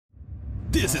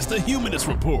This is the Humanist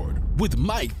Report with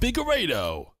Mike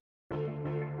Figueredo.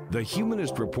 The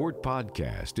Humanist Report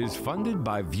podcast is funded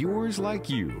by viewers like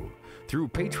you through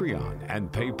Patreon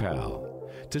and PayPal.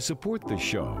 To support the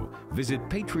show, visit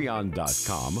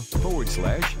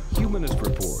patreon.com/Humanist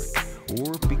Report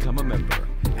or become a member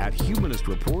at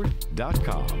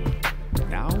humanistreport.com.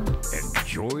 Now,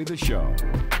 enjoy the show.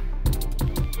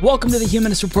 Welcome to the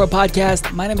Humanist Report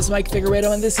podcast. My name is Mike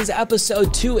Figueredo, and this is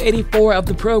episode 284 of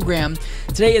the program.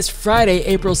 Today is Friday,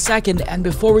 April 2nd, and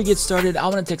before we get started, I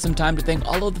want to take some time to thank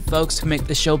all of the folks who make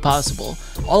this show possible.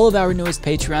 All of our newest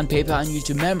Patreon, PayPal, and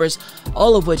YouTube members,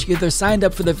 all of which either signed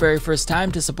up for the very first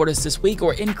time to support us this week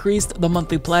or increased the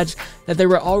monthly pledge that they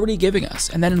were already giving us,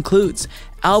 and that includes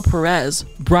Al Perez,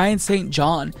 Brian St.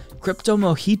 John, Crypto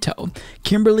Mojito,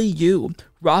 Kimberly Yu,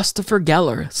 Rostopher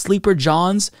Geller, Sleeper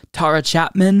Johns, Tara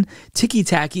Chapman, Tiki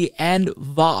Taki, and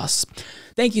Voss.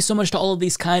 Thank you so much to all of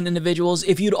these kind individuals.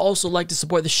 If you'd also like to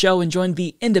support the show and join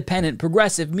the independent,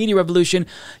 progressive media revolution,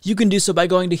 you can do so by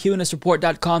going to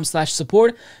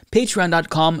humanistreport.com/support,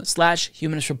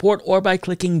 patreon.com/humanistreport, or by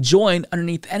clicking join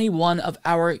underneath any one of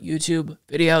our YouTube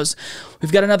videos.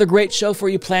 We've got another great show for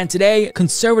you planned today.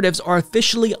 Conservatives are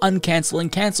officially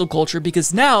uncanceling cancel culture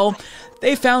because now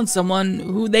they found someone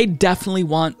who they definitely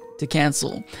want to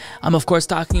cancel. I'm of course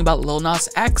talking about Lil Nas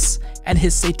X and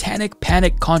his satanic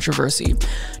panic controversy.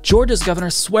 Georgia's governor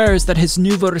swears that his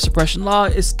new voter suppression law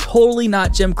is totally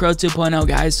not Jim Crow 2.0,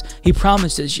 guys. He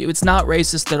promises you it's not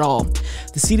racist at all.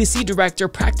 The CDC director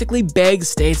practically begs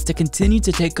states to continue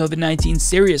to take COVID-19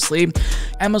 seriously.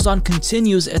 Amazon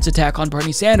continues its attack on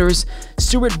Bernie Sanders.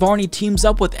 Stuart Varney teams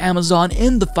up with Amazon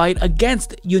in the fight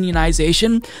against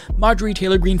unionization. Marjorie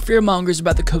Taylor Greene fearmongers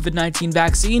about the COVID-19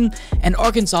 vaccine. And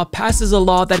Arkansas passes a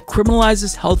law that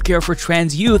criminalizes healthcare for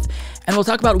trans youth, and we'll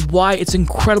talk about why it's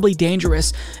incredibly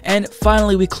dangerous. And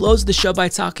finally, we close the show by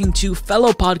talking to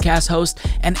fellow podcast host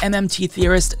and MMT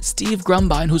theorist Steve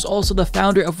Grumbine, who's also the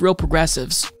founder of Real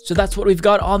Progressives. So that's what we've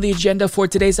got on the agenda for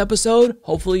today's episode.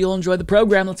 Hopefully you'll enjoy the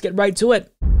program. Let's get right to it.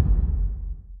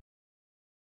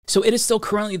 So it is still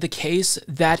currently the case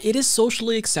that it is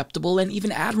socially acceptable and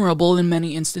even admirable in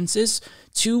many instances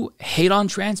to hate on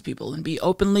trans people and be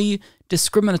openly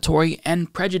discriminatory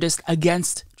and prejudiced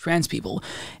against trans people.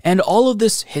 And all of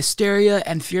this hysteria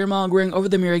and fear-mongering over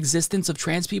the mere existence of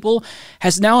trans people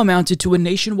has now amounted to a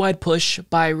nationwide push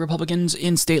by Republicans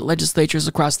in state legislatures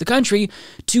across the country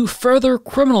to further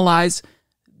criminalize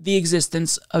the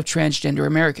existence of transgender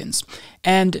Americans.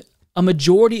 And a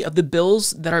majority of the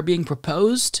bills that are being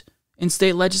proposed in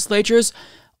state legislatures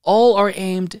all are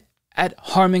aimed at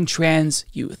harming trans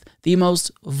youth, the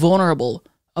most vulnerable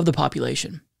of the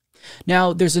population.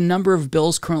 Now, there's a number of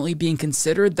bills currently being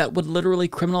considered that would literally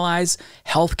criminalize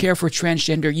healthcare for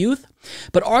transgender youth,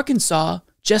 but Arkansas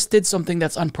just did something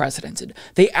that's unprecedented.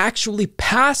 They actually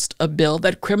passed a bill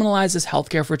that criminalizes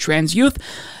healthcare for trans youth,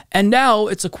 and now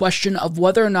it's a question of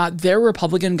whether or not their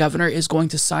Republican governor is going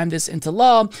to sign this into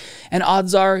law, and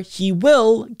odds are he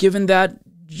will, given that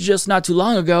just not too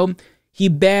long ago, he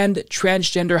banned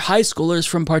transgender high schoolers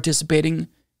from participating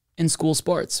in school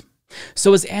sports.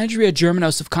 So as Andrea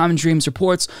Germanos of Common Dreams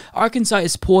reports, Arkansas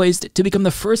is poised to become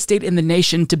the first state in the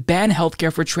nation to ban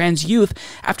healthcare for trans youth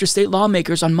after state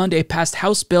lawmakers on Monday passed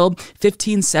House Bill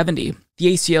 1570.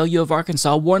 The ACLU of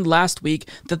Arkansas warned last week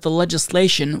that the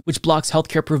legislation, which blocks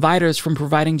healthcare providers from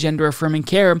providing gender-affirming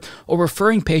care or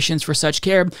referring patients for such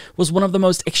care, was one of the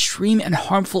most extreme and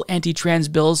harmful anti-trans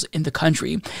bills in the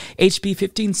country. HB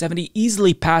 1570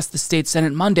 easily passed the state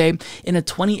Senate Monday in a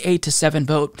 28-7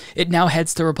 vote. It now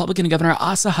heads to Republican Governor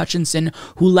Asa Hutchinson,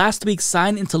 who last week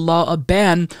signed into law a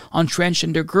ban on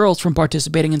transgender girls from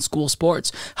participating in school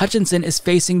sports. Hutchinson is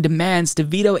facing demands to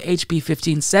veto HB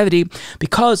 1570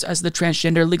 because, as the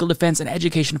Transgender Legal Defense and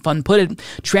Education Fund put it,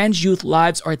 trans youth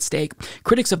lives are at stake.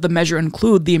 Critics of the measure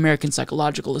include the American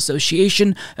Psychological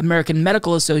Association, American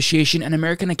Medical Association, and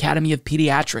American Academy of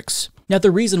Pediatrics. Now,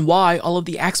 the reason why all of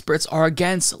the experts are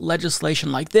against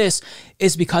legislation like this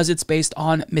is because it's based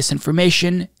on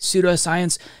misinformation,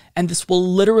 pseudoscience, and this will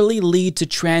literally lead to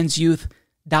trans youth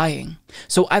dying.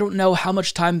 So I don't know how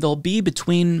much time there'll be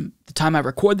between the time I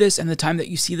record this and the time that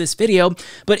you see this video,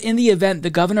 but in the event the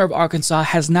governor of Arkansas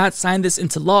has not signed this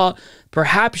into law,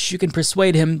 perhaps you can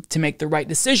persuade him to make the right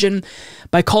decision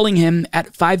by calling him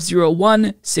at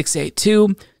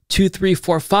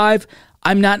 501-682-2345.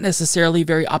 I'm not necessarily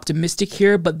very optimistic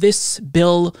here, but this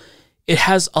bill, it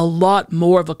has a lot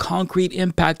more of a concrete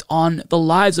impact on the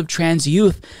lives of trans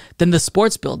youth than the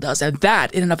sports bill does. And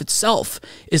that in and of itself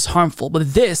is harmful,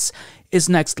 but this is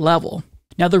next level.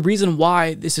 Now, the reason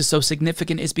why this is so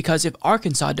significant is because if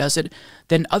Arkansas does it,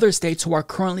 then other states who are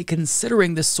currently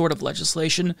considering this sort of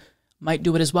legislation might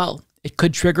do it as well. It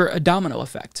could trigger a domino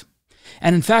effect.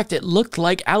 And in fact, it looked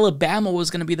like Alabama was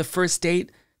going to be the first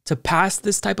state to pass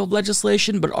this type of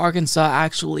legislation, but Arkansas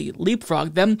actually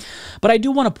leapfrogged them. But I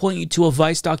do want to point you to a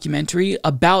Vice documentary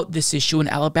about this issue in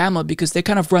Alabama, because they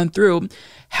kind of run through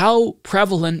how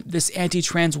prevalent this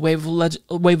anti-trans wave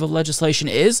of legislation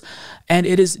is, and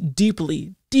it is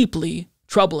deeply, deeply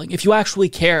troubling if you actually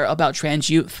care about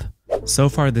trans youth. So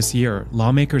far this year,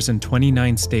 lawmakers in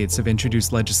 29 states have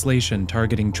introduced legislation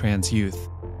targeting trans youth.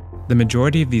 The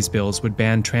majority of these bills would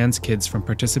ban trans kids from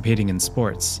participating in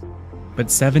sports. But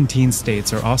 17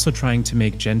 states are also trying to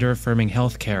make gender-affirming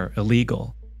healthcare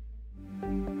illegal.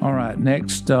 All right,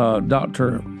 next,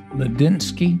 Dr.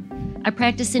 Lidinsky. I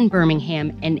practice in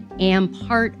Birmingham and am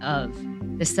part of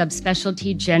the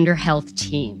subspecialty gender health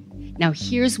team. Now,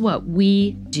 here's what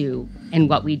we do and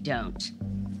what we don't.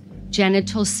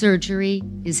 Genital surgery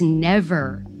is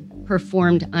never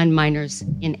performed on minors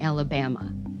in Alabama.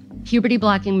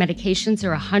 Puberty-blocking medications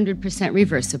are 100%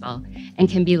 reversible and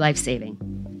can be life-saving.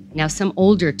 Now, some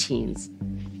older teens,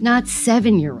 not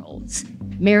 7-year-olds,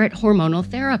 merit hormonal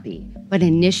therapy, but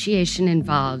initiation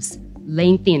involves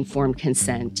lengthy informed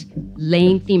consent,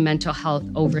 lengthy mental health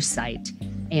oversight,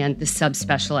 and the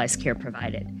subspecialized care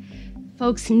provided.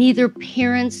 Folks, neither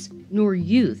parents nor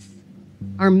youth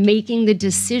are making the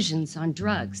decisions on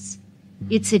drugs.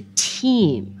 It's a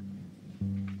team,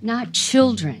 not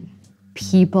children.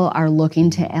 People are looking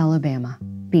to Alabama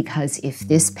because if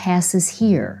this passes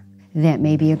here, that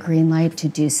may be a green light to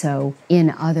do so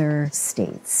in other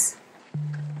states.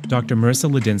 Dr. Marissa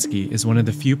Lidinsky is one of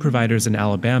the few providers in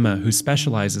Alabama who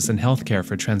specializes in healthcare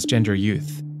for transgender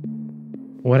youth.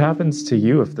 What happens to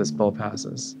you if this bill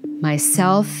passes?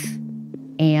 Myself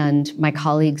and my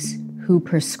colleagues who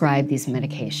prescribe these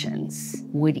medications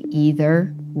would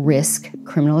either risk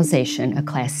criminalization, a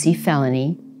Class C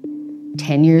felony,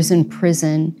 10 years in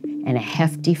prison, and a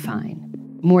hefty fine.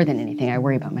 More than anything, I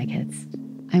worry about my kids.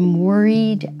 I'm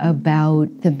worried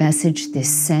about the message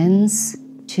this sends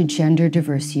to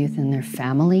gender-diverse youth and their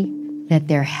family, that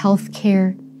their health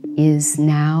care is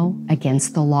now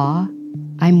against the law.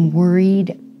 I'm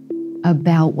worried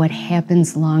about what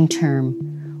happens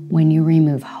long-term when you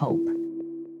remove hope.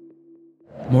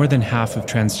 More than half of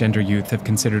transgender youth have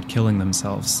considered killing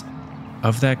themselves.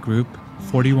 Of that group,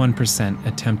 41%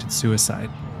 attempted suicide.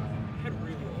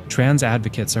 Trans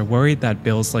advocates are worried that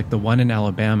bills like the one in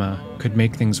Alabama could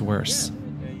make things worse.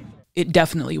 It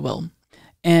definitely will.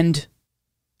 And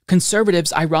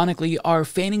conservatives, ironically, are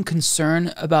feigning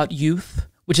concern about youth,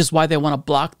 which is why they want to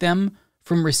block them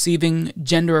from receiving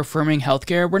gender-affirming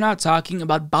healthcare. We're not talking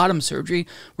about bottom surgery.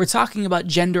 We're talking about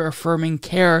gender-affirming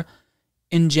care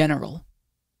in general,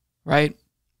 right?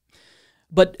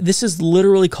 But this is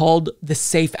literally called the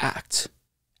SAFE Act,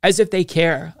 as if they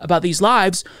care about these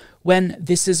lives when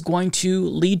this is going to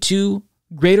lead to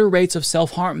greater rates of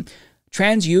self-harm.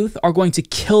 Trans youth are going to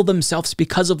kill themselves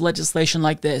because of legislation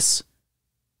like this.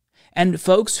 And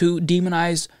folks who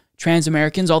demonize trans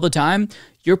Americans all the time,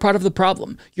 you're part of the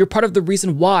problem. You're part of the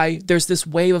reason why there's this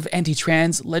wave of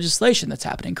anti-trans legislation that's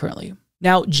happening currently.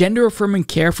 Now, gender-affirming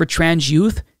care for trans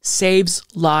youth saves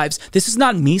lives. This is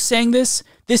not me saying this.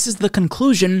 This is the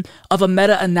conclusion of a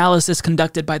meta-analysis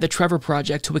conducted by the Trevor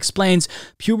Project, who explains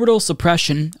pubertal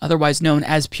suppression, otherwise known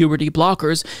as puberty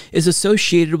blockers, is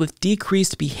associated with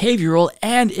decreased behavioral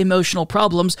and emotional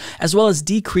problems, as well as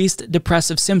decreased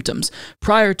depressive symptoms.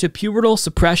 Prior to pubertal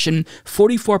suppression,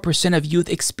 44% of youth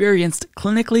experienced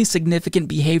clinically significant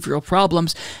behavioral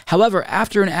problems. However,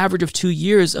 after an average of 2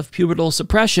 years of pubertal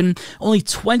suppression, only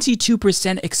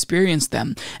 22% experienced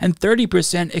them, and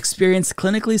 30% experienced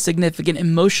clinically significant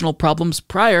emotional problems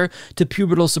prior to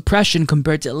pubertal suppression,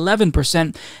 compared to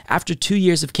 11% after 2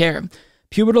 years of care.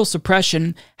 Pubertal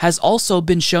suppression has also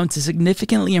been shown to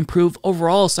significantly improve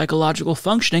overall psychological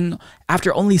functioning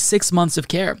after only 6 months of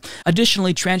care.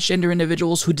 Additionally, transgender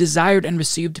individuals who desired and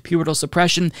received pubertal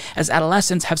suppression as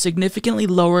adolescents have significantly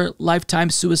lower lifetime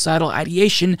suicidal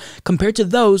ideation compared to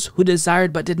those who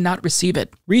desired but did not receive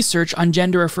it. Research on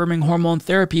gender-affirming hormone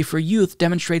therapy for youth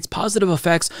demonstrates positive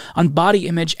effects on body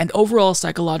image and overall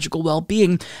psychological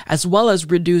well-being, as well as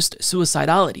reduced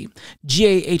suicidality.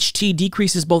 GAHT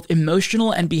decreases both emotional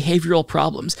emotional and behavioral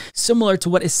problems, similar to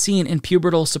what is seen in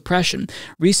pubertal suppression.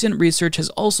 Recent research has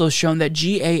also shown that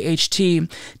GAHT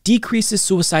decreases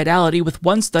suicidality, with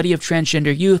one study of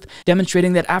transgender youth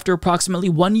demonstrating that after approximately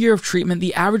 1 year of treatment,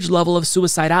 the average level of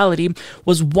suicidality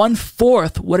was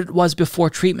 1/4 what it was before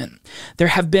treatment. There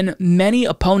have been many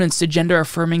opponents to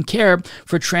gender-affirming care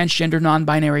for transgender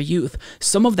non-binary youth.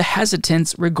 Some of the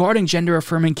hesitance regarding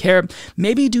gender-affirming care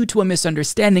may be due to a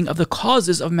misunderstanding of the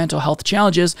causes of mental health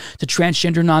challenges to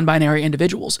transgender non-binary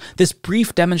individuals. This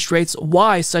brief demonstrates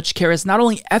why such care is not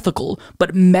only ethical,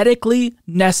 but medically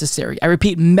necessary. I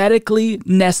repeat, medically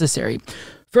necessary.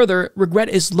 Further, regret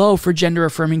is low for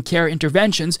gender-affirming care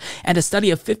interventions, and a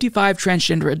study of 55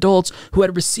 transgender adults who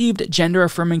had received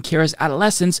gender-affirming care as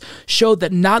adolescents showed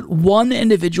that not one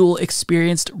individual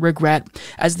experienced regret.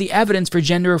 As the evidence for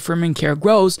gender-affirming care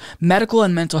grows, medical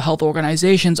and mental health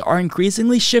organizations are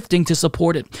increasingly shifting to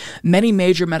support it. Many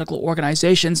major medical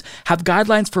organizations have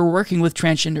guidelines for working with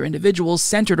transgender individuals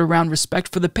centered around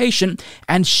respect for the patient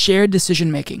and shared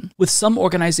decision-making, with some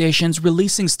organizations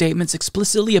releasing statements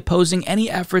explicitly opposing any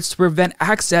efforts to prevent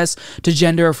access to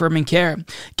gender-affirming care.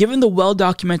 Given the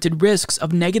well-documented risks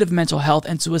of negative mental health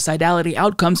and suicidality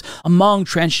outcomes among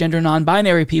transgender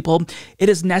non-binary people, it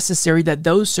is necessary that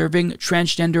those serving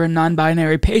transgender and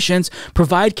non-binary patients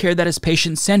provide care that is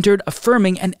patient-centered,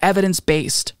 affirming, and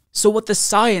evidence-based. So what the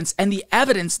science and the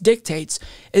evidence dictates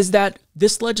is that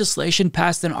this legislation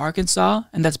passed in Arkansas,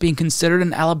 and that's being considered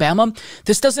in Alabama,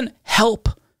 this doesn't help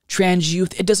trans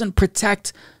youth. It doesn't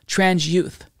protect trans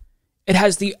youth. It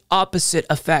has the opposite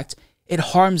effect. It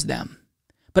harms them.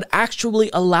 But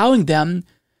actually allowing them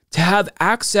to have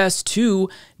access to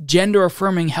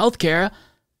gender-affirming healthcare,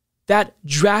 that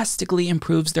drastically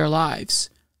improves their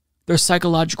lives, their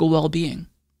psychological well-being.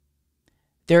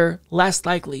 They're less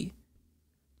likely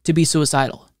to be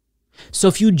suicidal. So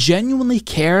if you genuinely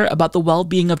care about the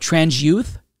well-being of trans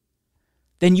youth,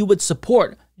 then you would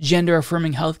support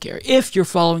gender-affirming healthcare, if you're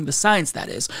following the science, that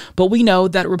is. But we know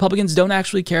that Republicans don't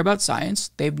actually care about science.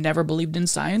 They've never believed in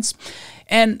science.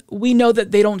 And we know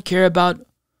that they don't care about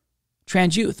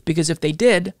trans youth, because if they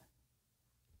did,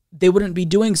 they wouldn't be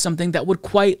doing something that would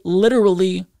quite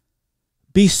literally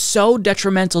be so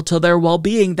detrimental to their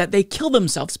well-being that they kill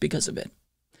themselves because of it.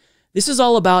 This is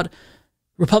all about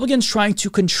Republicans trying to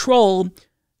control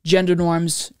gender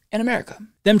norms in America.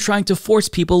 Them trying to force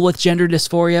people with gender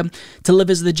dysphoria to live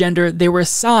as the gender they were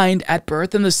assigned at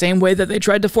birth, in the same way that they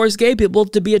tried to force gay people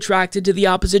to be attracted to the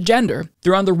opposite gender.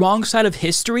 They're on the wrong side of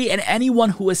history, and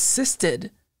anyone who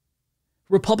assisted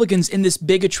Republicans in this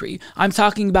bigotry, I'm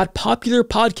talking about popular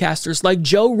podcasters like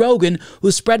Joe Rogan,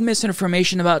 who spread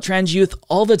misinformation about trans youth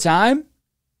all the time,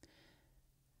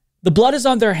 the blood is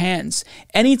on their hands.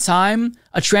 Anytime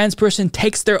a trans person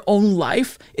takes their own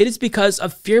life, it is because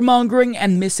of fear-mongering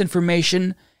and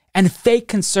misinformation and fake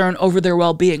concern over their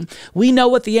well-being. We know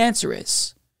what the answer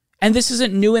is. And this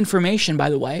isn't new information,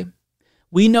 by the way.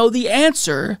 We know the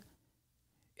answer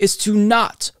is to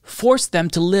not force them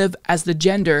to live as the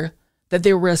gender that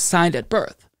they were assigned at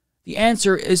birth. The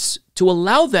answer is to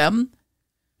allow them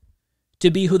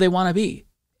to be who they want to be.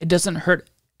 It doesn't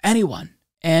hurt anyone.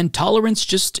 And tolerance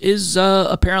just is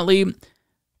apparently,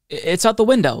 it's out the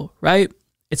window, right?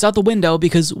 It's out the window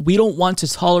because we don't want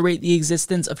to tolerate the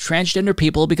existence of transgender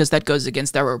people because that goes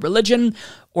against our religion,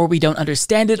 or we don't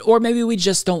understand it, or maybe we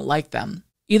just don't like them.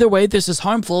 Either way, this is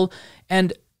harmful,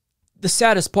 and the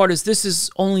saddest part is this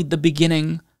is only the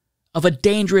beginning of a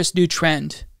dangerous new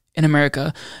trend in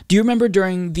America. Do you remember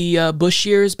during the Bush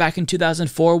years back in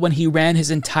 2004 when he ran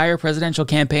his entire presidential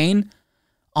campaign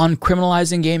on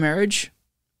criminalizing gay marriage?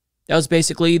 That was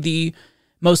basically the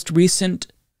most recent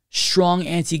strong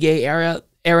anti-gay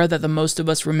era that the most of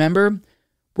us remember.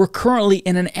 We're currently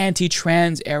in an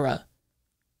anti-trans era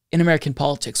in American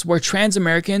politics, where trans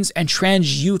Americans and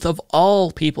trans youth of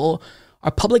all people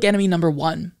are public enemy number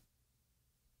one.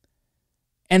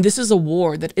 And this is a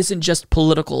war that isn't just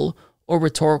political or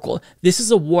rhetorical. This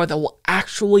is a war that will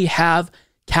actually have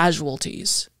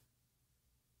casualties.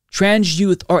 Trans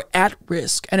youth are at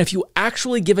risk, and if you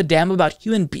actually give a damn about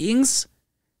human beings,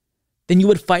 then you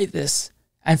would fight this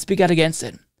and speak out against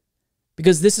it,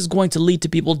 because this is going to lead to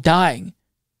people dying,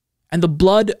 and the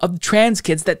blood of trans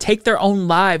kids that take their own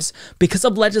lives because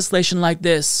of legislation like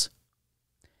this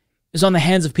is on the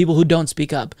hands of people who don't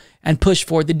speak up and push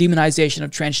for the demonization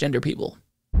of transgender people.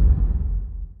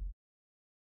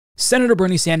 Senator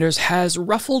Bernie Sanders has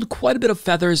ruffled quite a bit of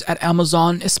feathers at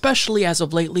Amazon, especially as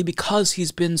of lately, because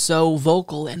he's been so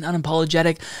vocal and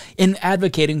unapologetic in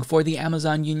advocating for the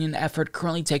Amazon union effort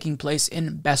currently taking place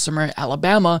in Bessemer,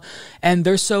 Alabama. And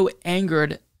they're so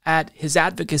angered at his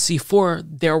advocacy for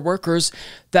their workers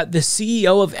that the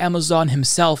CEO of Amazon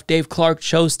himself, Dave Clark,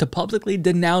 chose to publicly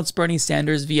denounce Bernie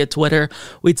Sanders via Twitter.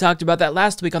 We talked about that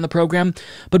last week on the program,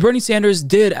 but Bernie Sanders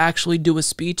did actually do a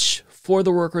speech for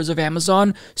the workers of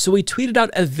Amazon. So we tweeted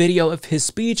out a video of his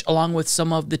speech along with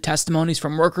some of the testimonies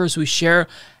from workers who share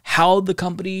how the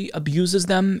company abuses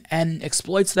them and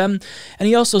exploits them. And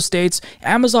he also states,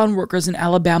 Amazon workers in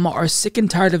Alabama are sick and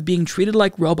tired of being treated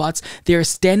like robots. They are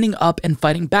standing up and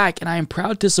fighting back, and I am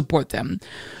proud to support them.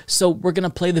 So we're going to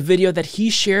play the video that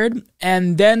he shared,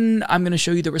 and then I'm going to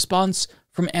show you the response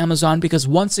from Amazon, because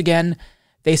once again,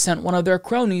 they sent one of their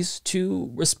cronies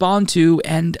to respond to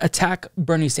and attack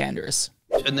Bernie Sanders.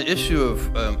 And the issue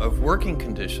of working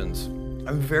conditions,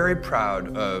 I'm very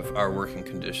proud of our working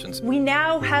conditions. We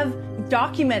now have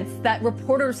documents that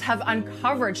reporters have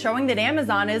uncovered showing that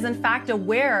Amazon is in fact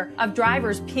aware of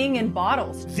drivers peeing in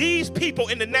bottles. These people,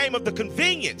 in the name of the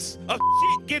convenience of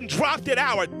shit getting dropped at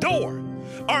our door,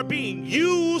 are being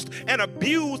used and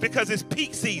abused because it's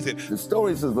peak season. The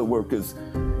stories of the workers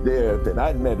there that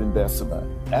I met in Bessemer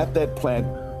at that plant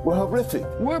were horrific.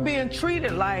 We're being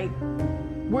treated like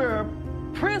we're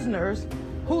prisoners.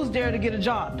 Who's there to get a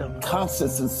job done?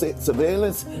 Constant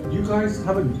surveillance. You guys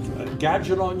have a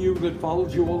gadget on you that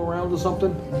follows you all around or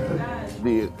something?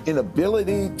 The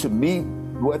inability to meet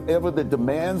whatever the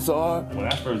demands are. When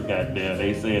I first got there,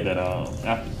 they said that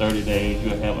after 30 days,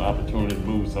 you'll have an opportunity to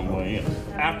move somewhere else.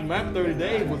 After my 30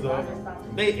 days was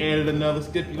up, they added another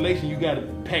stipulation. You got to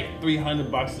pack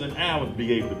 $300 an hour to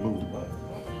be able to move.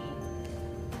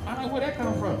 I don't know where that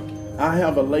come from. I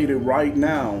have a lady right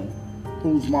now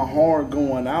who's my heart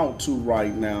going out to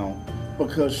right now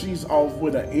because she's off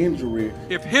with an injury.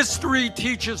 If history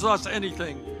teaches us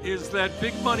anything, is that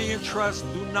big money interests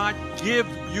do not give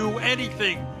you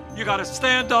anything. You got to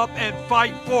stand up and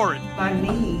fight for it. My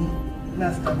knee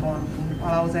messed up on me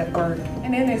while I was at work,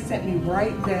 and then they sent me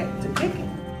right back to picking.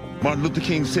 Martin Luther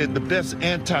King said the best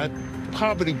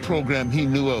anti-poverty program he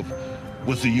knew of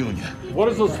was the union. What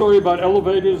is the story about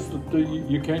elevators?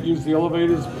 You can't use the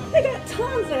elevators? They got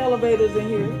tons of elevators in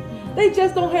here. They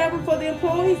just don't have them for the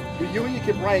employees. The union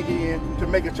can bring in to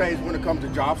make a change when it comes to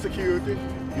job security,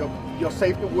 your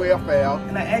safety, welfare.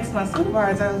 And I asked my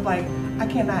supervisor, I was like, I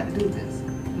cannot do this.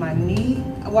 My knee,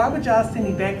 why would y'all send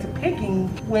me back to picking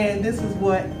when this is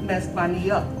what messed my knee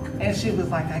up? And she was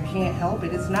like, I can't help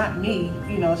it. It's not me.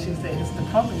 You know, she said, it's the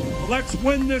company. Let's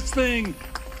win this thing.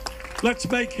 Let's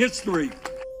make history.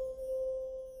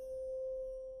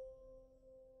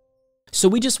 So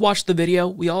we just watched the video.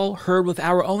 We all heard with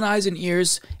our own eyes and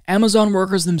ears Amazon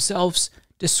workers themselves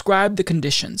describe the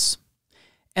conditions.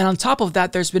 And on top of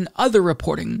that, there's been other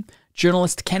reporting.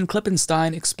 Journalist Ken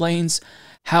Klippenstein explains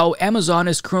how Amazon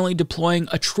is currently deploying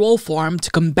a troll farm to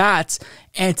combat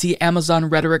anti-Amazon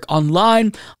rhetoric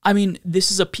online. I mean,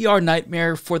 this is a PR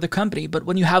nightmare for the company, but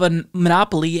when you have a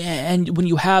monopoly and when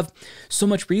you have so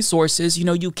much resources, you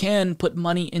know, you can put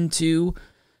money into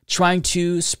trying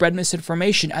to spread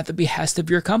misinformation at the behest of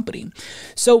your company.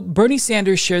 So Bernie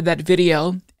Sanders shared that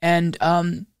video, and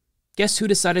guess who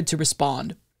decided to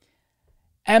respond?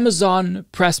 Amazon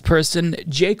press person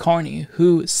Jay Carney,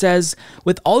 who says,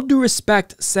 with all due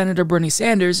respect, Senator Bernie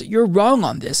Sanders, you're wrong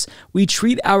on this. We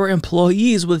treat our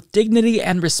employees with dignity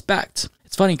and respect.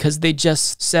 It's funny because they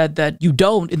just said that you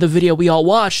don't in the video we all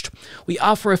watched. We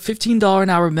offer a $15 an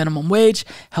hour minimum wage,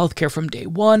 healthcare from day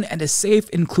one, and a safe,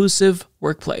 inclusive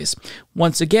workplace.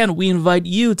 Once again, we invite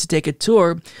you to take a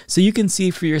tour so you can see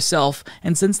for yourself.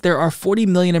 And since there are 40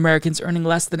 million Americans earning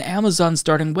less than Amazon's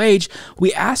starting wage,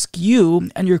 we ask you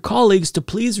and your colleagues to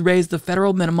please raise the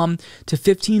federal minimum to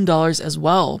 $15 as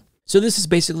well. So this is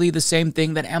basically the same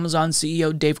thing that Amazon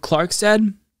CEO Dave Clark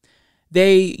said.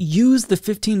 They use the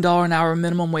 $15 an hour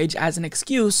minimum wage as an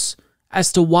excuse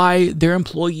as to why their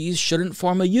employees shouldn't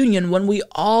form a union, when we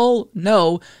all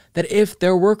know that if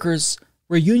their workers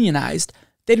were unionized,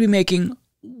 they'd be making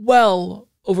well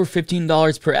over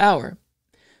 $15 per hour.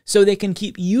 So they can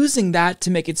keep using that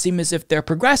to make it seem as if they're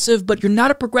progressive, but you're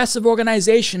not a progressive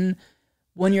organization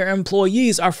when your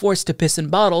employees are forced to piss in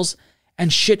bottles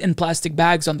and shit in plastic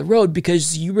bags on the road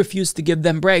because you refuse to give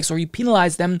them breaks, or you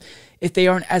penalize them if they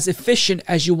aren't as efficient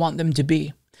as you want them to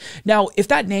be. Now, if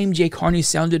that name Jay Carney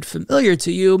sounded familiar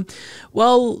to you,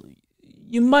 well,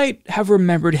 you might have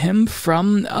remembered him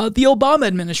from the Obama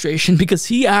administration, because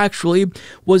he actually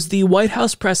was the White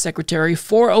House press secretary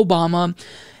for Obama,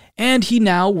 and he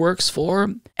now works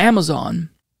for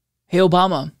Amazon. Hey,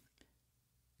 Obama,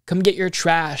 come get your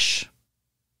trash.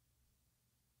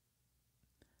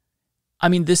 I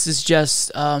mean, this is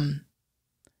just,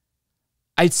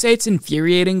 I I'd say it's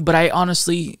infuriating, but I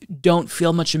honestly don't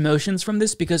feel much emotions from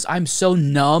this because I'm so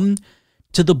numb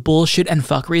to the bullshit and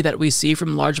fuckery that we see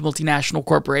from large multinational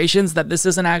corporations that this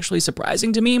isn't actually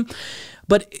surprising to me.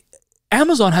 But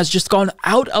Amazon has just gone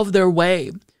out of their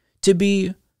way to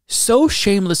be so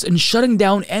shameless in shutting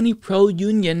down any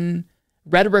pro-union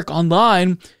rhetoric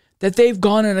online that they've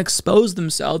gone and exposed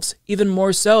themselves even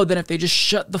more so than if they just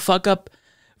shut the fuck up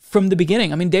from the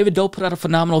beginning. I mean, David Dole put out a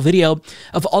phenomenal video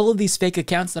of all of these fake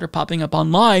accounts that are popping up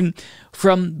online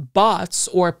from bots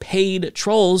or paid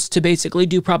trolls to basically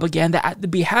do propaganda at the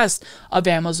behest of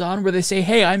Amazon, where they say,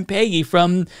 hey, I'm Peggy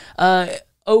from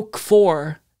Oak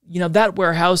 4, that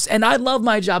warehouse, and I love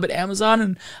my job at Amazon,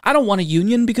 and I don't want a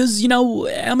union because,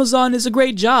 Amazon is a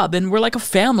great job, and we're like a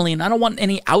family, and I don't want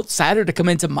any outsider to come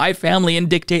into my family and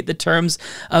dictate the terms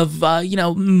of,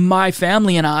 my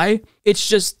family and I.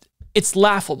 It's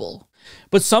laughable.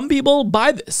 But some people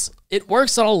buy this. It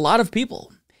works on a lot of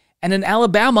people. And in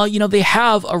Alabama, they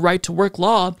have a right to work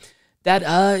law that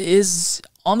is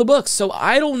on the books. So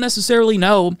I don't necessarily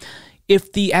know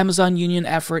if the Amazon union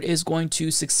effort is going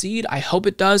to succeed. I hope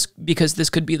it does, because this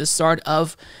could be the start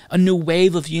of a new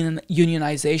wave of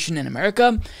unionization in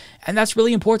America. And that's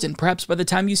really important. Perhaps by the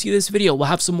time you see this video, we'll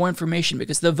have some more information,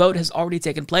 because the vote has already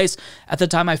taken place at the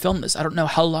time I filmed this. I don't know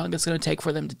how long it's going to take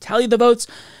for them to tally the votes.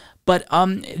 But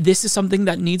this is something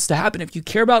that needs to happen. If you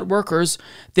care about workers,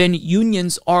 then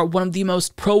unions are one of the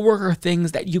most pro-worker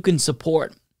things that you can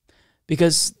support,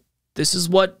 because this is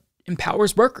what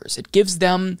empowers workers. It gives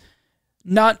them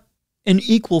not an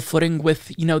equal footing with,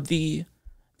 the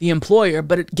employer,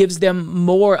 but it gives them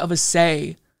more of a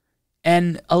say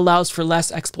and allows for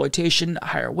less exploitation,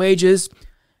 higher wages.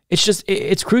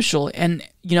 It's crucial. And,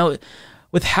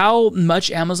 with how much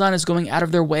Amazon is going out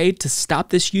of their way to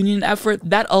stop this union effort,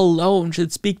 that alone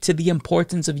should speak to the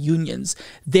importance of unions.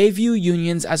 They view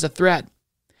unions as a threat.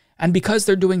 And because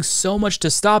they're doing so much to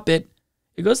stop it,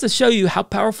 it goes to show you how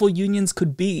powerful unions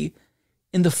could be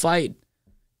in the fight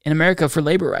in America for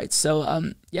labor rights. So,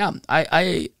 yeah,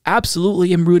 I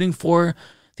absolutely am rooting for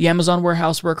the Amazon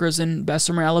warehouse workers in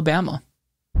Bessemer, Alabama.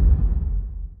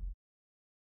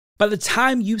 By the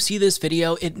time you see this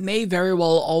video, it may very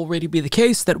well already be the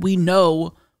case that we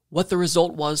know what the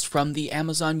result was from the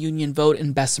Amazon union vote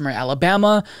in Bessemer,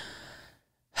 Alabama.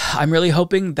 I'm really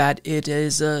hoping that it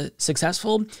is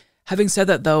successful. Having said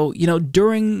that, though,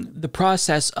 during the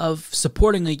process of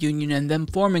supporting a union and them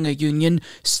forming a union,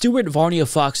 Stuart Varney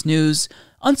of Fox News,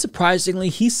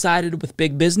 unsurprisingly, he sided with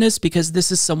big business, because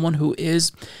this is someone who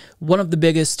is one of the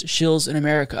biggest shills in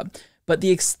America. But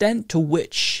the extent to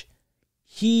which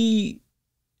he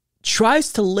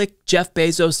tries to lick Jeff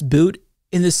Bezos' boot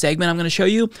in this segment I'm going to show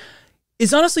you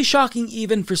is honestly shocking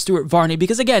even for Stuart Varney,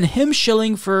 because again, him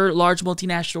shilling for large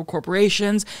multinational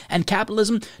corporations and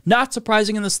capitalism, not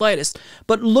surprising in the slightest.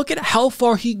 But look at how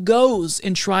far he goes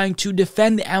in trying to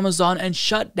defend Amazon and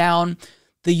shut down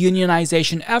the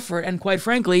unionization effort, and quite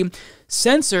frankly,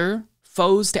 censor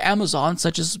foes to Amazon,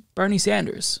 such as Bernie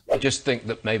Sanders. I just think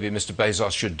that maybe Mr.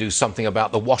 Bezos should do something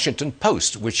about the Washington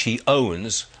Post, which he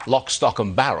owns, lock, stock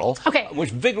and barrel, which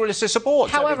vigorously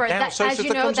supports. However, as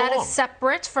you know, that is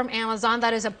separate from Amazon.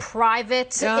 That is a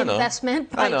private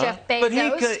investment by Jeff Bezos.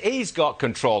 But he's got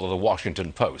control of the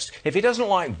Washington Post. If he doesn't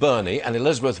like Bernie and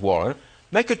Elizabeth Warren,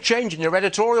 make a change in your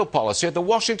editorial policy at the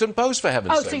Washington Post, for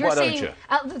heaven's sake. So you're saying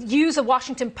use the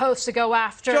Washington Post to go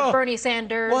after Bernie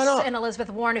Sanders and Elizabeth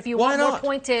Warren if you want more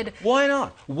pointed. Why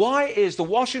not? Why is the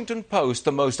Washington Post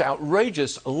the most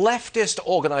outrageous leftist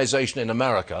organization in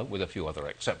America, with a few other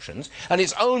exceptions, and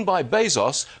it's owned by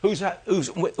Bezos,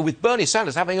 who's with Bernie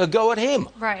Sanders having a go at him?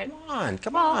 Right.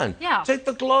 Come on. Yeah. Take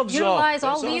the gloves Utilize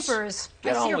off. Utilize all levers.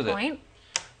 Get I see on your with point. It.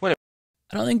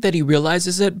 I don't think that he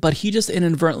realizes it, but he just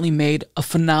inadvertently made a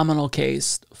phenomenal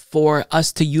case for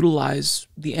us to utilize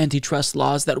the antitrust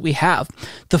laws that we have.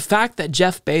 The fact that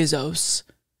Jeff Bezos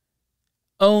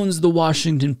owns the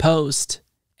Washington Post,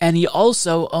 and he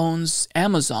also owns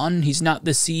Amazon. He's not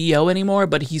the CEO anymore,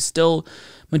 but he's still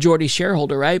majority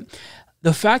shareholder, right?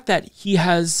 The fact that he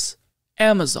has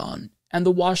Amazon and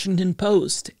the Washington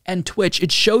Post and Twitch,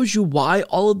 it shows you why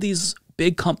all of these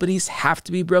big companies have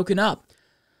to be broken up.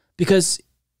 Because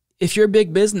if your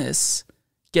big business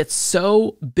gets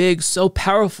so big, so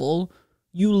powerful,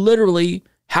 you literally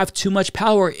have too much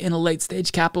power in a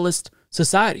late-stage capitalist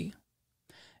society.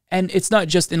 And it's not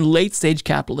just in late-stage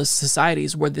capitalist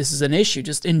societies where this is an issue.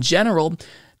 Just in general,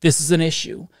 this is an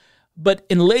issue. But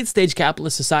in late-stage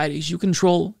capitalist societies, you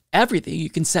control everything. You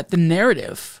can set the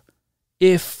narrative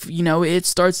if, it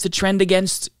starts to trend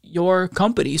against your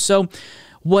company. So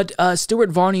what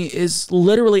Stuart Varney is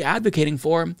literally advocating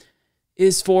for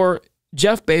is for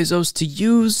Jeff Bezos to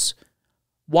use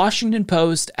Washington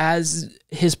Post as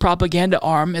his propaganda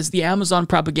arm, as the Amazon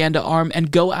propaganda arm,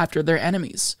 and go after their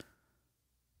enemies.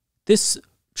 This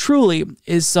truly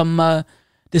is some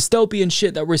dystopian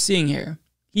shit that we're seeing here.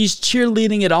 He's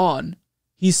cheerleading it on.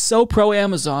 He's so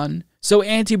pro-Amazon, so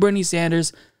anti-Bernie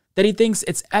Sanders, that he thinks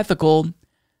it's ethical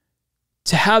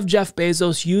to have Jeff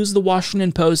Bezos use the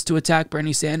Washington Post to attack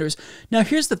Bernie Sanders. Now,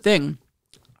 here's the thing.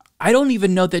 I don't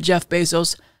even know that Jeff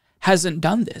Bezos hasn't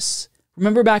done this.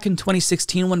 Remember back in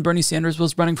 2016 when Bernie Sanders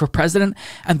was running for president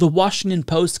and the Washington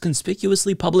Post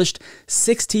conspicuously published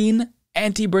 16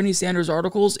 anti-Bernie Sanders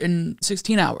articles in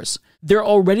 16 hours. They're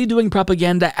already doing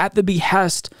propaganda at the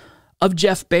behest of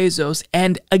Jeff Bezos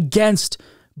and against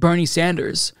Bernie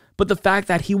Sanders. But the fact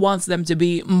that he wants them to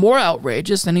be more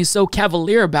outrageous and he's so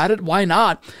cavalier about it, why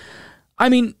not? I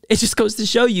mean, it just goes to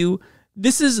show you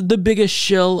this is the biggest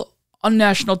shill on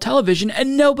national television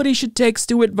and nobody should take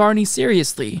Stuart Varney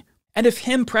seriously. And if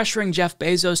him pressuring Jeff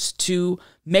Bezos to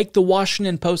make the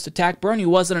Washington Post attack Bernie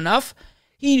wasn't enough,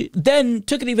 he then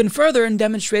took it even further and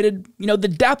demonstrated, the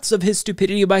depths of his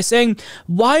stupidity by saying,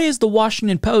 why is the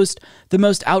Washington Post the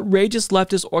most outrageous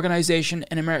leftist organization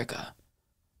in America?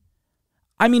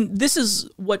 I mean, this is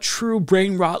what true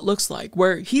brain rot looks like,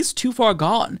 where he's too far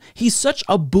gone. He's such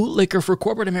a bootlicker for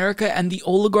corporate America and the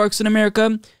oligarchs in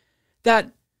America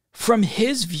that from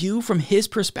his view, from his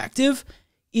perspective,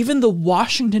 even the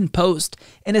Washington Post,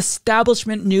 an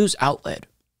establishment news outlet,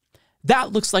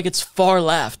 that looks like it's far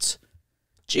left.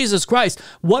 Jesus Christ,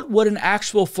 what would an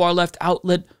actual far left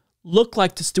outlet look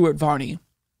like to Stuart Varney?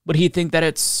 Would he think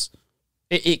that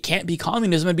it can't be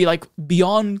communism? It'd be like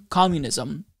beyond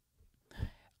communism.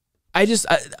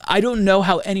 I don't know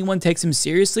how anyone takes him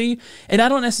seriously, and I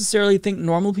don't necessarily think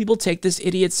normal people take this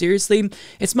idiot seriously.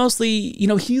 It's mostly,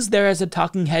 he's there as a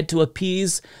talking head to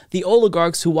appease the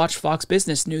oligarchs who watch Fox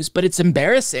Business News, but it's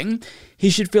embarrassing. He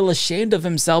should feel ashamed of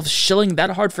himself shilling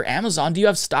that hard for Amazon. Do you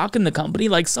have stock in the company?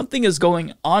 Like, something is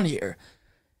going on here.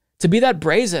 To be that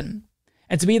brazen,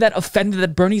 and to be that offended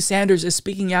that Bernie Sanders is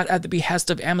speaking out at the behest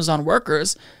of Amazon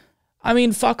workers, I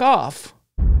mean, fuck off.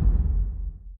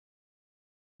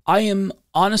 I am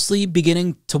honestly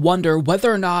beginning to wonder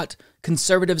whether or not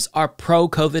conservatives are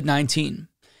pro-COVID-19.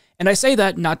 And I say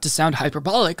that not to sound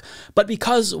hyperbolic, but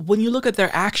because when you look at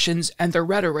their actions and their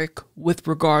rhetoric with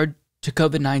regard to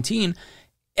COVID-19,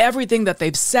 everything that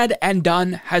they've said and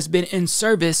done has been in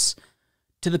service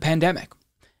to the pandemic.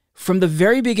 From the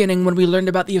very beginning, when we learned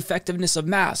about the effectiveness of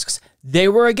masks, they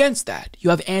were against that. You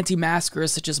have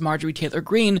anti-maskers such as Marjorie Taylor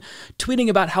Greene tweeting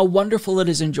about how wonderful it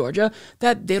is in Georgia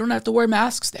that they don't have to wear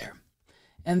masks there.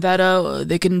 And that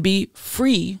they can be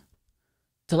free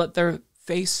to let their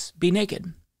face be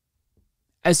naked.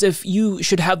 As if you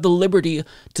should have the liberty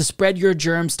to spread your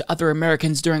germs to other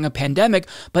Americans during a pandemic.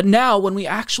 But now, when we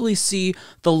actually see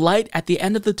the light at the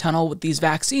end of the tunnel with these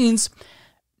vaccines,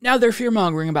 now they're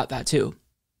fear-mongering about that too.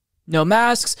 No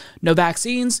masks, no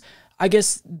vaccines. I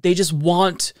guess they just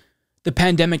want the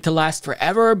pandemic to last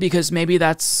forever because maybe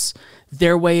that's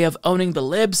their way of owning the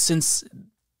libs since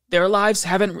their lives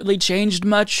haven't really changed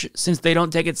much since they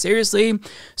don't take it seriously.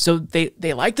 So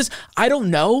they like this. I don't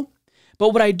know. But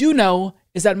what I do know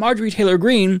is that Marjorie Taylor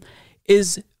Greene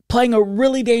is playing a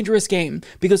really dangerous game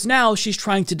because now she's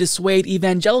trying to dissuade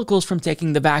evangelicals from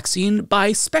taking the vaccine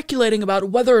by speculating about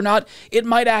whether or not it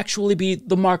might actually be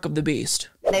the mark of the beast.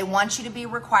 They want you to be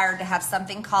required to have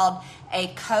something called a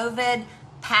COVID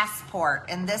passport,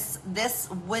 and this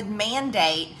would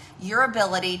mandate your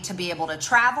ability to be able to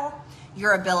travel,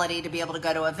 your ability to be able to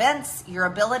go to events, your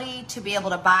ability to be able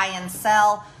to buy and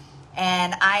sell.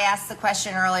 And I asked the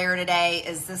question earlier today,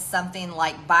 is this something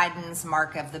like Biden's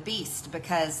mark of the beast?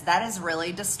 Because that is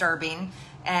really disturbing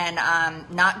and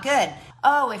not good.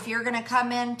 Oh, if you're going to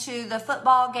come into the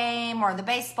football game or the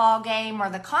baseball game or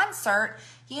the concert,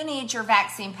 you need your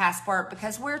vaccine passport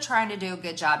because we're trying to do a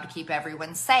good job to keep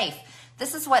everyone safe.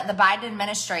 This is what the Biden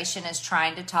administration is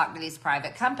trying to talk to these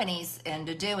private companies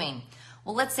into doing.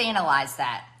 Well, let's analyze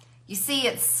that. You see,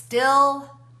 it's still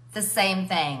the same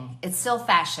thing. It's still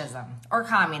fascism or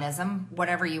communism,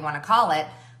 whatever you want to call it,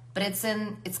 but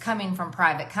it's coming from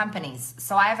private companies.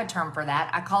 So I have a term for that.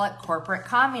 I call it corporate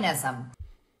communism.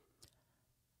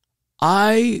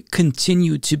 I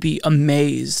continue to be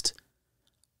amazed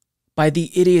by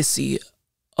the idiocy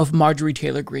of Marjorie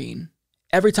Taylor Greene.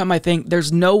 Every time I think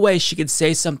there's no way she could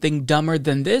say something dumber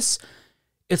than this,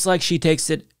 it's like she takes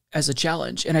it as a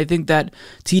challenge. And I think that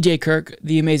TJ Kirk,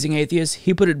 the amazing atheist,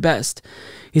 he put it best.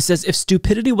 He says, if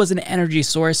stupidity was an energy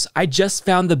source, I just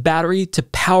found the battery to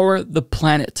power the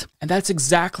planet. And that's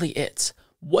exactly it.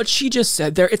 What she just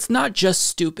said there, it's not just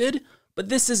stupid, But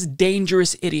this is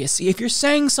dangerous idiocy. If you're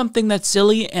saying something that's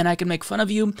silly and I can make fun of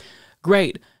you,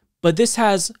 great. But this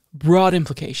has broad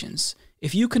implications.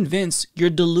 If you convince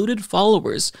your deluded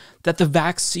followers that the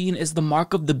vaccine is the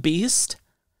mark of the beast,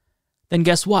 then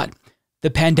guess what?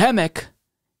 The pandemic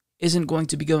isn't going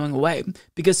to be going away.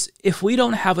 Because if we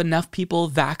don't have enough people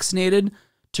vaccinated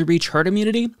to reach herd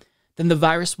immunity, then the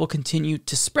virus will continue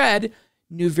to spread.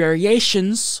 New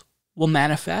variations will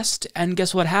manifest. And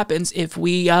guess what happens if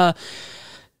we get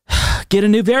a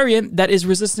new variant that is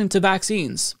resistant to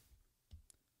vaccines?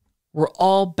 We're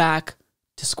all back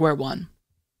to square one.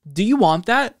 Do you want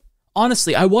that?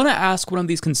 Honestly, I want to ask one of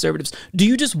these conservatives, do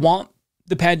you just want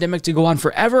the pandemic to go on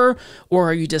forever? Or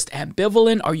are you just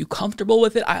ambivalent? Are you comfortable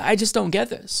with it? I just don't get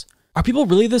this. Are people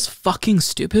really this fucking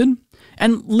stupid?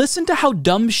 And listen to how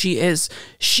dumb she is.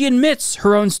 She admits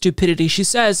her own stupidity. She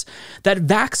says that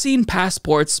vaccine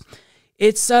passports,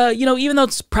 it's, even though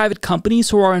it's private companies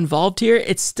who are involved here,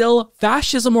 it's still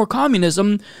fascism or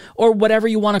communism or whatever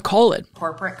you want to call it.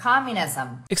 Corporate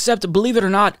communism. Except, believe it or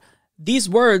not, these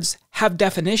words have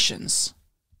definitions.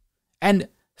 And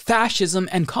fascism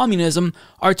and communism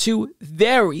are two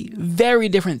very, very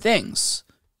different things.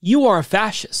 You are a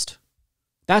fascist.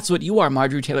 That's what you are,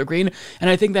 Marjorie Taylor Greene. And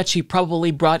I think that she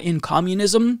probably brought in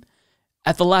communism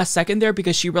at the last second there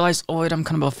because she realized, oh, wait, I'm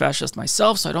kind of a fascist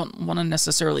myself, so I don't want to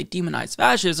necessarily demonize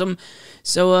fascism.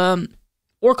 So,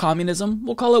 or communism,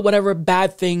 we'll call it whatever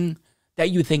bad thing that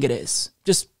you think it is.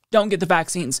 Just don't get the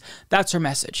vaccines. That's her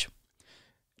message.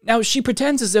 Now, she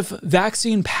pretends as if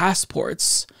vaccine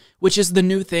passports, which is the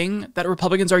new thing that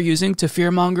Republicans are using to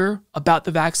fearmonger about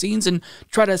the vaccines and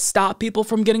try to stop people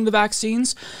from getting the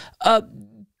vaccines,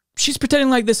 she's pretending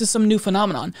like this is some new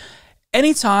phenomenon.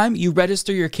 Anytime you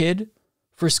register your kid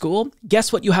for school,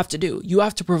 guess what you have to do? You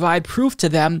have to provide proof to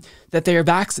them that they are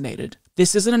vaccinated.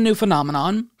 This isn't a new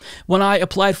phenomenon. When I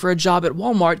applied for a job at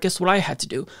Walmart, guess what I had to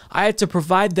do? I had to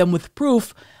provide them with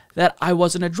proof that I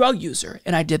wasn't a drug user,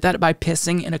 and I did that by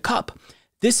pissing in a cup.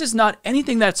 This is not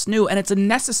anything that's new, and it's a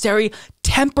necessary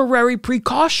temporary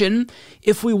precaution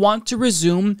if we want to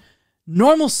resume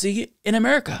normalcy in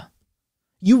America.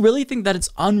 You really think that it's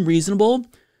unreasonable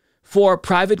for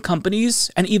private companies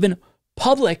and even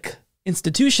public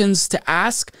institutions to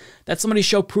ask that somebody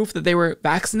show proof that they were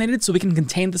vaccinated so we can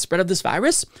contain the spread of this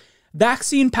virus?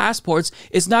 Vaccine passports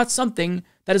is not something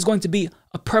that is going to be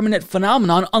a permanent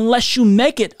phenomenon unless you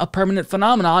make it a permanent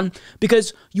phenomenon,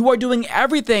 because you are doing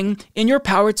everything in your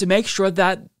power to make sure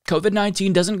that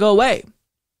COVID-19 doesn't go away.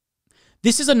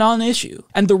 This is a non-issue,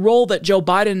 and the role that Joe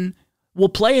Biden will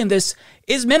play in this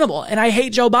is minimal, and I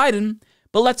hate Joe Biden,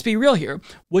 but let's be real here.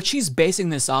 What she's basing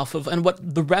this off of, and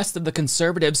what the rest of the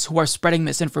conservatives who are spreading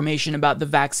misinformation about the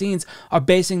vaccines are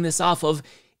basing this off of,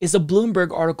 is a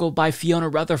Bloomberg article by Fiona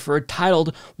Rutherford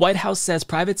titled "White House Says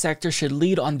Private Sector Should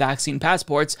Lead on Vaccine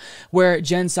Passports," where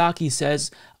Jen Psaki says,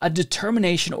 "A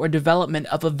determination or development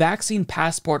of a vaccine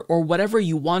passport, or whatever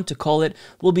you want to call it,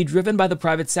 will be driven by the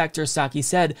private sector," Psaki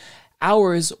said.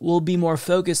 "Ours will be more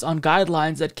focused on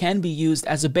guidelines that can be used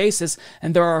as a basis,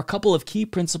 and there are a couple of key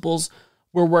principles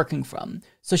we're working from."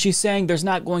 So she's saying there's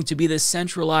not going to be this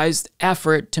centralized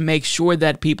effort to make sure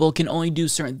that people can only do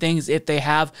certain things if they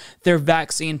have their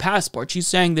vaccine passport. She's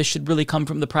saying this should really come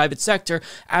from the private sector,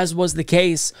 as was the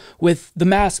case with the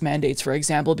mask mandates, for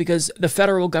example, because the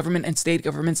federal government and state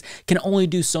governments can only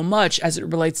do so much as it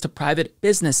relates to private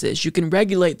businesses. You can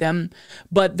regulate them,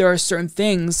 but there are certain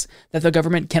things that the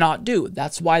government cannot do.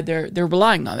 That's why they're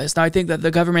relying on this. Now, I think that the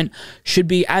government should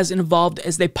be as involved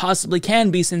as they possibly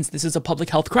can be, since this is a public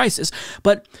health crisis.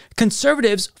 But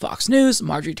conservatives, Fox News,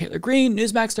 Marjorie Taylor Greene,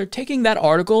 Newsmax, they're taking that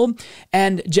article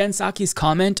and Jen Psaki's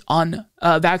comment on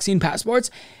vaccine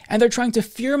passports, and they're trying to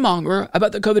fearmonger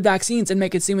about the COVID vaccines and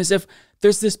make it seem as if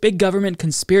there's this big government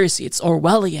conspiracy. It's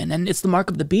Orwellian, and it's the mark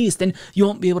of the beast, and you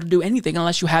won't be able to do anything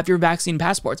unless you have your vaccine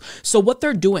passports. So what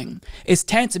they're doing is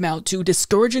tantamount to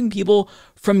discouraging people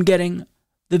from getting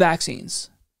the vaccines.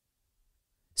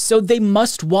 So they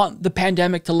must want the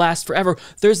pandemic to last forever.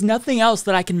 There's nothing else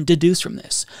that I can deduce from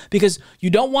this, because you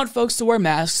don't want folks to wear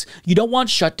masks. You don't want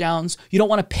shutdowns. You don't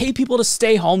want to pay people to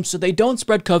stay home so they don't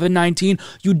spread COVID-19.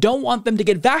 You don't want them to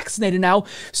get vaccinated now.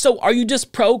 So are you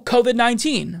just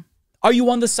pro-COVID-19? Are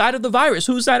you on the side of the virus?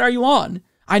 Whose side are you on?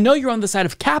 I know you're on the side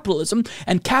of capitalism,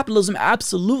 and capitalism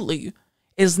absolutely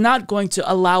is not going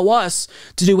to allow us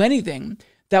to do anything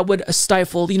that would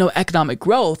stifle, economic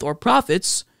growth or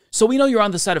profits. So we know you're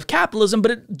on the side of capitalism,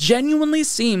 but it genuinely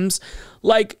seems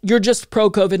like you're just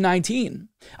pro-COVID-19.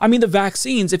 I mean, the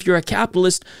vaccines, if you're a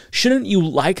capitalist, shouldn't you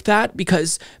like that?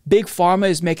 Because Big Pharma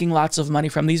is making lots of money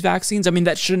from these vaccines. I mean,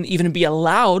 that shouldn't even be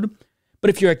allowed. But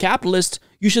if you're a capitalist,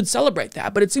 you should celebrate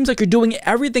that. But it seems like you're doing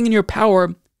everything in your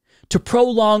power to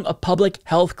prolong a public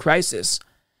health crisis.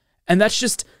 And that's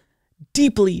just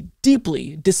deeply,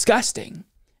 deeply disgusting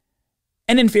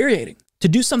and infuriating. To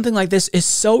do something like this is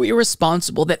so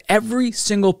irresponsible that every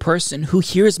single person who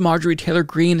hears Marjorie Taylor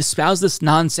Greene espouse this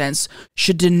nonsense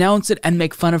should denounce it and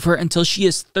make fun of her until she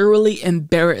is thoroughly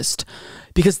embarrassed,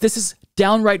 because this is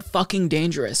downright fucking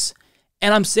dangerous.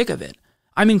 And I'm sick of it.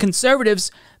 I mean,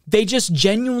 conservatives, they just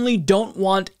genuinely don't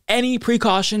want any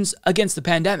precautions against the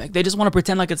pandemic. They just want to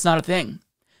pretend like it's not a thing.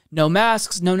 No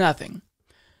masks, no nothing.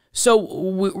 So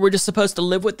we're just supposed to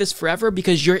live with this forever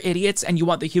because you're idiots and you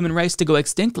want the human race to go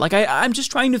extinct? Like, I'm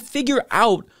just trying to figure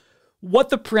out what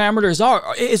the parameters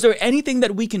are. Is there anything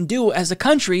that we can do as a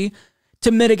country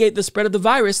to mitigate the spread of the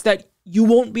virus that you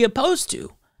won't be opposed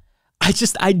to?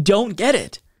 I don't get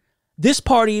it. This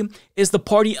party is the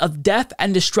party of death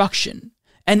and destruction,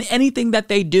 and anything that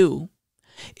they do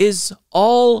is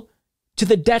all to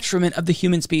the detriment of the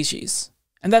human species.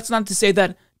 And that's not to say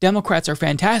that Democrats are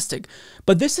fantastic,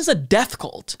 but this is a death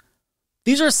cult.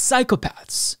 These are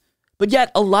psychopaths, but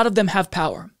yet a lot of them have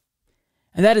power.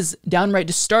 And that is downright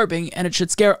disturbing, and it should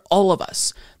scare all of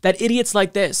us that idiots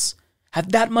like this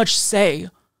have that much say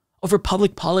over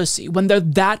public policy when they're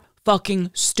that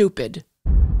fucking stupid.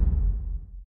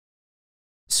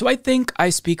 So I think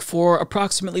I speak for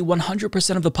approximately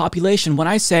 100% of the population when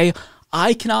I say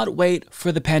I cannot wait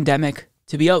for the pandemic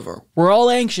to be over. We're all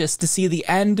anxious to see the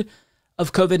end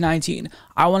of COVID-19.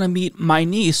 I want to meet my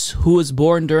niece who was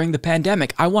born during the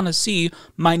pandemic. I want to see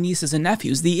my nieces and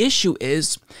nephews. The issue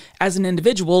is, as an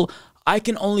individual, I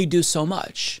can only do so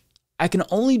much. I can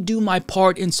only do my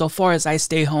part insofar as I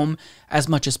stay home as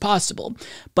much as possible.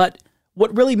 But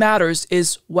what really matters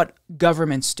is what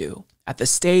governments do at the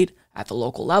state, at the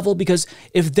local level, because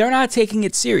if they're not taking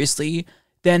it seriously,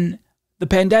 then the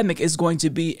pandemic is going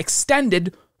to be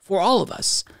extended for all of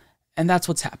us. And that's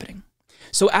what's happening.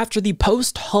 So after the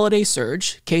post-holiday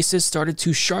surge, cases started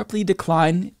to sharply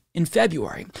decline in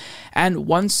February. And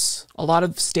once a lot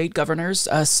of state governors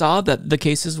saw that the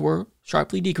cases were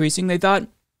sharply decreasing, they thought,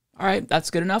 all right, that's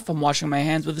good enough. I'm washing my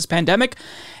hands with this pandemic,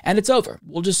 and it's over.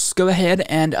 We'll just go ahead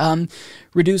and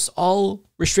reduce all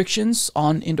restrictions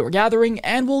on indoor gathering,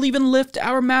 and we'll even lift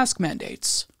our mask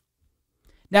mandates.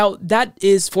 Now, that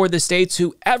is for the states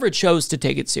who ever chose to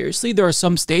take it seriously. There are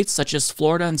some states, such as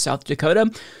Florida and South Dakota,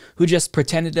 who just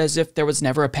pretended as if there was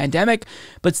never a pandemic.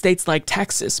 But states like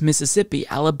Texas, Mississippi,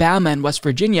 Alabama, and West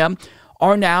Virginia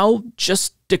are now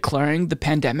just declaring the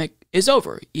pandemic is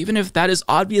over. Even if that is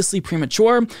obviously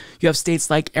premature, you have states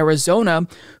like Arizona,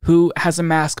 who has a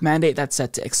mask mandate that's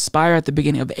set to expire at the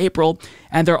beginning of April,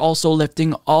 and they're also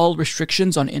lifting all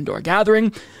restrictions on indoor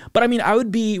gathering. But I mean, I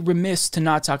would be remiss to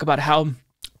not talk about how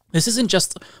this isn't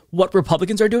just what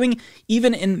Republicans are doing.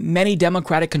 Even in many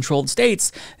Democratic-controlled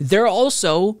states, they're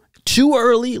also too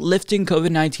early lifting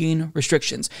COVID-19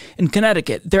 restrictions. In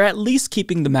Connecticut, they're at least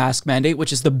keeping the mask mandate,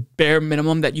 which is the bare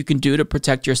minimum that you can do to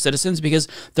protect your citizens, because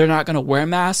they're not going to wear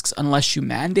masks unless you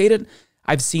mandate it.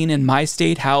 I've seen in my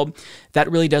state how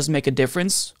that really does make a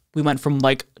difference. We went from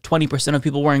like 20% of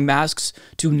people wearing masks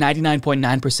to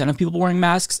 99.9% of people wearing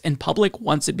masks in public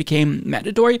once it became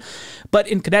mandatory. But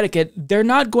in Connecticut, they're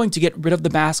not going to get rid of the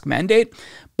mask mandate,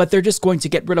 but they're just going to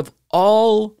get rid of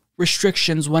all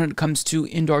restrictions when it comes to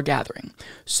indoor gathering.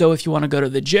 So if you want to go to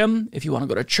the gym, if you want to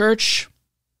go to church,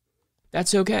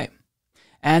 that's okay.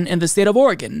 And in the state of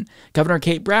Oregon, Governor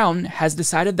Kate Brown has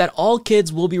decided that all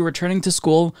kids will be returning to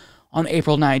school on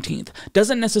April 19th.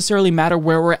 Doesn't necessarily matter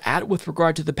where we're at with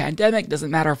regard to the pandemic.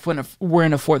 Doesn't matter if we're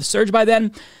in a fourth surge by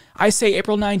then. I say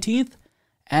April 19th,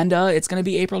 and it's going to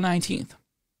be April 19th.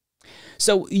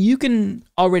 So you can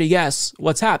already guess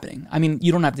what's happening. I mean,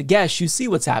 you don't have to guess. You see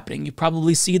what's happening. You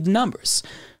probably see the numbers.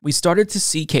 We started to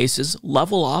see cases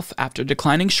level off after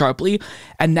declining sharply,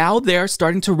 and now they're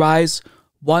starting to rise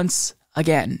once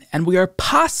again. And we are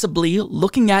possibly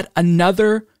looking at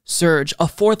another surge, a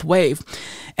fourth wave.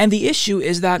 And the issue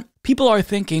is that people are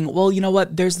thinking, well, you know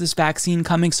what, there's this vaccine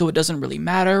coming, so it doesn't really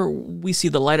matter. We see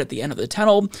the light at the end of the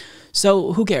tunnel,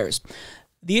 so who cares?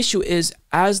 The issue is,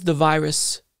 as the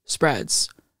virus spreads,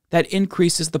 that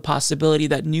increases the possibility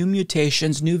that new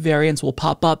mutations, new variants will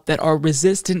pop up that are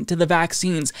resistant to the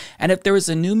vaccines. And if there is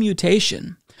a new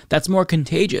mutation that's more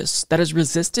contagious, that is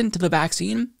resistant to the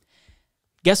vaccine,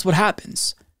 guess what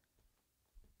happens?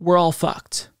 We're all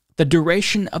fucked. The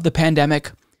duration of the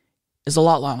pandemic is a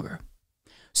lot longer.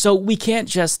 So we can't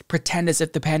just pretend as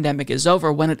if the pandemic is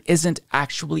over when it isn't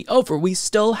actually over. We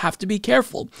still have to be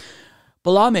careful.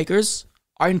 But lawmakers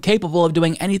are incapable of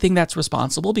doing anything that's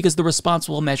responsible, because the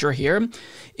responsible measure here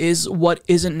is what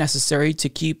isn't necessary to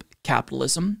keep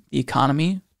capitalism, the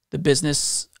economy, the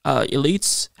business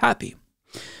elites happy.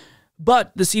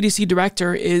 But the CDC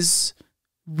director is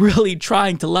really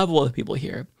trying to level with people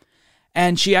here.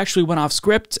 And she actually went off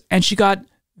script and she got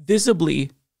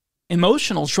visibly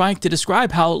emotional trying to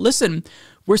describe how, listen,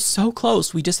 we're so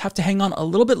close. We just have to hang on a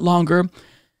little bit longer.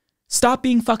 Stop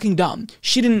being fucking dumb.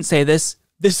 She didn't say this.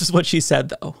 This is what she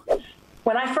said, though.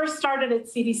 When I first started at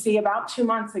CDC about 2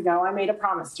 months ago, I made a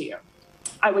promise to you.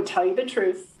 I would tell you the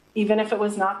truth, even if it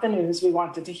was not the news we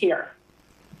wanted to hear.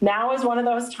 Now is one of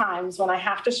those times when I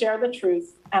have to share the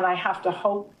truth and I have to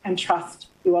hope and trust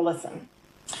you will listen.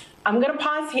 I'm going to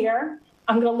pause here.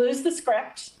 I'm going to lose the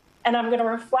script and I'm going to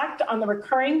reflect on the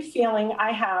recurring feeling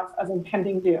I have of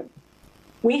impending doom.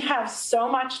 We have so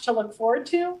much to look forward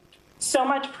to, so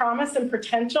much promise and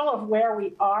potential of where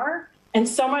we are, and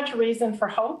so much reason for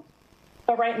hope.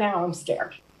 But right now I'm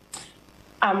scared.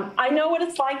 I know what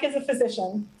it's like as a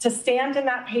physician to stand in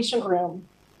that patient room,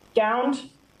 gowned,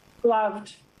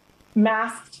 gloved,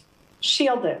 masked,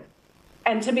 shielded,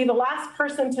 and to be the last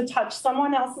person to touch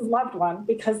someone else's loved one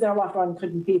because their loved one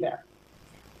couldn't be there.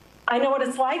 I know what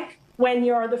it's like when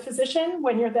you're the physician,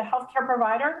 when you're the healthcare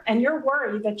provider, and you're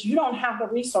worried that you don't have the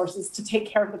resources to take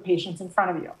care of the patients in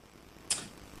front of you.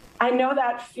 I know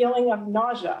that feeling of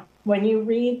nausea when you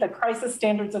read the crisis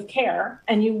standards of care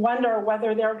and you wonder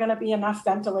whether there are going to be enough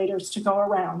ventilators to go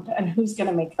around and who's going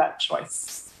to make that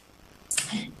choice.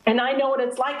 And I know what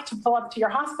it's like to pull up to your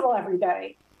hospital every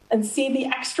day and see the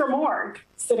extra morgue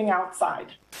sitting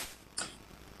outside.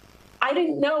 I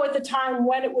didn't know at the time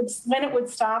when it would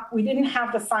stop. We didn't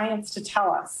have the science to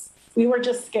tell us. We were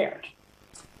just scared.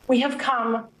 We have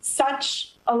come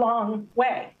such a long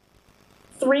way.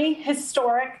 3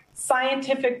 historic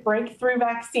scientific breakthrough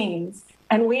vaccines,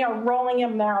 and we are rolling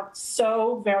them out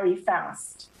so very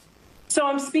fast. So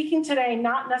I'm speaking today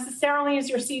not necessarily as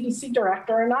your CDC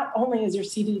director, or not only as your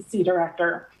CDC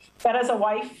director, but as a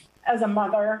wife, as a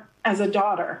mother, as a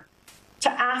daughter,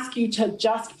 to ask you to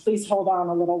just please hold on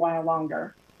a little while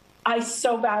longer. I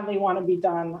so badly want to be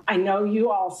done. I know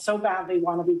you all so badly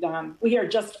want to be done. We are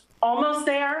just almost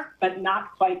there, but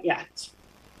not quite yet.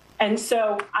 And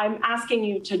so I'm asking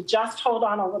you to just hold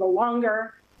on a little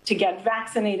longer, to get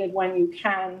vaccinated when you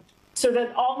can, so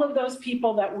that all of those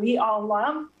people that we all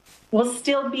love will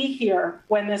still be here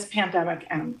when this pandemic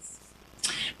ends.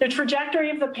 The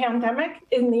trajectory of the pandemic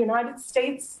in the United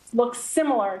States looks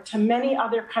similar to many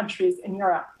other countries in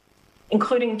Europe,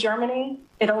 including Germany,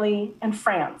 Italy, and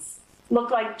France.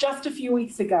 Looked like just a few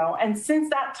weeks ago. And since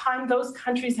that time, those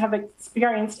countries have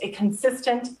experienced a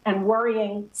consistent and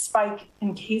worrying spike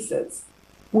in cases.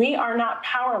 We are not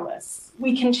powerless.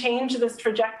 We can change this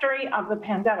trajectory of the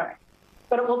pandemic,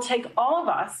 but it will take all of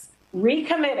us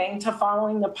recommitting to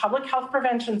following the public health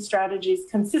prevention strategies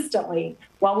consistently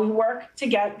while we work to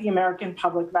get the American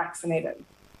public vaccinated.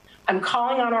 I'm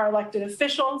calling on our elected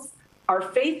officials, our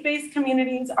faith-based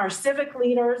communities, our civic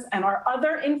leaders, and our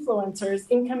other influencers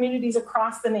in communities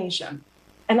across the nation.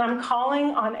 And I'm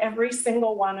calling on every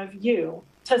single one of you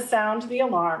to sound the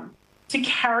alarm, to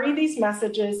carry these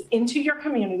messages into your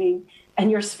community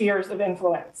and your spheres of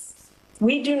influence.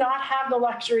 We do not have the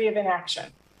luxury of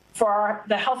inaction. For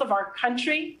the health of our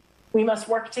country, we must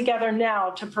work together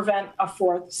now to prevent a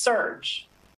 4th surge.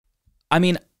 I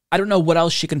mean, I don't know what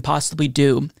else she can possibly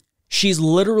do. She's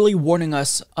literally warning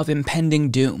us of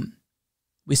impending doom.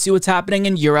 We see what's happening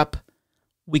in Europe.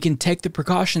 We can take the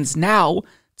precautions now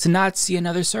to not see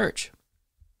another surge.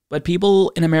 But people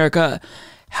in America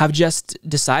have just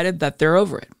decided that they're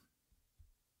over it.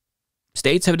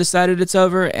 States have decided it's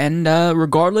over, and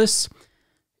regardless,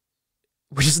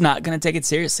 we're just not going to take it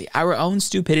seriously. Our own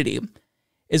stupidity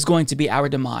is going to be our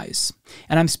demise.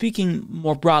 And I'm speaking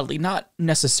more broadly, not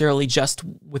necessarily just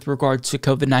with regard to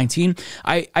COVID-19.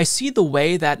 I see the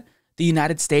way that the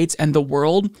United States and the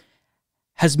world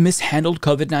has mishandled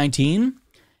COVID-19.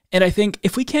 And I think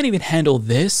if we can't even handle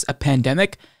this, a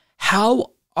pandemic,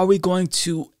 how are we going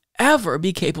to ever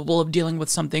be capable of dealing with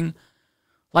something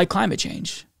like climate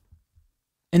change?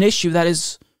 An issue that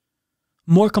is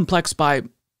more complex by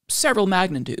several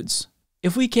magnitudes.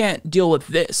 If we can't deal with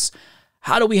this,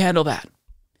 how do we handle that?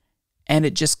 And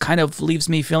it just kind of leaves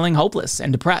me feeling hopeless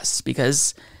and depressed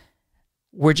because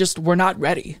we're not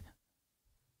ready.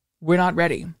 We're not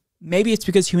ready. Maybe it's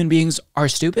because human beings are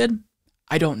stupid.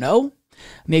 I don't know.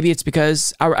 Maybe it's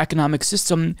because our economic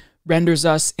system renders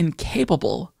us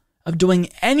incapable of doing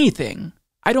anything.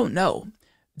 I don't know.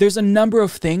 There's a number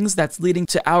of things that's leading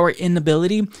to our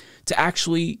inability to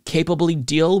actually capably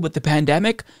deal with the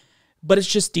pandemic. But it's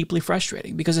just deeply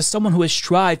frustrating because as someone who has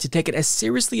tried to take it as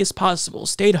seriously as possible,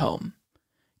 stayed home,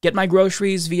 get my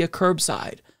groceries via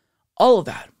curbside, all of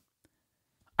that,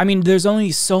 I mean, there's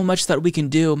only so much that we can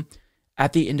do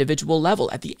at the individual level.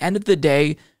 At the end of the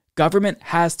day, government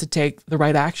has to take the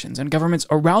right actions, and governments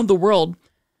around the world,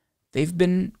 they've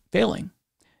been failing.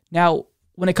 Now,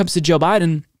 when it comes to Joe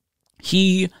Biden,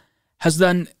 he has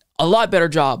done a lot better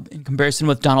job in comparison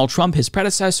with Donald Trump, his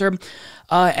predecessor,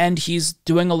 and he's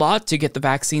doing a lot to get the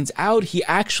vaccines out. He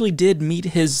actually did meet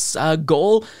his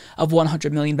goal of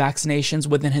 100 million vaccinations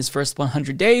within his first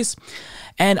 100 days,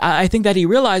 and I think that he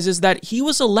realizes that he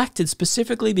was elected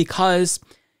specifically because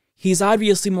he's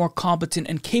obviously more competent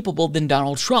and capable than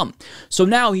Donald Trump. So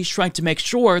now he's trying to make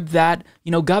sure that,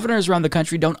 governors around the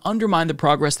country don't undermine the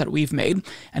progress that we've made.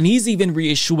 And he's even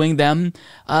reissuing them,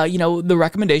 the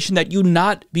recommendation that you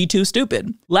not be too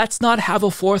stupid. Let's not have a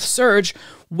fourth surge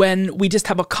when we just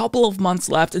have a couple of months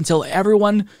left until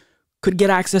everyone could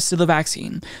get access to the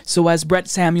vaccine. So as Brett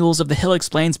Samuels of The Hill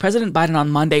explains, President Biden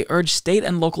on Monday urged state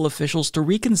and local officials to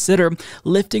reconsider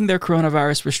lifting their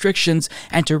coronavirus restrictions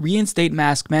and to reinstate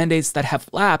mask mandates that have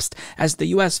lapsed as the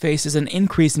U.S. faces an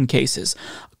increase in cases.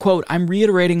 Quote, I'm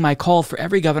reiterating my call for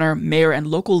every governor, mayor, and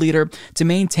local leader to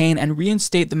maintain and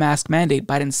reinstate the mask mandate,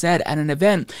 Biden said at an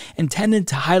event intended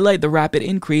to highlight the rapid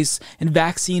increase in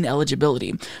vaccine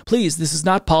eligibility. Please, this is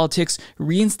not politics.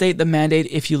 Reinstate the mandate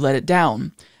if you let it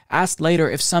down. Asked later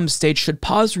if some states should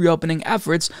pause reopening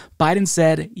efforts, Biden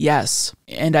said yes.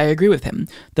 And I agree with him.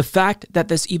 The fact that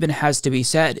this even has to be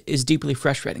said is deeply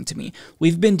frustrating to me.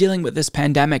 We've been dealing with this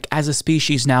pandemic as a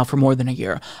species now for more than a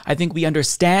year. I think we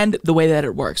understand the way that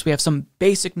it works. We have some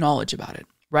basic knowledge about it,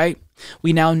 right?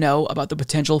 We now know about the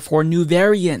potential for new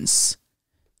variants.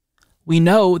 We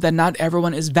know that not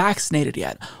everyone is vaccinated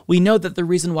yet. We know that the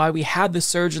reason why we had the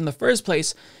surge in the first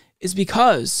place is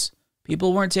because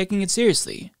people weren't taking it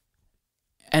seriously.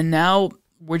 And now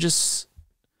we're just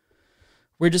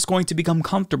going to become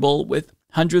comfortable with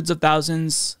hundreds of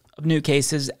thousands of new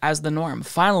cases as the norm.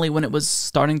 Finally, when it was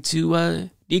starting to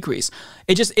decrease,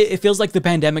 it feels like the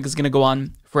pandemic is going to go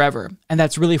on forever, and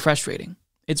that's really frustrating.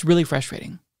 It's really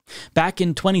frustrating. Back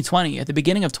in 2020, at the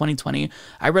beginning of 2020,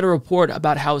 I read a report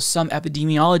about how some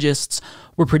epidemiologists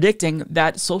were predicting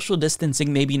that social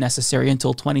distancing may be necessary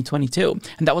until 2022.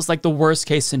 And that was like the worst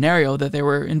case scenario that they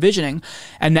were envisioning.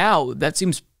 And now that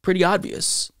seems pretty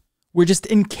obvious. We're just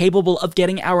incapable of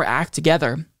getting our act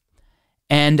together.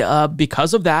 And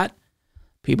because of that,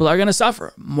 people are going to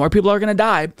suffer. More people are going to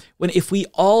die. If we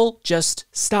all just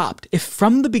stopped, if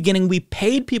from the beginning we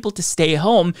paid people to stay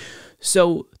home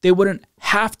so they wouldn't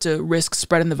have to risk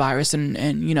spreading the virus and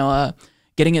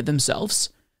getting it themselves,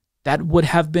 that would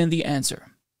have been the answer.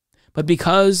 But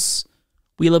because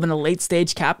we live in a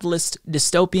late-stage capitalist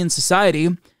dystopian society,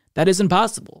 that is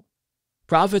impossible.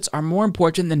 Profits are more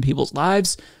important than people's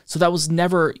lives, so that was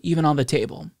never even on the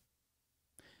table.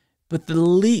 But the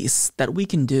least that we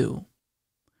can do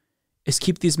is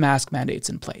keep these mask mandates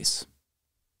in place.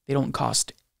 They don't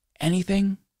cost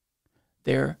anything.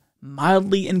 They're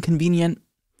mildly inconvenient,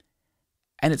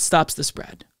 and it stops the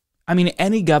spread. I mean,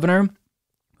 any governor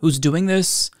who's doing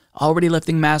this, already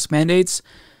lifting mask mandates,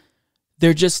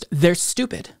 they're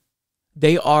stupid.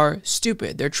 They are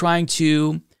stupid. They're trying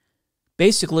to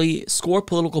basically score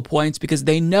political points because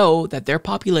they know that their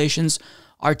populations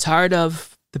are tired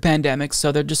of the pandemic,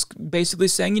 so they're just basically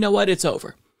saying, you know what, it's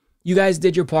over. You guys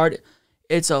did your part,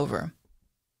 it's over.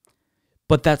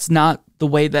 But that's not the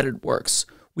way that it works.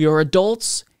 We are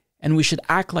adults, and we should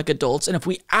act like adults. And if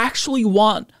we actually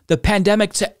want the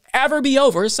pandemic to ever be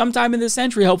over, sometime in this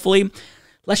century, hopefully,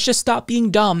 let's just stop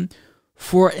being dumb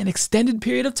for an extended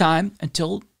period of time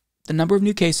until the number of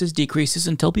new cases decreases,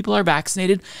 until people are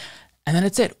vaccinated, and then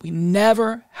it's it. We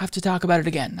never have to talk about it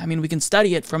again. I mean, we can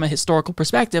study it from a historical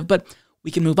perspective, but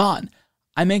we can move on.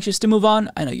 I'm anxious to move on.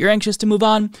 I know you're anxious to move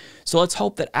on. So let's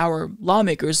hope that our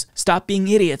lawmakers stop being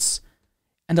idiots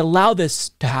and allow this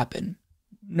to happen.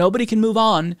 Nobody can move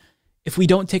on if we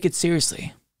don't take it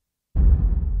seriously.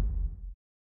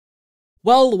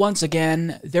 Well, once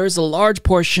again, there is a large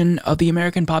portion of the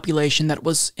American population that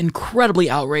was incredibly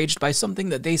outraged by something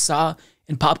that they saw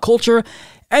in pop culture.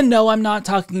 And no, I'm not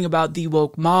talking about the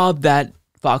woke mob that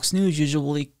Fox News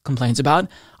usually complains about.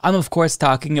 I'm of course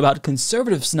talking about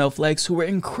conservative snowflakes who were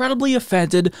incredibly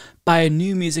offended by a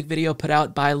new music video put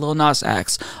out by Lil Nas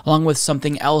X, along with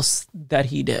something else that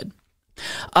he did.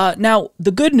 Now,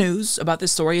 the good news about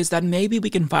this story is that maybe we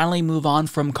can finally move on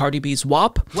from Cardi B's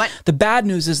WAP. What? The bad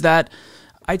news is that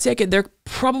I take it they're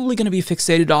probably going to be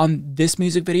fixated on this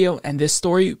music video and this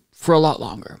story for a lot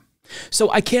longer.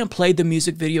 So I can't play the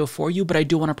music video for you, but I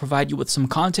do want to provide you with some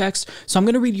context. So I'm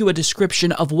going to read you a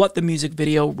description of what the music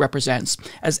video represents.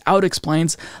 As Out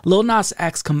explains, Lil Nas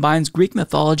X combines Greek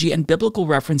mythology and biblical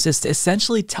references to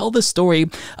essentially tell the story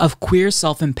of queer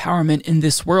self-empowerment in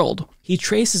this world. He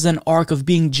traces an arc of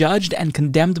being judged and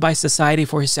condemned by society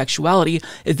for his sexuality,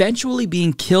 eventually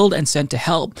being killed and sent to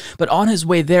hell. But on his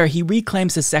way there, he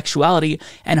reclaims his sexuality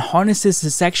and harnesses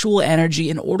his sexual energy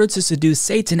in order to seduce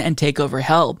Satan and take over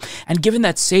hell. And given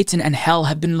that Satan and hell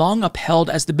have been long upheld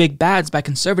as the big bads by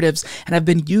conservatives and have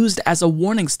been used as a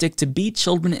warning stick to beat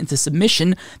children into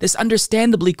submission, this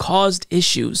understandably caused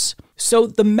issues. So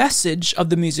the message of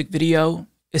the music video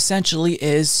essentially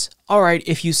is, all right,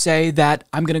 if you say that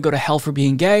I'm going to go to hell for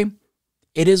being gay,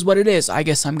 it is what it is. I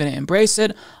guess I'm going to embrace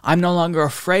it. I'm no longer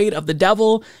afraid of the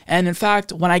devil. And in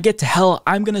fact, when I get to hell,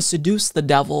 I'm going to seduce the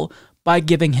devil by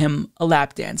giving him a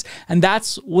lap dance. And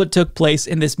that's what took place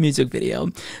in this music video.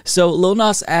 So Lil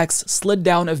Nas X slid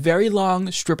down a very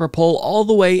long stripper pole all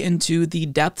the way into the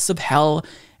depths of hell,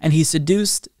 and he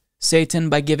seduced Satan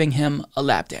by giving him a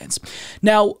lap dance.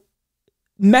 Now,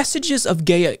 messages of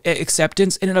gay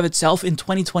acceptance in and of itself in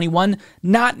 2021,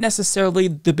 not necessarily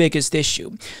the biggest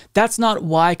issue. That's not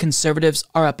why conservatives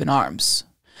are up in arms.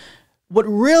 What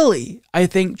really, I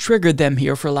think, triggered them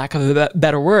here, for lack of a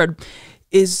better word,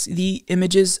 is the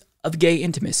images of gay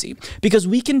intimacy. Because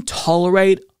we can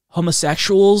tolerate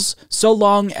homosexuals so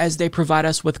long as they provide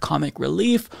us with comic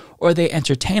relief or they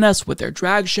entertain us with their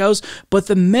drag shows, but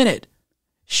the minute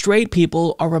straight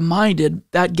people are reminded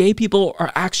that gay people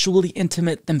are actually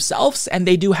intimate themselves and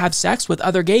they do have sex with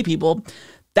other gay people,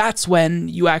 that's when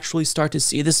you actually start to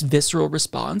see this visceral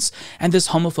response and this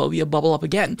homophobia bubble up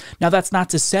again. Now, that's not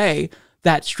to say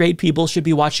that straight people should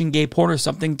be watching gay porn or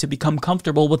something to become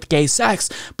comfortable with gay sex,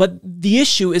 but the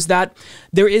issue is that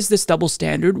there is this double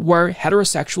standard where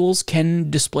heterosexuals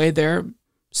can display their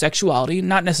sexuality,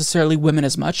 not necessarily women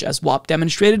as much as WAP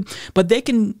demonstrated, but they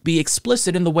can be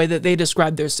explicit in the way that they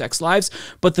describe their sex lives.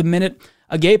 But the minute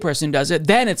a gay person does it,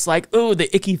 then it's like, oh,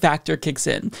 the icky factor kicks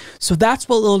in. So that's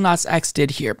what Lil Nas X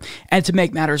did here. And to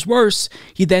make matters worse,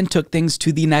 he then took things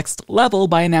to the next level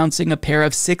by announcing a pair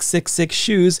of 666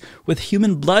 shoes with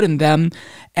human blood in them,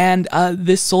 and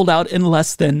this sold out in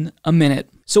less than a minute.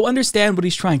 So understand what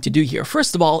he's trying to do here.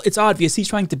 First of all, it's obvious he's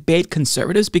trying to bait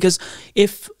conservatives, because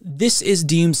if this is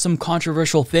deemed some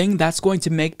controversial thing, that's going to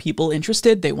make people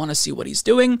interested. They want to see what he's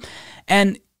doing.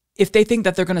 And if they think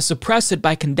that they're going to suppress it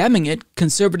by condemning it,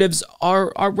 conservatives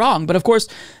are wrong. But of course,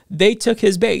 they took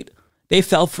his bait. They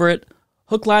fell for it,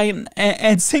 hook, line,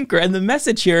 and sinker. And the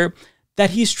message here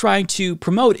that he's trying to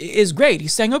promote is great.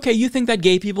 He's saying, okay, you think that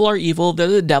gay people are evil, they're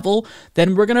the devil,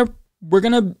 then we're going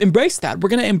to embrace that. We're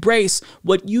going to embrace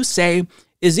what you say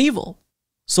is evil.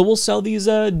 So we'll sell these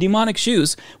demonic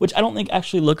shoes, which I don't think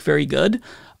actually look very good.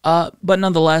 But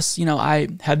nonetheless, you know, I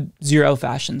have zero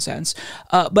fashion sense.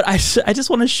 But I just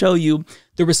want to show you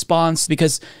the response,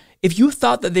 because if you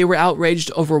thought that they were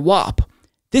outraged over WAP,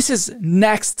 this is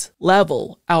next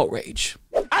level outrage.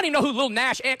 I didn't even know who Lil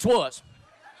Nas X was.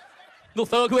 Little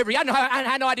thug, whoever he, I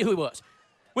had no idea who he was.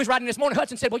 We was riding this morning,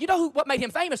 Hudson said, well, you know what made him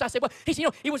famous? I said, well, he said, you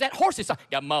know, he was that Horses song.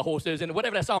 Got my horses and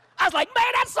whatever that song. I was like, man,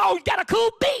 that song's got a cool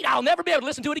beat. I'll never be able to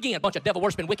listen to it again. Bunch of devil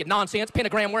worshiping, wicked nonsense,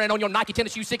 pentagram wearing on your Nike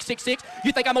tennis shoe 666.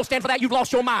 You think I'm gonna stand for that? You've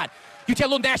lost your mind. You tell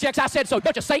Lil Nas X I said so.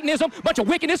 Bunch of Satanism, bunch of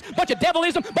wickedness, bunch of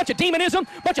devilism, bunch of demonism,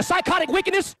 bunch of psychotic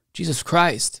wickedness. Jesus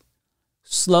Christ.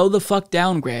 Slow the fuck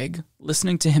down, Greg.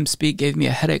 Listening to him speak gave me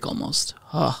a headache almost.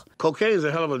 Ugh. Cocaine's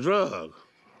a hell of a drug.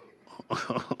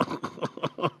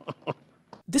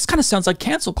 This kind of sounds like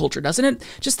cancel culture, doesn't it?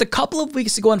 Just a couple of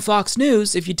weeks ago on Fox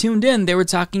News, if you tuned in, they were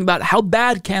talking about how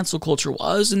bad cancel culture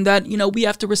was and that, you know, we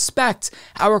have to respect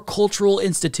our cultural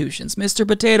institutions. Mr.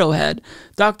 Potato Head,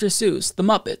 Dr. Seuss, the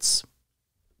Muppets.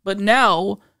 But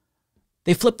now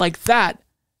they flip like that,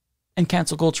 and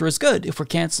cancel culture is good if we're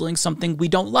canceling something we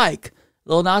don't like.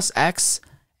 Lil Nas X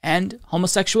and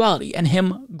homosexuality and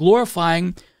him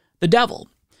glorifying the devil.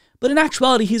 But in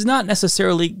actuality, he's not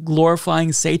necessarily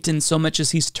glorifying Satan so much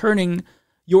as he's turning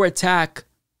your attack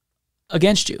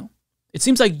against you. It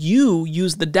seems like you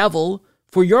use the devil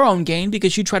for your own gain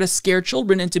because you try to scare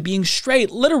children into being straight,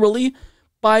 literally,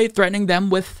 by threatening them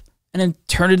with an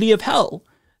eternity of hell.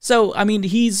 So, I mean,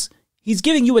 he's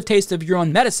giving you a taste of your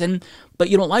own medicine, but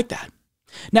you don't like that.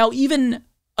 Now, even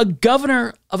a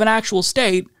governor of an actual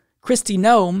state, Kristi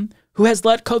Noem, who has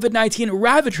let COVID-19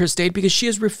 ravage her state because she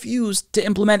has refused to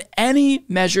implement any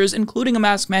measures, including a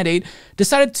mask mandate,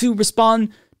 decided to respond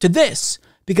to this,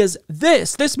 because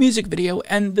this music video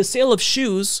and the sale of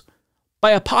shoes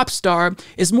by a pop star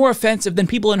is more offensive than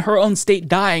people in her own state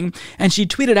dying, and she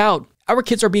tweeted out, Our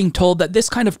kids are being told that this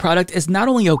kind of product is not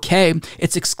only okay,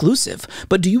 it's exclusive.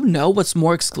 But do you know what's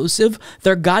more exclusive?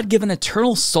 Their God-given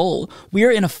eternal soul. We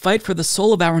are in a fight for the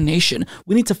soul of our nation.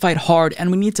 We need to fight hard,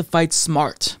 and we need to fight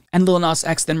smart. And Lil Nas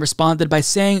X then responded by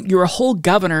saying, you're a whole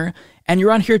governor, and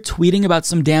you're on here tweeting about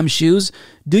some damn shoes.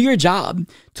 Do your job.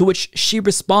 To which she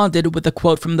responded with a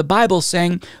quote from the Bible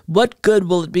saying, what good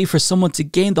will it be for someone to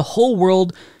gain the whole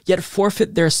world, yet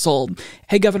forfeit their soul?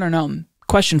 Hey, Governor Noam.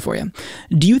 Question for you.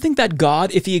 Do you think that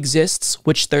God, if he exists,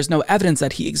 which there's no evidence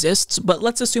that he exists, but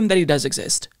let's assume that he does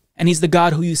exist, and he's the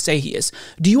God who you say he is,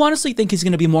 do you honestly think he's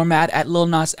going to be more mad at Lil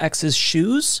Nas X's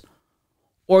shoes?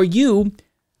 Or you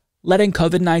letting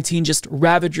COVID-19 just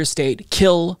ravage your state,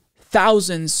 kill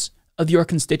thousands of your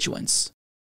constituents?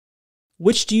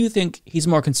 Which do you think he's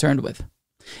more concerned with?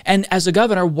 And as a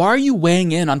governor, why are you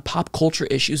weighing in on pop culture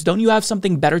issues? Don't you have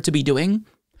something better to be doing?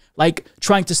 Like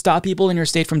trying to stop people in your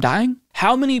state from dying?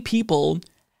 How many people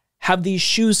have these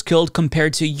shoes killed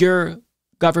compared to your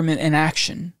government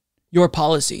inaction, your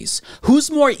policies?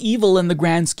 Who's more evil in the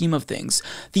grand scheme of things?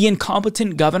 The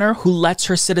incompetent governor who lets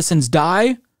her citizens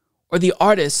die? Or the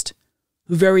artist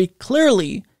who very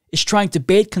clearly is trying to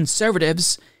bait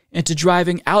conservatives into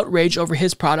driving outrage over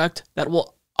his product that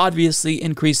will obviously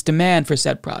increase demand for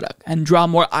said product and draw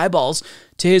more eyeballs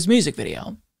to his music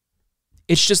video?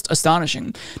 It's just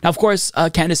astonishing. Now, of course,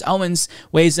 Candace Owens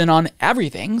weighs in on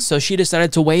everything, so she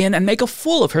decided to weigh in and make a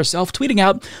fool of herself, tweeting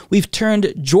out, we've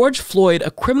turned George Floyd,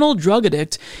 a criminal drug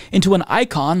addict, into an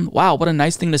icon. Wow, what a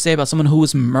nice thing to say about someone who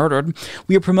was murdered.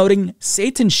 We are promoting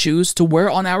Satan shoes to wear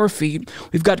on our feet.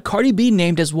 We've got Cardi B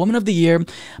named as Woman of the Year,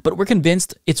 but we're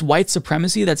convinced it's white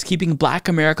supremacy that's keeping Black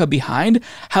America behind.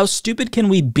 How stupid can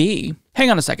we be? Hang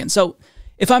on a second. So,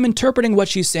 if I'm interpreting what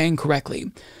she's saying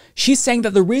correctly, she's saying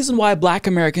that the reason why Black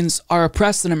Americans are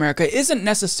oppressed in America isn't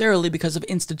necessarily because of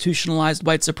institutionalized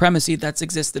white supremacy that's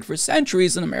existed for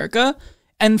centuries in America.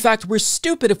 And in fact, we're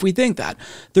stupid if we think that.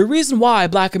 The reason why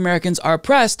Black Americans are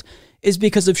oppressed is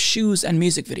because of shoes and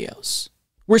music videos.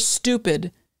 We're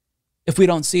stupid if we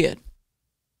don't see it.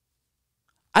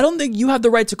 I don't think you have the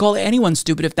right to call anyone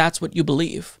stupid if that's what you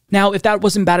believe. Now, if that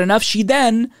wasn't bad enough, she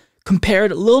then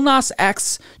compared Lil Nas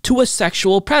X to a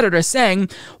sexual predator, saying,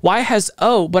 why has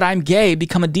 "oh, but I'm gay"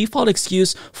 become a default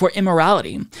excuse for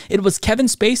immorality? It was Kevin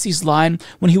Spacey's line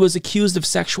when he was accused of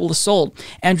sexual assault,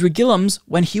 Andrew Gillum's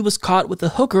when he was caught with a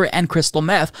hooker and crystal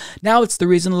meth. Now it's the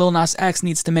reason Lil Nas X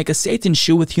needs to make a Satan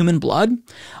shoe with human blood.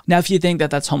 Now, if you think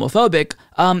that that's homophobic,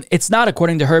 it's not,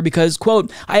 according to her, because,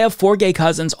 quote, I have 4 gay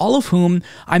cousins, all of whom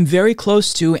I'm very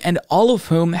close to, and all of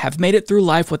whom have made it through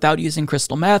life without using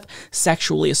crystal meth,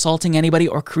 sexually assaulting anybody,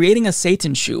 or creating a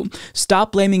Satan shoe.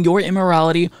 Stop blaming your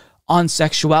immorality on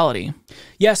sexuality.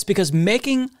 Yes, because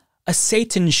making a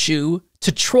Satan shoe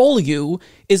to troll you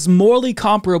is morally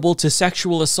comparable to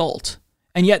sexual assault.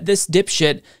 And yet this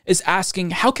dipshit is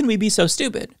asking, how can we be so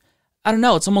stupid? I don't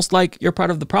know, it's almost like you're part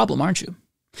of the problem, aren't you?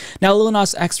 Now, Lil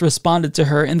Nas X responded to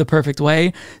her in the perfect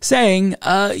way, saying,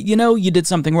 you know, you did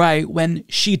something right when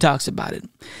she talks about it.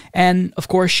 And, of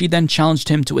course, she then challenged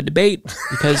him to a debate,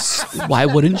 because why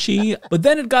wouldn't she? But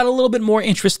then it got a little bit more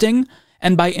interesting.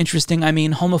 And by interesting, I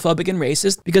mean homophobic and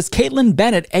racist, because Caitlin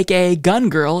Bennett, aka Gun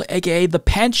Girl, aka the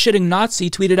pants-shitting Nazi,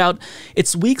 tweeted out,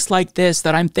 it's weeks like this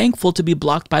that I'm thankful to be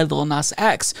blocked by Lil Nas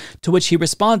X, to which he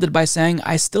responded by saying,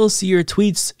 I still see your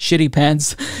tweets, shitty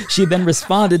pants. She then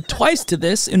responded twice to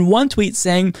this, in one tweet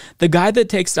saying, the guy that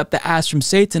takes up the ass from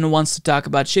Satan wants to talk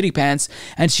about shitty pants,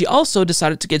 and she also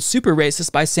decided to get super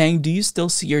racist by saying, do you still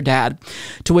see your dad?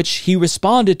 To which he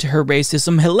responded to her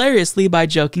racism hilariously by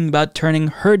joking about turning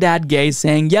her dad gay,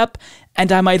 saying, yep,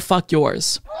 and I might fuck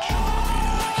yours.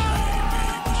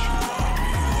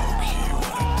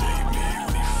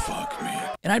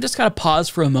 And I just gotta pause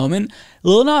for a moment.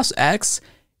 Lil Nas X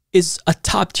is a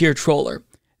top-tier troller.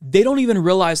 They don't even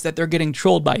realize that they're getting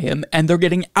trolled by him, and they're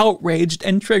getting outraged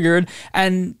and triggered,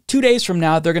 and 2 days from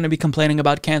now, they're going to be complaining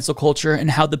about cancel culture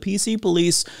and how the PC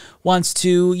police wants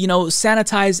to, you know,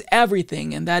 sanitize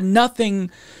everything, and that nothing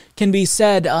can be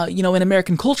said, you know, in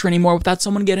American culture anymore without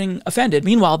someone getting offended.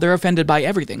 Meanwhile, they're offended by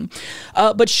everything.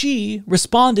 But she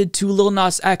responded to Lil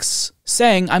Nas X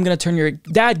saying, I'm going to turn your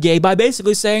dad gay, by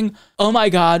basically saying, oh my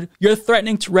God, you're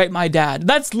threatening to rape my dad.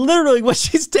 That's literally what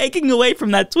she's taking away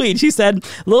from that tweet. She said,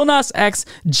 Lil Nas X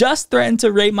just threatened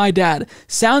to rape my dad.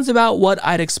 Sounds about what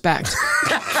I'd expect.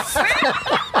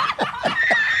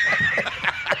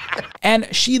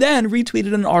 And she then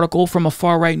retweeted an article from a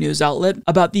far-right news outlet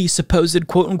about the supposed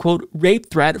quote-unquote rape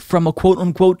threat from a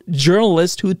quote-unquote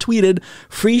journalist who tweeted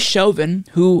Free Chauvin,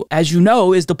 who, as you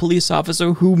know, is the police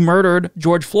officer who murdered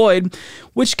George Floyd,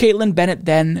 which Caitlin Bennett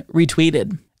then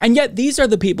retweeted. And yet these are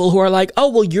the people who are like, oh,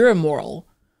 well, you're immoral.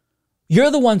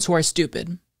 You're the ones who are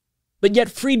stupid. But yet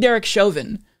free Derek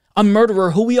Chauvin, a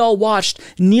murderer who we all watched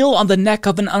kneel on the neck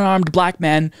of an unarmed black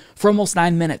man for almost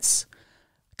 9 minutes.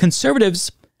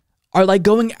 Conservatives are like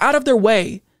going out of their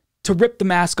way to rip the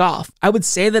mask off. I would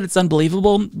say that it's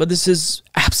unbelievable, but this is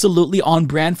absolutely on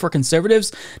brand for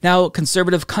conservatives. Now,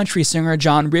 conservative country singer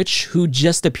John Rich, who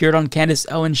just appeared on Candace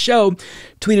Owens' show,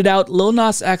 tweeted out, Lil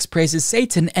Nas X praises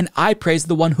Satan, and I praise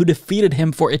the one who defeated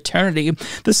him for eternity,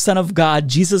 the Son of God,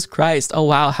 Jesus Christ. Oh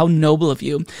wow, how noble of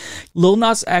you. Lil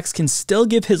Nas X can still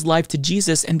give his life to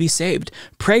Jesus and be saved.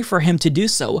 Pray for him to do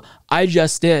so. I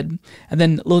just did. And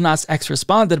then Lil Nas X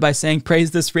responded by saying,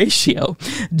 praise this ratio.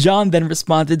 John then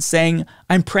responded saying,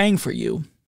 I'm praying for you.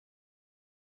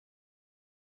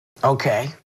 Okay.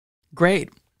 Great.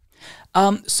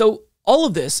 So all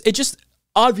of this, it just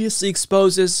obviously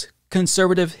exposes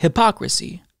conservative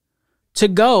hypocrisy. To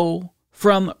go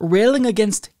from railing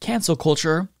against cancel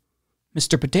culture,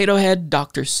 Mr. Potato Head,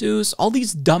 Dr. Seuss, all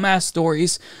these dumbass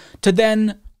stories, to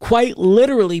then quite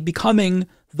literally becoming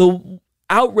the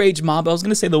outrage mob, I was going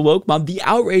to say the woke mob, the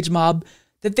outrage mob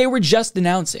that they were just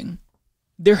denouncing.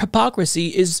 Their hypocrisy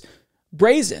is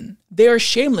brazen. They are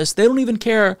shameless. They don't even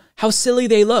care how silly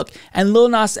they look. And Lil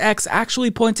Nas X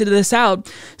actually pointed this out,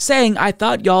 saying, I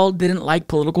thought y'all didn't like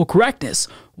political correctness.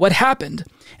 What happened?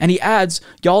 And he adds,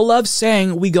 y'all love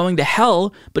saying we going to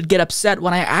hell, but get upset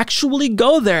when I actually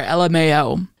go there,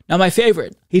 LMAO. Now my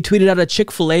favorite, he tweeted out a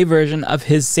Chick-fil-A version of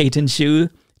his Satan shoe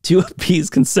to appease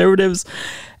conservatives.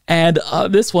 And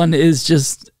this one is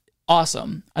just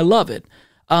awesome. I love it.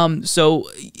 So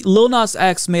Lil Nas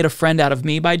X made a friend out of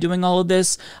me by doing all of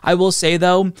this. I will say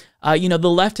though, the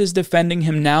left is defending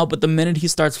him now, but the minute he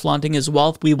starts flaunting his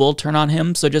wealth, we will turn on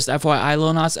him. So just FYI,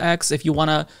 Lil Nas X, if you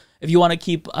wanna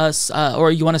keep us,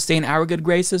 or you wanna stay in our good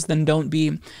graces, then don't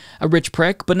be a rich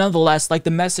prick. But nonetheless, like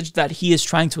the message that he is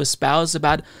trying to espouse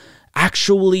about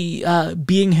actually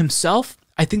being himself,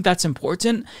 I think that's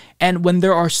important. And when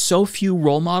there are so few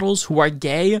role models who are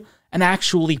gay and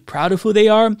actually proud of who they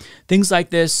are, things like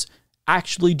this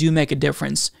actually do make a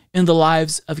difference in the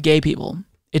lives of gay people.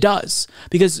 It does,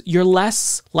 because you're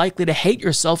less likely to hate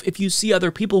yourself if you see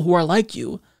other people who are like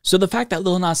you. So the fact that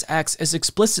Lil Nas X is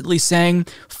explicitly saying,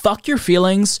 fuck your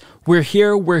feelings, we're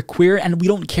here, we're queer, and we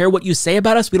don't care what you say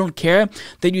about us, we don't care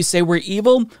that you say we're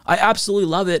evil, I absolutely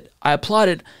love it, I applaud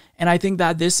it, and I think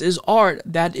that this is art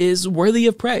that is worthy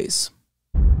of praise.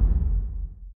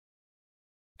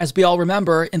 As we all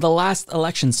remember, in the last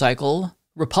election cycle,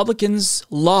 Republicans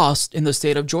lost in the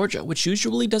state of Georgia, which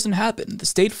usually doesn't happen. The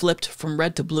state flipped from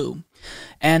red to blue.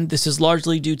 And this is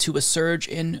largely due to a surge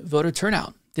in voter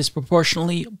turnout.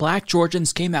 Disproportionately, black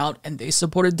Georgians came out and they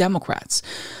supported Democrats.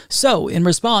 So, in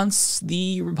response,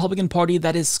 the Republican Party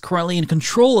that is currently in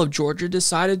control of Georgia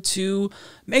decided to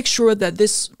make sure that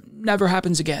this never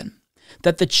happens again.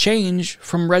 That the change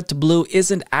from red to blue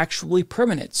isn't actually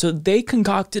permanent. So they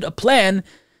concocted a plan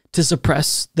to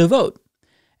suppress the vote.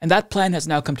 And that plan has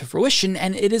now come to fruition,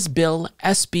 and it is Bill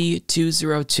SB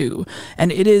 202. And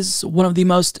it is one of the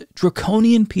most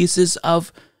draconian pieces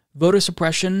of voter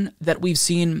suppression that we've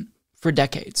seen for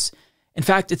decades. In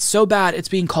fact, it's so bad, it's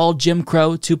being called Jim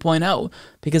Crow 2.0,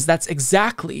 because that's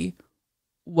exactly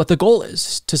what the goal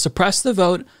is, to suppress the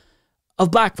vote of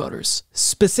black voters,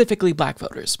 specifically black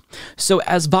voters. So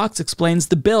as Vox explains,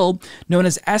 the bill, known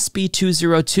as SB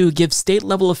 202, gives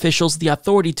state-level officials the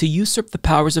authority to usurp the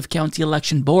powers of county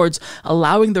election boards,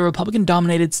 allowing the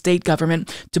Republican-dominated state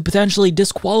government to potentially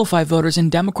disqualify voters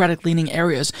in Democratic-leaning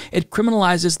areas. It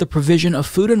criminalizes the provision of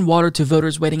food and water to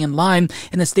voters waiting in line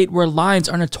in a state where lines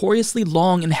are notoriously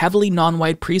long in heavily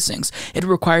non-white precincts. It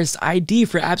requires ID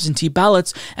for absentee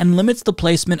ballots and limits the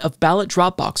placement of ballot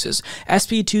drop boxes.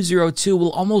 SB 202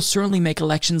 will almost certainly make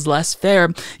elections less fair,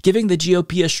 giving the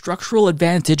GOP a structural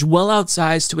advantage well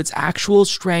outsized to its actual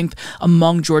strength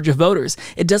among Georgia voters.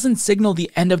 It doesn't signal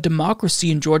the end of democracy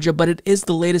in Georgia, but it is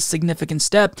the latest significant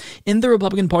step in the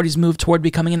Republican Party's move toward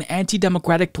becoming an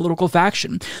anti-democratic political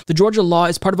faction. The Georgia law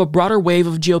is part of a broader wave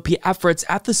of GOP efforts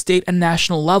at the state and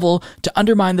national level to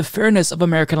undermine the fairness of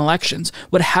American elections.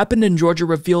 What happened in Georgia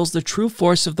reveals the true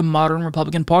force of the modern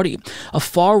Republican Party, a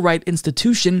far-right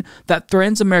institution that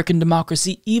threatens American democracy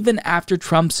even after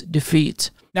Trump's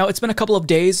defeat. Now, it's been a couple of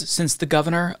days since the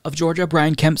governor of Georgia,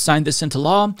 Brian Kemp, signed this into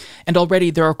law, and already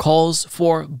there are calls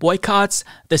for boycotts.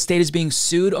 The state is being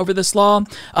sued over this law.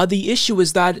 The issue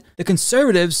is that the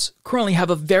conservatives currently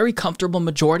have a very comfortable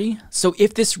majority, so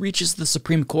if this reaches the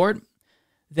Supreme Court,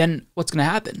 then what's going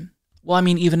to happen? Well, I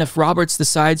mean, even if Roberts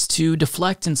decides to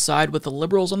deflect and side with the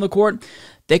liberals on the court,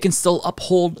 they can still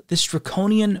uphold this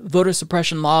draconian voter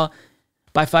suppression law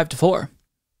by 5-4.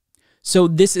 So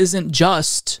this isn't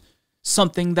just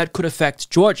something that could affect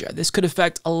Georgia. This could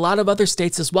affect a lot of other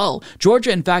states as well.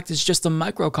 Georgia, in fact, is just a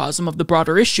microcosm of the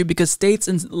broader issue because states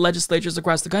and legislatures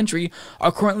across the country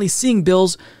are currently seeing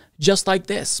bills just like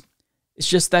this. It's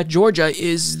just that Georgia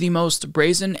is the most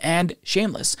brazen and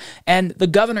shameless. And the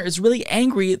governor is really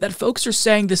angry that folks are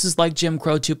saying this is like Jim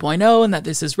Crow 2.0 and that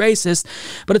this is racist.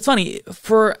 But it's funny,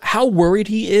 for how worried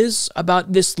he is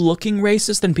about this looking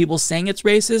racist and people saying it's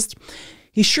racist,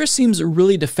 he sure seems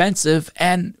really defensive,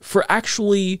 and for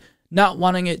actually not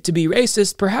wanting it to be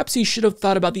racist, perhaps he should have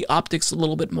thought about the optics a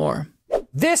little bit more.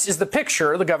 This is the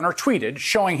picture the governor tweeted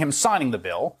showing him signing the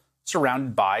bill,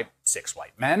 surrounded by 6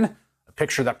 white men, a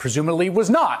picture that presumably was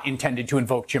not intended to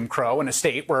invoke Jim Crow in a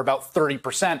state where about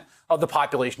 30% of the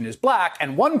population is black,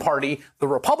 and one party, the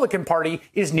Republican Party,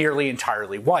 is nearly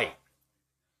entirely white.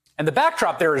 And the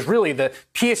backdrop there is really the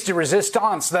pièce de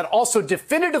résistance that also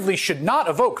definitively should not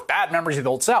evoke bad memories of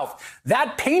the Old South.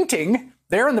 That painting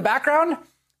there in the background,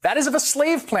 that is of a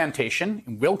slave plantation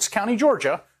in Wilkes County,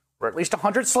 Georgia, where at least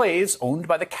 100 slaves owned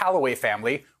by the Calloway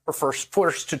family were first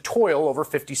forced to toil over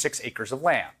 56 acres of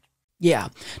land. Yeah.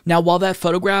 Now, while that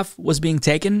photograph was being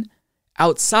taken,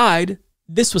 outside,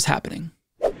 this was happening.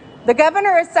 The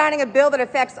governor is signing a bill that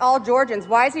affects all Georgians.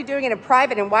 Why is he doing it in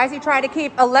private, and why is he trying to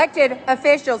keep elected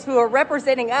officials who are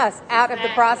representing us out of the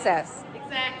process?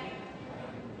 Exactly.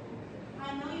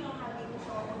 I know you don't have any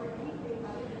control over anything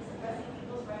other than suppressing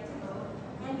people's right to vote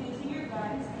and using your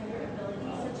guns and your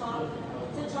abilities to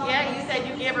talk. Yeah, you said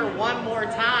you give her one more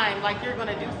time, like you're going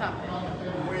to do something.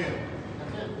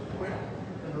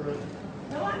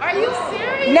 Are you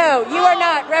serious? No, you are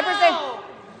not. Represent. No.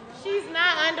 She's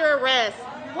not under arrest.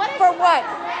 For what?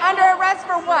 Under arrest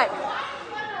for what?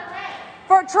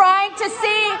 For trying to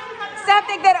see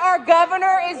something that our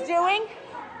governor is doing?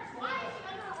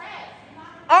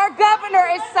 Our governor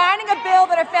is signing a bill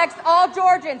that affects all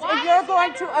Georgians, and you're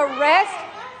going to arrest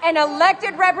an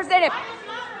elected representative.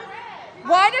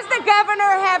 Why does the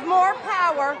governor have more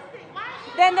power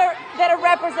than a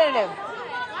representative?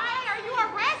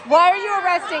 Why are you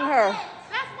arresting her?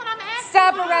 That's what I'm asking.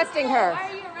 Stop arresting her.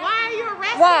 Why are you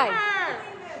arresting Why? her?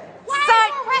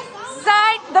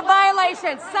 Cite the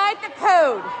violation. Cite the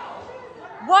code.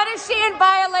 What is she in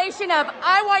violation of?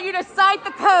 I want you to cite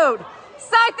the code.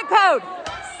 Cite the code.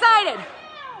 Cite it.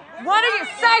 What are you?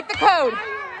 Cite the code.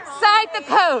 Cite the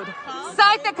code.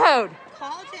 Cite the code.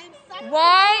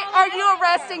 Why are you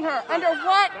arresting her? Under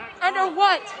what? Under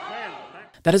what?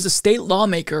 That is a state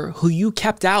lawmaker who you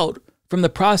kept out from the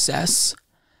process,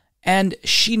 and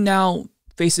she now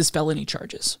faces felony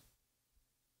charges.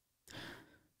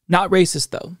 Not racist,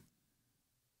 though.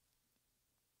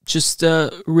 Just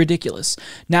ridiculous.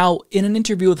 Now, in an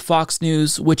interview with Fox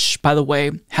News, which, by the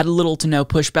way, had little to no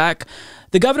pushback,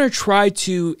 the governor tried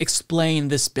to explain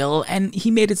this bill, and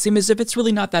he made it seem as if it's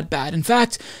really not that bad. In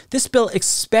fact, this bill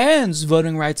expands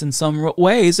voting rights in some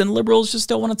ways, and liberals just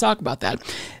don't want to talk about that.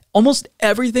 Almost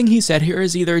everything he said here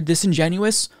is either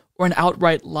disingenuous or an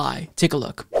outright lie. Take a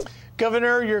look.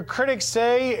 Governor, your critics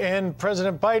say, and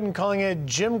President Biden calling it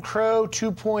Jim Crow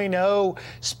 2.0,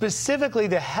 specifically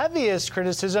the heaviest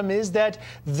criticism is that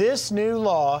this new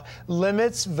law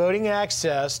limits voting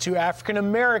access to African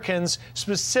Americans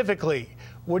specifically.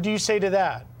 What do you say to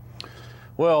that?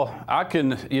 Well, I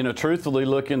can, truthfully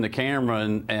look in the camera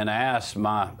and ask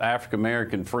my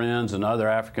African-American friends and other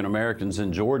African-Americans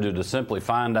in Georgia to simply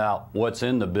find out what's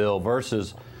in the bill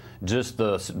versus just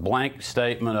the blank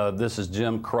statement of this is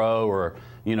Jim Crow or,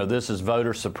 this is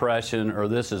voter suppression or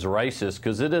this is racist,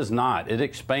 because it is not. It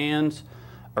expands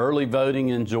early voting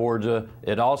in Georgia.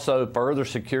 It also further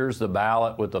secures the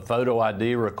ballot with the photo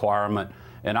ID requirement.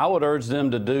 And I would urge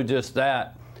them to do just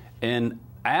that and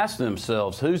ask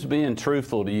themselves, who's being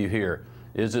truthful to you here?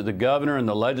 Is it the governor and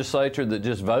the legislature that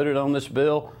just voted on this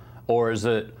bill? Or is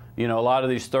it, a lot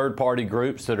of these third-party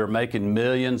groups that are making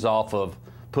millions off of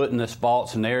putting this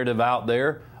false narrative out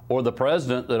there, or the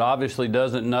president that obviously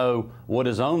doesn't know what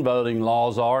his own voting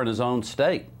laws are in his own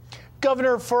state?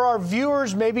 Governor, for our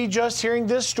viewers, maybe just hearing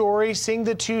this story, seeing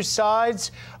the two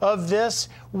sides of this,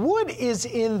 what is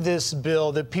in this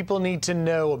bill that people need to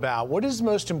know about? What is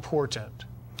most important?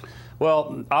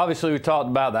 Well, obviously we talked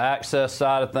about the access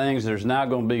side of things. There's now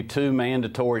going to be 2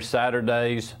 mandatory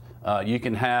Saturdays. You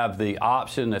can have the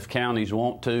option, if counties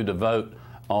want to vote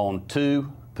on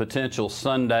 2 potential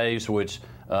Sundays, which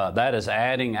that is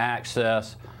adding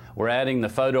access. We're adding the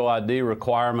photo ID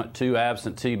requirement to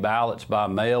absentee ballots by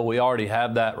mail. We already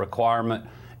have that requirement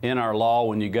in our law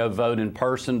when you go vote in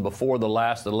person. Before the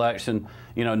last election,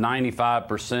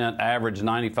 95%, average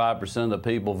 95% of the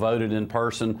people voted in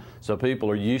person. So people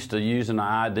are used to using the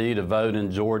ID to vote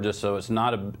in Georgia, so it's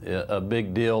not a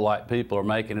big deal like people are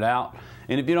making it out.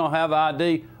 And if you don't have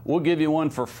ID, we'll give you one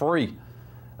for free.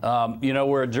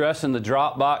 We're addressing the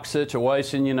Dropbox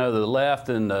situation. The left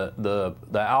and the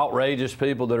outrageous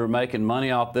people that are making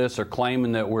money off this are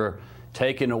claiming that we're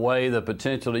taking away the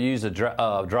potential to use a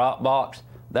Dropbox.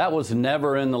 That was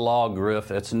never in the law, Griff.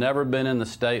 It's never been in the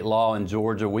state law in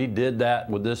Georgia. We did that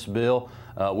with this bill.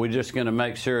 We're just going to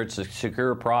make sure it's a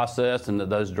secure process and that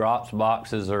those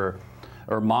Dropboxes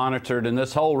are monitored. And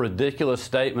this whole ridiculous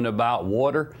statement about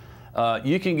water,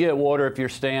 you can get water if you're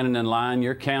standing in line.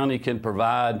 Your county can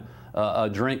provide a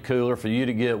drink cooler for you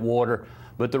to get water.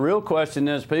 But the real question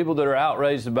is, people that are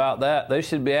outraged about that, they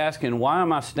should be asking, why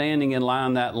am I standing in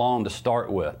line that long to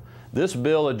start with? This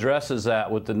bill addresses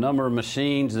that with the number of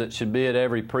machines that should be at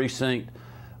every precinct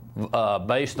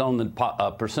based on the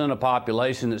percent of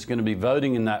population that's going to be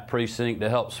voting in that precinct to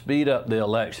help speed up the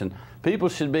election. People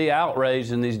should be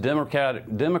outraged in these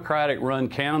Democratic-run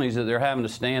counties that they're having to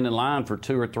stand in line for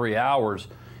 2 or 3 hours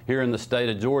here in the state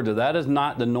of Georgia. That is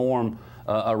not the norm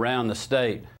around the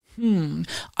state.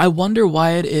 I wonder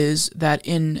why it is that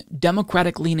in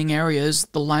Democratic-leaning areas,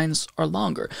 the lines are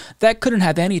longer. That couldn't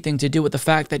have anything to do with the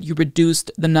fact that you reduced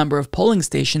the number of polling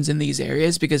stations in these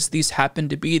areas, because these happen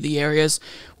to be the areas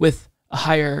with a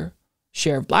higher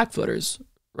share of black voters,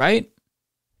 right?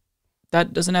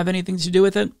 That doesn't have anything to do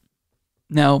with it?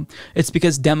 No, it's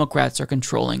because Democrats are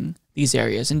controlling these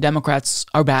areas, and Democrats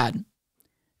are bad.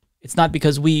 It's not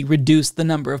because we reduced the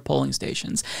number of polling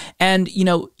stations. And,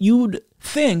 you'd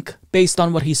think, based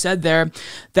on what he said there,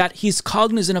 that he's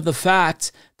cognizant of the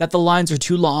fact that the lines are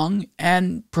too long,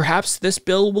 and perhaps this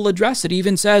bill will address it. It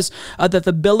even says that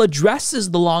the bill addresses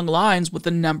the long lines with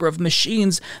the number of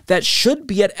machines that should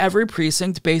be at every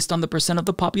precinct based on the percent of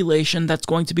the population that's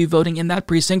going to be voting in that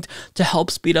precinct to help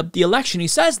speed up the election. He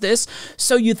says this,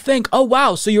 so you'd think, oh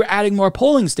wow, so you're adding more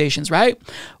polling stations, right?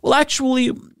 Well,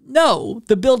 actually, no,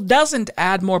 the bill doesn't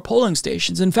add more polling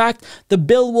stations. In fact, the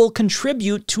bill will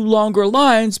contribute to longer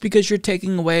lines because you're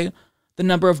taking away the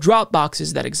number of drop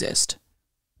boxes that exist.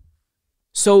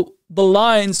 So the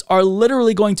lines are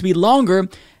literally going to be longer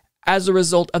as a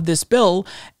result of this bill,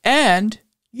 and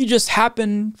you just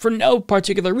happen, for no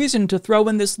particular reason, to throw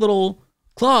in this little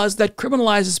clause that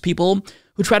criminalizes people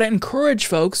who try to encourage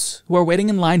folks who are waiting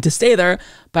in line to stay there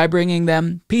by bringing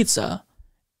them pizza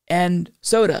and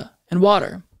soda and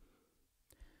water.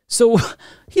 So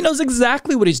he knows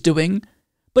exactly what he's doing,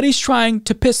 but he's trying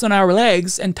to piss on our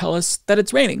legs and tell us that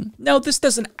it's raining. Now, this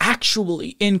doesn't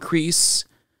actually increase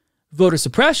voter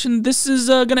suppression. This is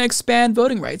going to expand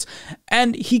voting rights.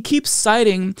 And he keeps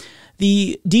citing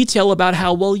the detail about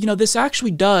how, well, this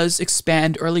actually does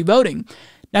expand early voting.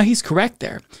 Now, he's correct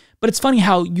there. But it's funny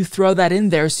how you throw that in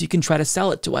there so you can try to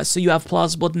sell it to us, so you have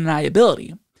plausible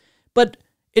deniability. But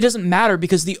it doesn't matter,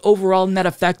 because the overall net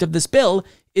effect of this bill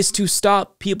is to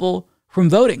stop people from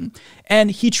voting.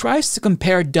 And he tries to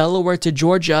compare Delaware to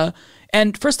Georgia.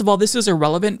 And first of all, this is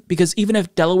irrelevant, because even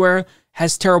if Delaware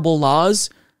has terrible laws,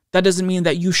 that doesn't mean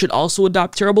that you should also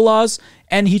adopt terrible laws.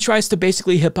 And he tries to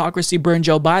basically hypocrisy burn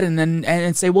Joe Biden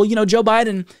and say, well, Joe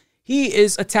Biden, he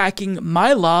is attacking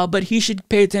my law, but he should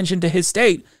pay attention to his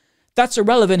state. That's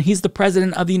irrelevant. He's the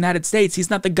president of the United States. He's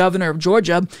not the governor of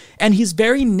Georgia. And he's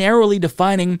very narrowly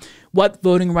defining what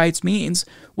voting rights means,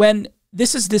 when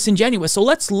this is disingenuous. So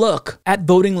let's look at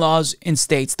voting laws in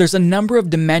states. There's a number of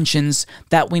dimensions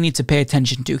that we need to pay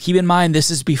attention to. Keep in mind, this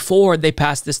is before they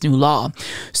passed this new law.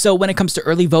 So when it comes to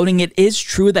early voting, it is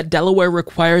true that Delaware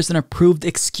requires an approved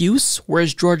excuse,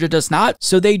 whereas Georgia does not.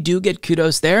 So they do get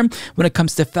kudos there. When it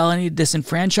comes to felony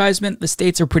disenfranchisement, the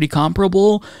states are pretty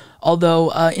comparable. Although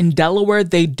in Delaware,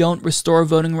 they don't restore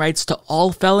voting rights to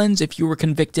all felons. If you were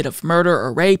convicted of murder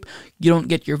or rape, you don't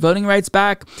get your voting rights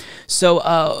back.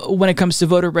 So when it comes to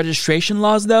voter registration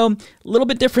laws, though, a little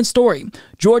bit different story.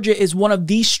 Georgia is one of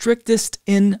the strictest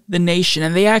in the nation,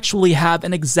 and they actually have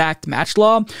an exact match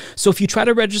law. So if you try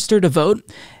to register to vote,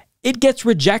 it gets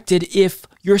rejected if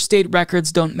your state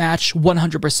records don't match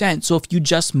 100%. So if you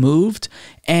just moved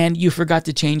and you forgot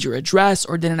to change your address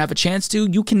or didn't have a chance to,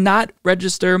 you cannot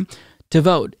register to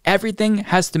vote. Everything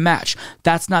has to match.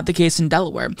 That's not the case in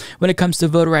Delaware. When it comes to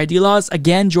voter ID laws,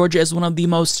 again, Georgia is one of the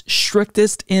most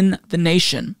strictest in the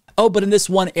nation. Oh, but in this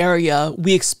one area,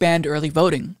 we expand early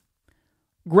voting.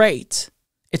 Great.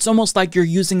 It's almost like you're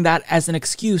using that as an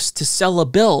excuse to sell a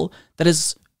bill that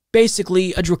is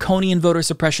basically a draconian voter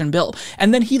suppression bill.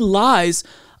 And then he lies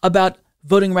about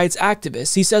voting rights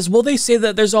activists. He says, well, they say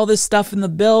that there's all this stuff in the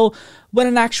bill, when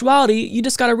in actuality, you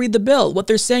just got to read the bill. What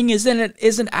they're saying is in it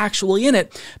isn't actually in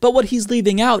it. But what he's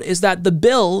leaving out is that the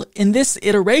bill in this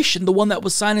iteration, the one that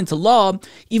was signed into law,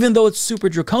 even though it's super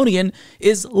draconian,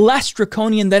 is less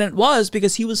draconian than it was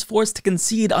because he was forced to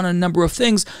concede on a number of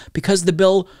things because the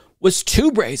bill was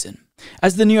too brazen.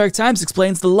 As the New York Times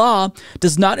explains, the law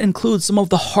does not include some of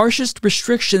the harshest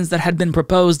restrictions that had been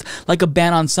proposed, like a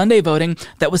ban on Sunday voting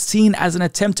that was seen as an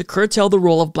attempt to curtail the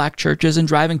role of black churches in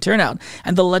driving turnout.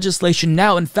 And the legislation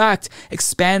now, in fact,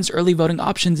 expands early voting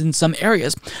options in some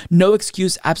areas. No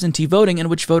excuse absentee voting, in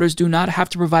which voters do not have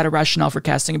to provide a rationale for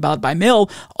casting a ballot by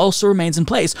mail, also remains in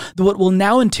place, though it will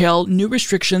now entail new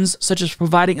restrictions such as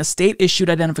providing a state-issued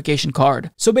identification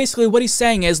card. So basically what he's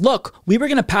saying is, look, we were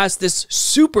going to pass this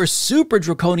super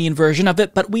draconian version of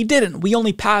it, but we didn't. We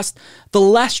only passed the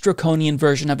less draconian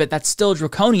version of it. That's still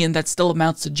draconian. That still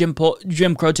amounts to Jim Crow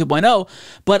 2.0,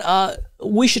 but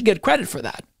we should get credit for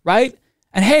that, right?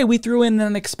 And hey, we threw in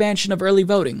an expansion of early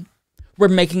voting. We're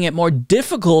making it more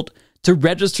difficult to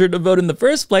register to vote in the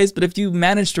first place, but if you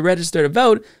manage to register to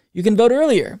vote, you can vote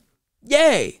earlier.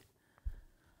 Yay!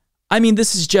 I mean,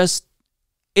 this is just,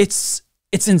 it's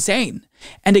insane.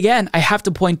 And again, I have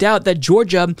to point out that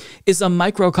Georgia is a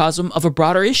microcosm of a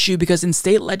broader issue because in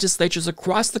state legislatures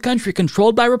across the country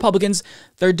controlled by Republicans,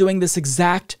 they're doing this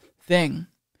exact thing.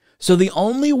 So the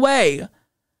only way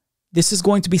this is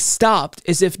going to be stopped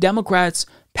is if Democrats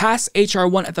pass H.R.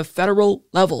 1 at the federal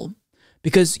level,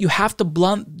 because you have to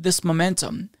blunt this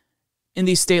momentum in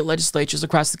these state legislatures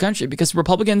across the country, because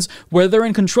Republicans, where they're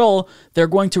in control, they're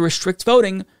going to restrict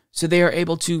voting so they are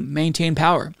able to maintain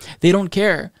power. They don't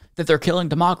care that they're killing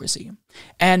democracy.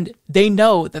 And they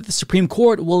know that the Supreme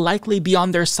Court will likely be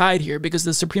on their side here because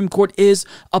the Supreme Court is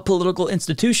a political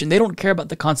institution. They don't care about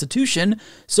the Constitution.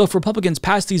 So if Republicans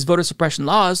pass these voter suppression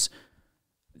laws,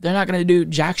 they're not going to do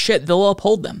jack shit. They'll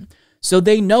uphold them. So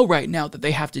they know right now that they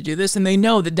have to do this, and they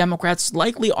know that Democrats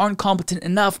likely aren't competent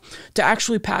enough to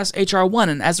actually pass H.R. 1.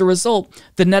 And as a result,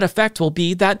 the net effect will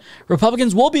be that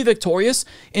Republicans will be victorious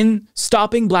in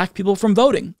stopping black people from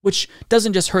voting, which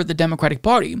doesn't just hurt the Democratic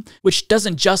Party, which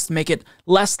doesn't just make it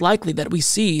less likely that we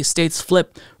see states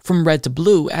flip from red to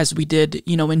blue as we did,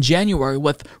 in January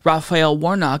with Raphael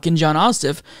Warnock and John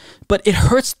Ossoff, but it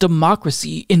hurts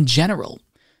democracy in general.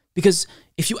 Because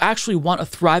if you actually want a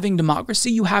thriving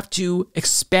democracy, you have to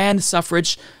expand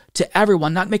suffrage to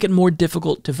everyone, not make it more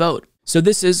difficult to vote. So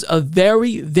this is a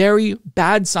very, very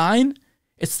bad sign.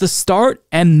 It's the start,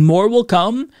 and more will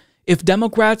come if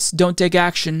Democrats don't take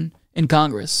action in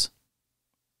Congress.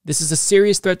 This is a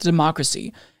serious threat to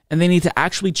democracy, and they need to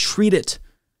actually treat it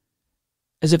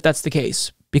as if that's the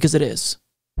case, because it is.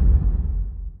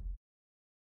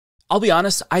 I'll be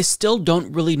honest, I still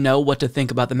don't really know what to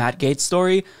think about the Matt Gaetz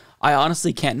story. I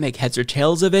honestly can't make heads or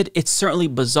tails of it. It's certainly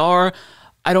bizarre.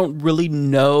 I don't really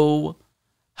know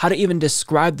how to even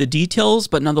describe the details,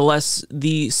 but nonetheless,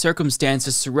 the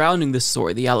circumstances surrounding this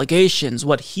story, the allegations,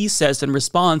 what he says in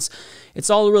response,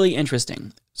 it's all really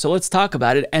interesting. So let's talk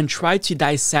about it and try to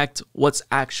dissect what's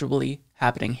actually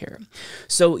happening here.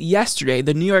 So yesterday,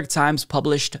 the New York Times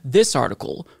published this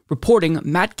article reporting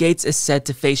Matt Gaetz is said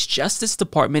to face Justice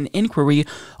Department inquiry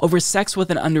over sex with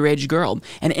an underage girl.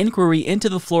 An inquiry into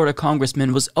the Florida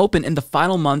congressman was open in the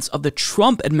final months of the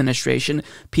Trump administration,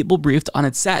 people briefed on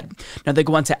it said. Now they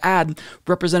go on to add,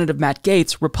 Representative Matt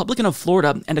Gaetz, Republican of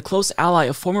Florida and a close ally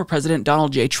of former President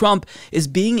Donald J. Trump, is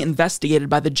being investigated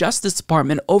by the Justice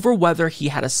Department over whether he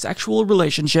had a sexual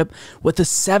relationship with a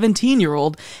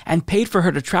 17-year-old and paid for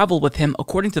her to travel with him,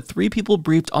 according to 3 people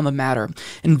briefed on the matter.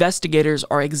 Investigators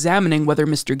are examining whether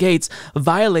Mr. Gaetz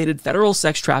violated federal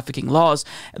sex trafficking laws,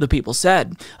 the people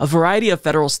said. A variety of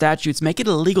federal statutes make it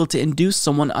illegal to induce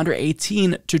someone under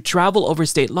 18 to travel over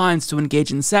state lines to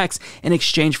engage in sex in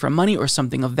exchange for money or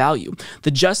something of value.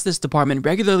 The Justice Department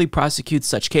regularly prosecutes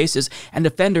such cases, and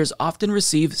offenders often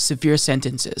receive severe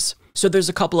sentences. So there's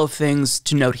a couple of things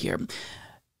to note here.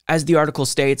 As the article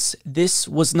states, this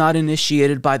was not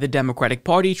initiated by the Democratic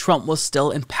Party. Trump was still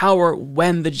in power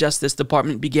when the Justice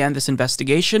Department began this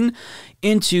investigation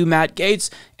into Matt Gaetz.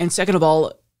 And second of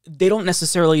all, they don't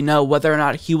necessarily know whether or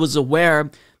not he was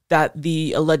aware that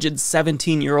the alleged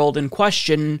 17-year-old in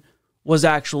question was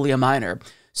actually a minor.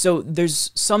 So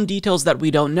there's some details that we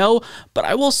don't know, but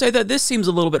I will say that this seems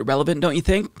a little bit relevant, don't you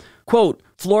think? Quote,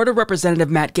 Florida Representative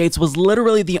Matt Gaetz was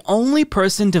literally the only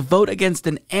person to vote against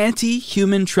an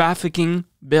anti-human trafficking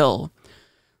bill.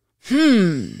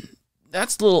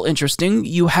 That's a little interesting.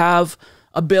 You have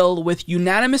a bill with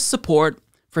unanimous support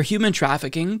for human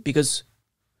trafficking because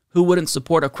who wouldn't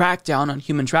support a crackdown on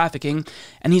human trafficking,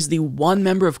 and he's the one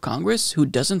member of Congress who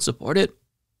doesn't support it.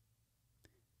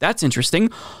 That's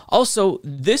interesting. Also,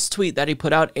 this tweet that he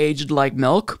put out, aged like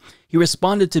milk, he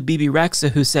responded to BB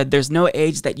Rexa, who said, "There's no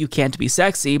age that you can't be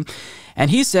sexy."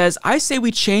 And he says, "I say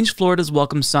we change Florida's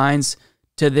welcome signs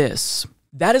to this."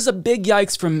 That is a big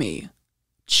yikes from me.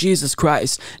 Jesus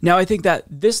Christ. Now, I think that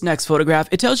this next photograph,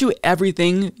 it tells you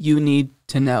everything you need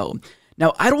to know.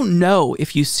 Now, I don't know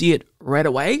if you see it right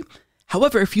away.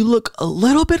 However, if you look a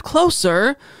little bit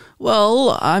closer,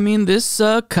 well, I mean, this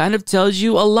kind of tells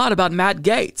you a lot about Matt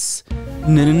Gaetz. A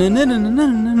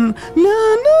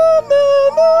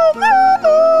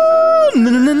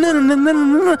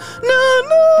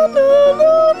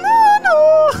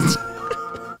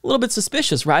little bit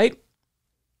suspicious, right?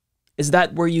 Is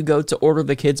that where you go to order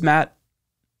the kids, Matt?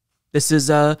 This is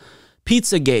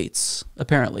Pizza Gaetz,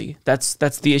 apparently. That's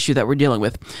the issue that we're dealing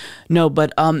with. No,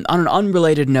 but on an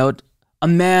unrelated note, a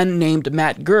man named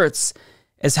Matt Gaetz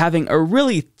is having a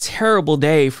really terrible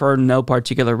day for no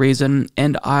particular reason,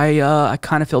 and I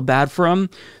kind of feel bad for him,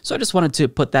 so I just wanted to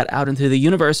put that out into the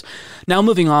universe. Now,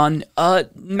 moving on,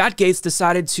 Matt Gaetz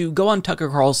decided to go on Tucker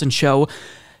Carlson's show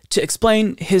to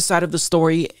explain his side of the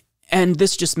story, and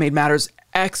this just made matters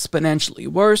exponentially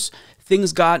worse.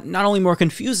 Things got not only more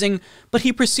confusing, but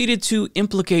he proceeded to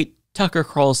implicate Tucker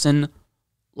Carlson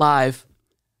live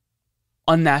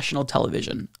on national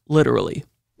television, literally.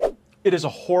 It is a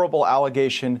horrible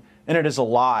allegation, and it is a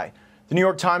lie. The New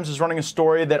York Times is running a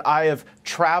story that I have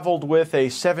traveled with a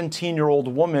 17-year-old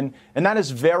woman, and that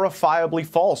is verifiably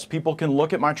false. People can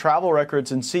look at my travel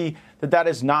records and see that that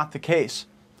is not the case.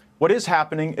 What is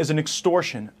happening is an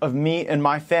extortion of me and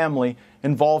my family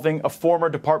involving a former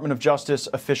Department of Justice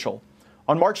official.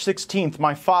 On March 16th,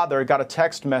 my father got a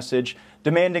text message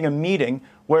demanding a meeting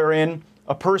wherein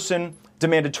a person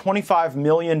demanded $25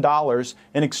 million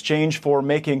in exchange for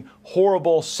making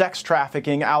horrible sex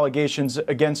trafficking allegations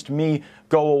against me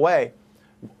go away.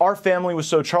 Our family was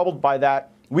so troubled by that,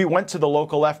 we went to the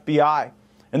local FBI.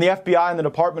 And the FBI and the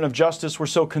Department of Justice were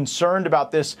so concerned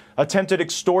about this attempted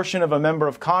extortion of a member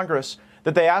of Congress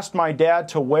that they asked my dad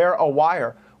to wear a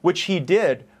wire, which he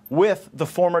did with the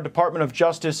former Department of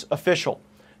Justice official.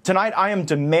 Tonight, I am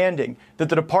demanding that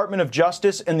the Department of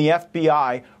Justice and the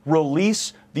FBI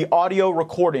release the audio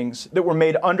recordings that were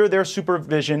made under their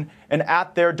supervision and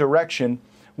at their direction,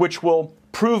 which will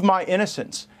prove my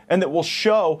innocence and that will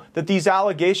show that these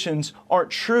allegations aren't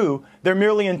true. They're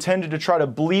merely intended to try to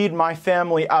bleed my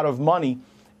family out of money.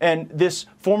 And this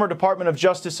former Department of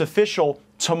Justice official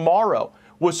tomorrow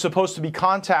was supposed to be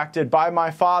contacted by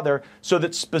my father so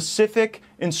that specific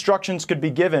instructions could be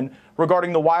given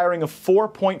regarding the wiring of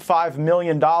 $4.5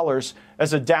 million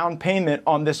as a down payment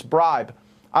on this bribe.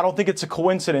 I don't think it's a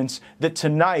coincidence that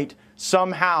tonight,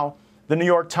 somehow, the New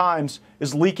York Times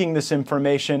is leaking this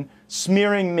information,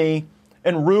 smearing me,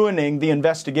 and ruining the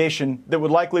investigation that would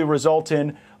likely result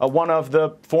in one of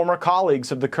the former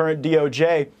colleagues of the current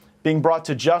DOJ being brought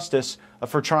to justice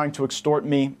for trying to extort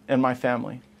me and my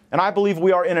family. And I believe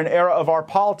we are in an era of our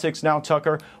politics now,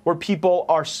 Tucker, where people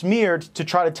are smeared to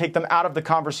try to take them out of the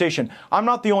conversation. I'm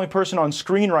not the only person on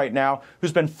screen right now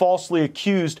who's been falsely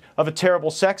accused of a terrible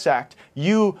sex act.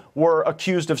 You were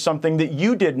accused of something that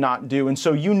you did not do, and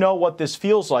so you know what this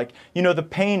feels like. You know the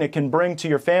pain it can bring to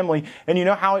your family, and you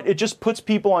know how it just puts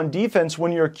people on defense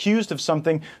when you're accused of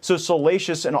something so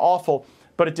salacious and awful.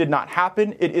 But it did not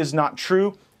happen. It is not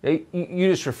true. You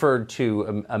just referred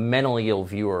to a mentally ill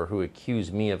viewer who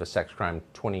accused me of a sex crime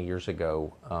 20 years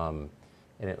ago,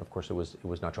 and of course it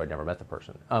was not true. I'd never met the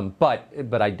person.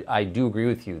 But I do agree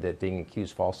with you that being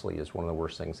accused falsely is one of the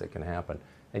worst things that can happen,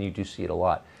 and you do see it a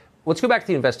lot. Let's go back to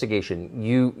the investigation.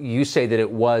 You say that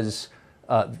it was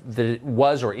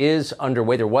or is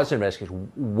underway. There was an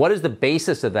investigation. What is the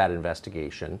basis of that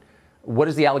investigation? What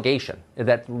is the allegation?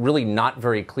 That's really not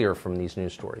very clear from these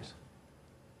news stories.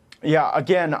 Yeah,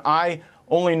 again, I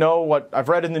only know what I've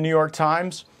read in the New York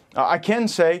Times. I can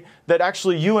say that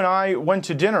actually you and I went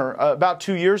to dinner about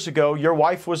 2 years ago. Your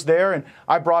wife was there, and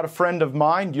I brought a friend of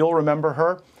mine. You'll remember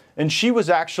her. And she was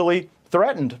actually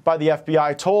threatened by the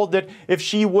FBI, told that if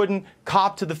she wouldn't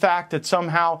cop to the fact that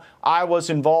somehow I was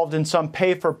involved in some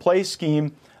pay-for-play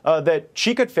scheme, that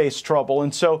she could face trouble.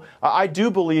 And so I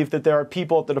do believe that there are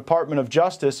people at the Department of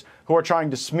Justice who are trying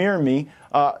to smear me,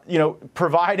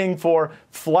 providing for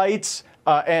flights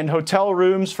and hotel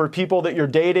rooms for people that you're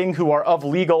dating who are of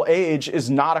legal age is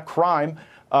not a crime.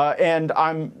 And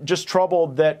I'm just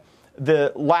troubled that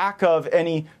the lack of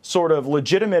any sort of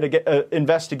legitimate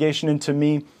investigation into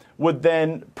me would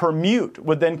then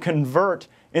convert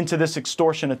into this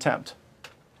extortion attempt.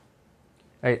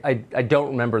 I don't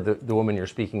remember the woman you're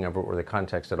speaking of or the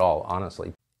context at all,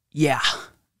 honestly. Yeah.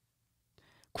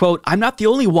 Quote, I'm not the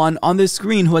only one on this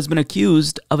screen who has been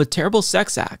accused of a terrible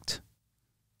sex act.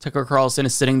 Tucker Carlson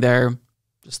is sitting there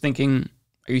just thinking,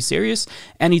 are you serious?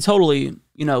 And he totally,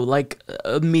 you know, like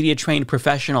a media-trained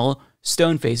professional,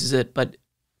 stone faces it, but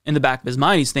in the back of his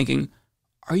mind, he's thinking,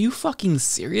 are you fucking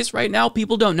serious right now?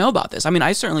 People don't know about this. I mean,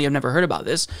 I certainly have never heard about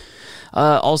this.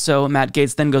 Also, Matt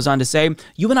Gaetz then goes on to say,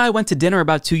 you and I went to dinner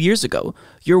about 2 years ago.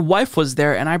 Your wife was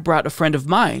there and I brought a friend of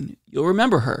mine. You'll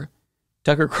remember her.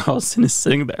 Tucker Carlson is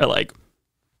sitting there like,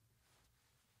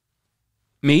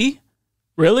 me?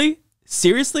 Really?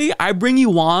 Seriously? I bring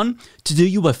you on to do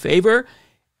you a favor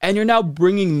and you're now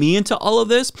bringing me into all of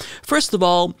this? First of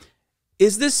all,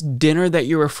 is this dinner that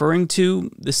you're referring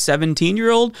to the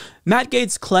 17-year-old? Matt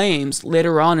Gaetz claims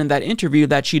later on in that interview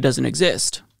that she doesn't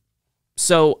exist.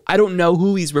 So I don't know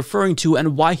who he's referring to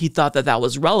and why he thought that that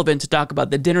was relevant to talk about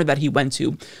the dinner that he went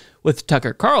to with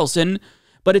Tucker Carlson.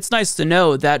 But it's nice to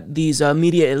know that these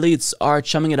media elites are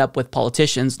chumming it up with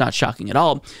politicians, not shocking at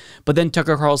all. But then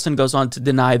Tucker Carlson goes on to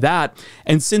deny that.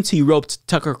 And since he roped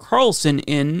Tucker Carlson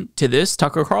into this,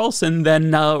 Tucker Carlson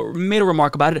then made a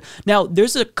remark about it. Now,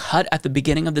 there's a cut at the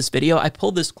beginning of this video. I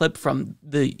pulled this clip from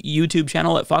the YouTube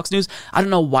channel at Fox News. I don't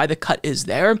know why the cut is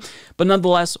there, but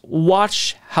nonetheless,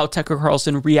 watch how Tucker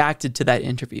Carlson reacted to that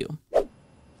interview.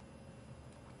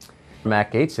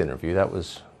 Matt Gaetz interview, that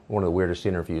was one of the weirdest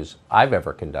interviews I've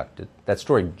ever conducted. That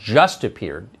story just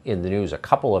appeared in the news a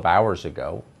couple of hours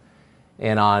ago.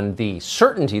 And on the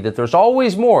certainty that there's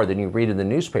always more than you read in the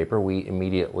newspaper, we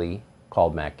immediately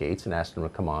called Matt Gaetz and asked him to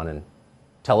come on and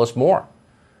tell us more,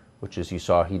 which, as you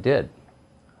saw, he did.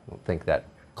 I don't think that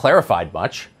clarified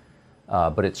much,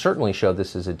 but it certainly showed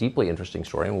this is a deeply interesting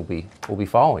story, and we'll be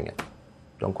following it.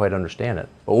 Don't quite understand it,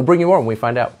 but we'll bring you more when we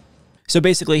find out. So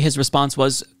basically his response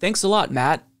was, thanks a lot,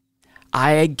 Matt.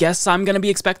 I guess I'm going to be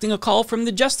expecting a call from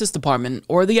the Justice Department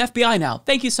or the FBI now.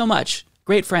 Thank you so much.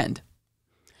 Great friend.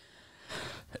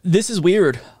 This is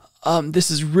weird.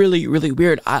 This is really, really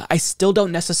weird. I still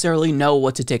don't necessarily know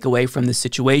what to take away from this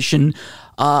situation.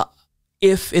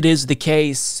 If it is the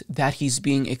case that he's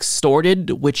being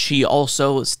extorted, which he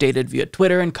also stated via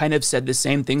Twitter and kind of said the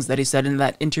same things that he said in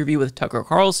that interview with Tucker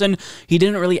Carlson, he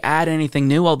didn't really add anything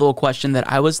new, although a question that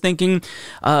I was thinking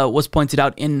was pointed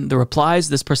out in the replies.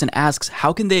 This person asks,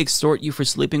 how can they extort you for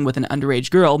sleeping with an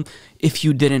underage girl if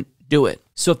you didn't do it?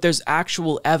 So if there's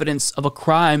actual evidence of a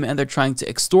crime and they're trying to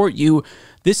extort you,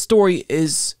 this story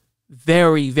is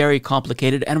very, very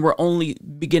complicated, and we're only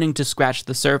beginning to scratch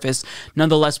the surface.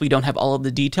 Nonetheless, we don't have all of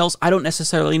the details. I don't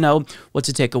necessarily know what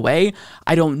to take away.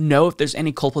 I don't know if there's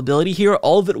any culpability here.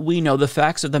 All that we know, the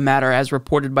facts of the matter as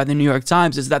reported by the New York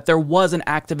Times, is that there was an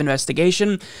active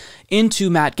investigation into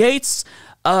Matt Gaetz.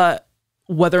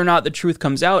 Whether or not the truth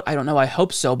comes out, I don't know. I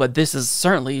hope so, but this is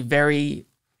certainly very,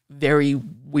 very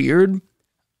weird.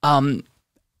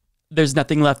 There's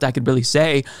nothing left I could really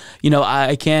say. You know,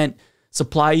 I can't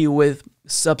supply you with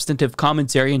substantive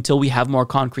commentary until we have more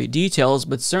concrete details,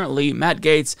 but certainly Matt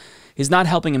Gaetz is not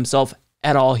helping himself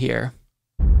at all here.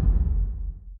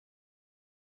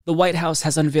 The White House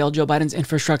has unveiled Joe Biden's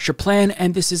infrastructure plan,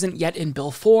 and this isn't yet in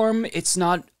bill form. It's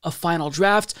not a final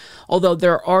draft, although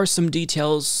there are some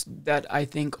details that I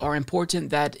think are important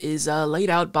that is laid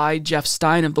out by Jeff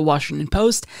Stein of the Washington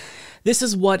Post. This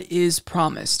is what is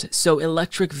promised. So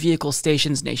electric vehicle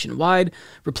stations nationwide,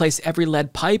 replace every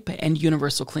lead pipe, and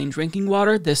universal clean drinking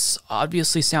water. This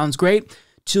obviously sounds great.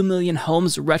 2 million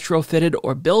homes retrofitted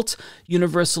or built,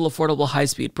 universal affordable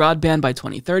high-speed broadband by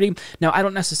 2030. Now, I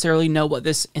don't necessarily know what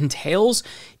this entails.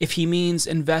 If he means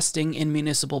investing in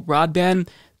municipal broadband,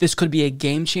 this could be a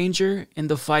game changer in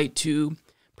the fight to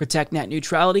protect net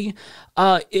neutrality.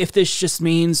 If this just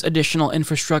means additional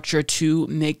infrastructure to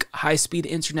make high-speed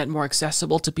internet more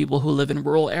accessible to people who live in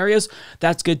rural areas,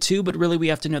 that's good too, but really we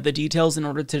have to know the details in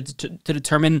order to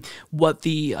determine what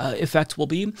the effect will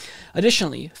be.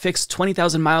 Additionally, fix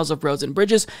 20,000 miles of roads and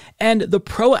bridges, and the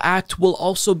PRO Act will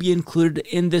also be included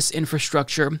in this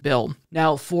infrastructure bill.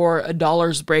 Now, for a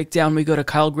dollars breakdown, we go to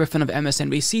Kyle Griffin of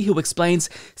MSNBC, who explains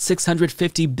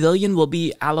 $650 billion will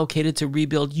be allocated to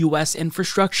rebuild U.S.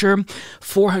 infrastructure,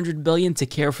 $400 billion to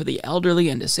care for the elderly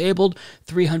and disabled,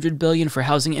 $300 billion for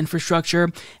housing infrastructure,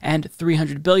 and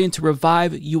 $300 billion to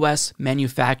revive U.S.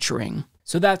 manufacturing.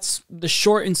 So that's the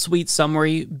short and sweet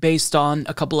summary based on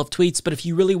a couple of tweets, but if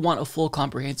you really want a full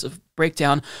comprehensive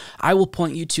breakdown, I will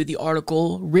point you to the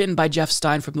article written by Jeff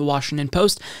Stein from the Washington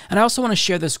Post, and I also want to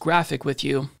share this graphic with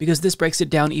you because this breaks it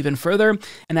down even further,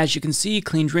 and as you can see,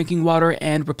 clean drinking water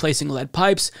and replacing lead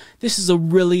pipes, this is a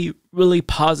really, really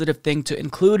positive thing to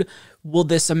include. Will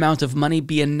this amount of money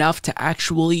be enough to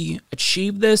actually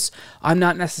achieve this? I'm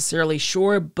not necessarily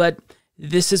sure, but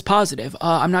this is positive.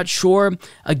 I'm not sure,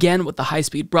 again, what the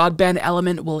high-speed broadband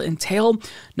element will entail.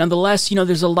 Nonetheless,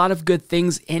 there's a lot of good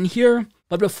things in here.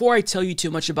 But before I tell you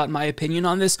too much about my opinion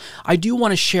on this, I do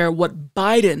want to share what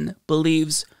Biden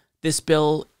believes this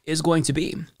bill is going to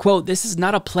be. Quote, "This is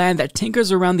not a plan that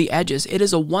tinkers around the edges. It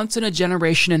is a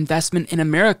once-in-a-generation investment in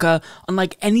America,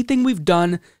 unlike anything we've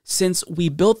done since we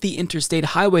built the interstate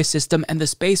highway system and the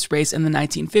space race in the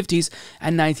 1950s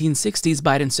and 1960s,"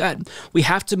 Biden said. "We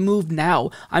have to move now.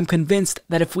 I'm convinced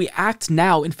that if we act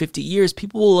now in 50 years,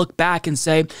 people will look back and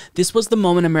say, this was the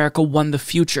moment America won the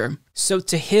future." So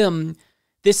to him,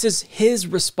 this is his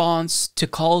response to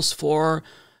calls for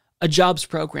a jobs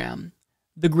program,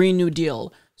 the Green New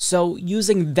Deal. So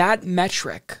using that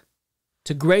metric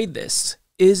to grade this,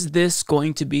 is this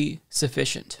going to be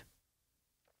sufficient?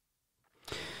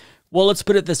 Well, let's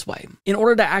put it this way. In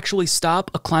order to actually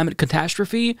stop a climate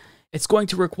catastrophe, it's going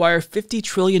to require $50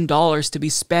 trillion to be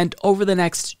spent over the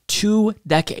next 2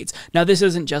 decades. Now, this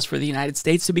isn't just for the United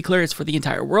States, to be clear, it's for the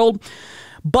entire world.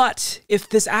 But if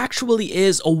this actually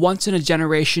is a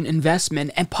once-in-a-generation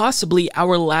investment and possibly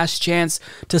our last chance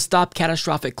to stop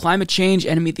catastrophic climate change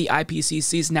and meet the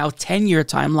IPCC's now 10-year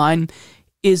timeline,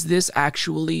 is this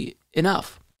actually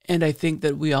enough? And I think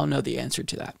that we all know the answer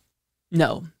to that.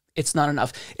 No, it's not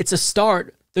enough. It's a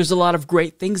start. There's a lot of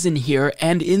great things in here,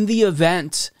 and in the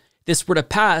event this were to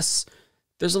pass,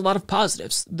 there's a lot of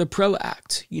positives. The PRO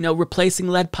Act, replacing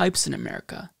lead pipes in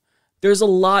America. There's a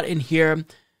lot in here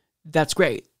that's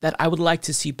great, that I would like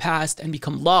to see passed and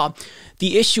become law.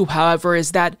 The issue, however,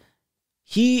 is that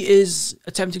he is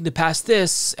attempting to pass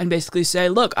this and basically say,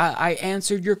 look, I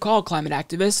answered your call, climate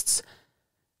activists.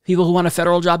 People who want a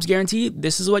federal jobs guarantee,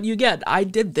 this is what you get. I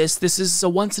did this. This is a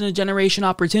once-in-a-generation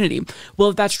opportunity. Well,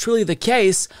 if that's truly the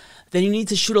case, then you need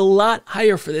to shoot a lot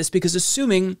higher for this, because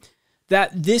assuming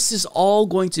that this is all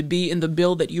going to be in the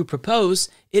bill that you propose,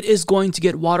 it is going to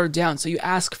get watered down. So you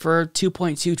ask for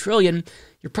 $2.2 trillion,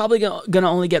 you're probably going to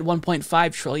only get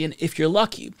 $1.5 trillion if you're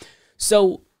lucky.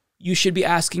 So you should be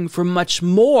asking for much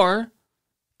more,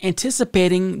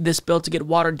 anticipating this bill to get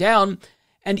watered down.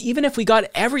 And even if we got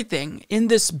everything in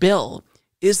this bill,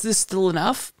 is this still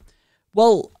enough?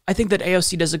 Well, I think that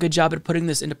AOC does a good job at putting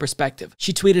this into perspective.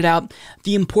 She tweeted out,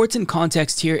 "The important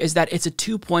context here is that it's a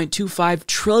 $2.25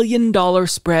 trillion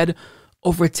spread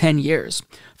over 10 years.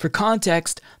 For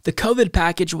context, the COVID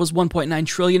package was $1.9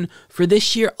 trillion for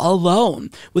this year alone,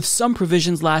 with some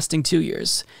provisions lasting 2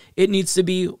 years. It needs to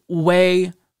be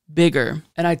way bigger."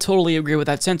 And I totally agree with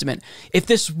that sentiment. If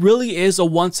this really is a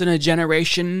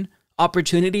once-in-a-generation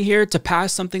opportunity here to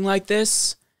pass something like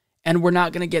this, and we're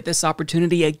not going to get this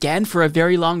opportunity again for a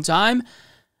very long time,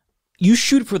 you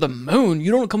shoot for the moon.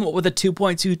 You don't come up with a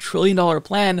 $2.2 trillion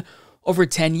plan over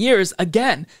 10 years.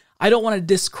 Again, I don't want to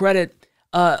discredit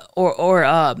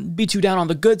or be too down on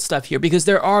the good stuff here, because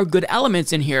there are good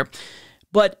elements in here.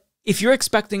 But if you're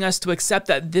expecting us to accept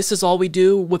that this is all we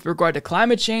do with regard to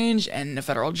climate change and the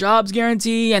federal jobs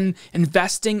guarantee and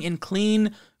investing in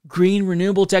clean, green,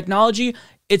 renewable technology,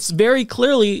 it's very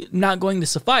clearly not going to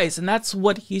suffice, and that's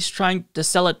what he's trying to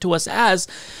sell it to us as.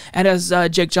 And as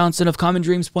Jake Johnson of Common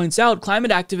Dreams points out,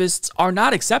 climate activists are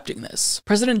not accepting this.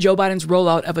 President Joe Biden's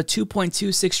rollout of a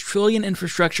 $2.26 trillion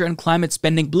infrastructure and climate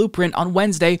spending blueprint on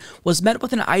Wednesday was met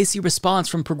with an icy response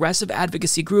from progressive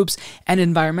advocacy groups and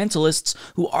environmentalists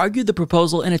who argued the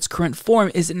proposal in its current form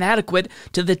is inadequate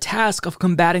to the task of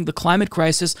combating the climate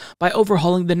crisis by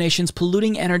overhauling the nation's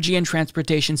polluting energy and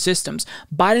transportation systems.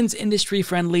 Biden's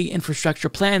industry-friendly infrastructure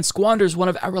plan squanders one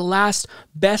of our last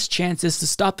best chances to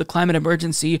stop the climate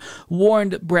emergency,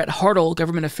 warned Brett Hartle,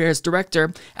 government affairs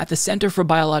director at the Center for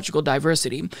Biological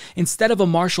Diversity. Instead of a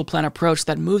Marshall Plan approach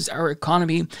that moves our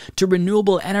economy to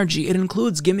renewable energy, it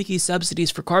includes gimmicky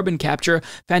subsidies for carbon capture,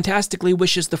 fantastically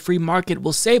wishes the free market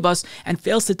will save us, and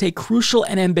fails to take crucial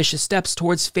and ambitious steps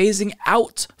towards phasing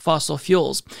out fossil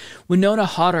fuels. Winona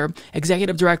Hodder,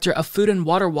 executive director of Food and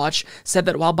Water Watch, said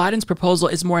that while Biden's proposal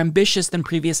is more ambitious than in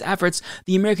previous efforts,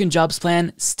 the American Jobs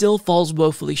Plan still falls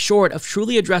woefully short of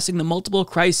truly addressing the multiple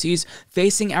crises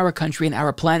facing our country and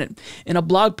our planet. In a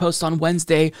blog post on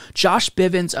Wednesday, Josh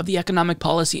Bivens of the Economic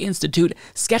Policy Institute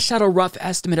sketched out a rough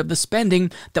estimate of the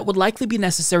spending that would likely be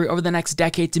necessary over the next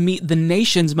decade to meet the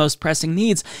nation's most pressing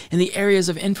needs in the areas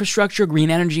of infrastructure, green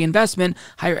energy investment,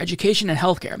 higher education, and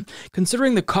healthcare.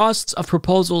 Considering the costs of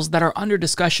proposals that are under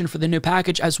discussion for the new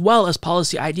package, as well as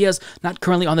policy ideas not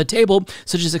currently on the table,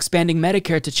 such as expanding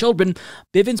Medicare to children,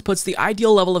 Bivens puts the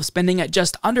ideal level of spending at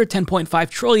just under $10.5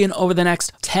 trillion over the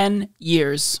next 10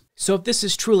 years. So if this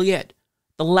is truly it,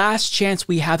 the last chance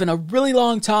we have in a really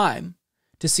long time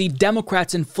to see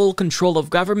Democrats in full control of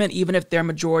government, even if their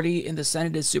majority in the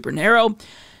Senate is super narrow,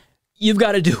 you've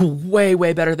got to do way,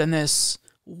 way better than this.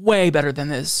 Way better than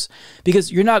this.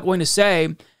 Because you're not going to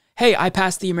say, hey, I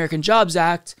passed the American Jobs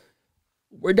Act,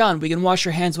 we're done. We can wash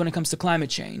our hands when it comes to climate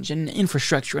change and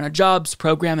infrastructure and a jobs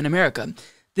program in America.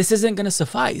 This isn't going to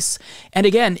suffice. And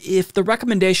again, if the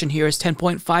recommendation here is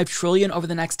 $10.5 trillion over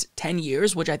the next 10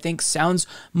 years, which I think sounds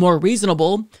more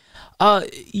reasonable,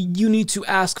 you need to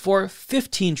ask for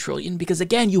 $15 trillion because,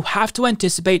 again, you have to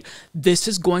anticipate this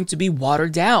is going to be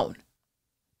watered down.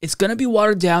 It's going to be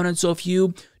watered down, and so if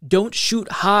you don't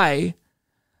shoot high,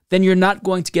 then you're not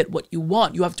going to get what you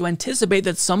want. You have to anticipate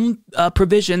that some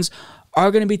provisions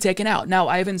are going to be taken out. Now,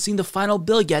 I haven't seen the final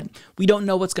bill yet. We don't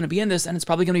know what's going to be in this, and it's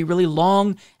probably going to be really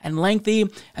long and lengthy,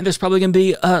 and there's probably going to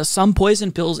be some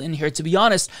poison pills in here, to be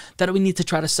honest, that we need to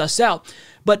try to suss out.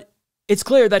 But it's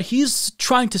clear that he's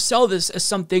trying to sell this as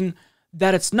something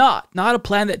that it's not a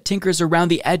plan that tinkers around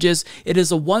the edges. It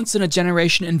is a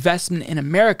once-in-a-generation investment in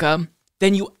America.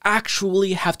 Then you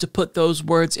actually have to put those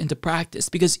words into practice.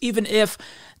 Because even if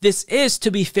this is,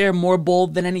 to be fair, more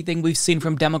bold than anything we've seen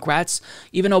from Democrats,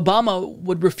 even Obama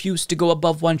would refuse to go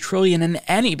above $1 trillion in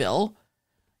any bill,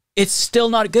 it's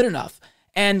still not good enough.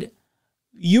 And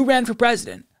you ran for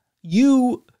president.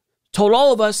 You told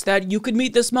all of us that you could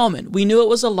meet this moment. We knew it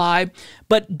was a lie,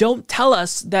 but don't tell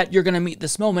us that you're going to meet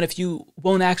this moment if you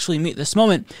won't actually meet this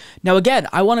moment. Now, again,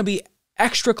 I want to be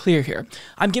extra clear here.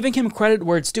 I'm giving him credit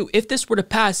where it's due. If this were to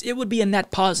pass, it would be a net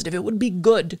positive. It would be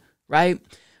good, right?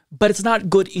 But it's not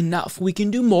good enough. We can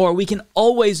do more. We can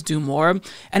always do more.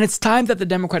 And it's time that the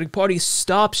Democratic Party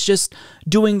stops just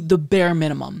doing the bare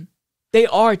minimum. They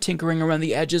are tinkering around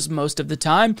the edges most of the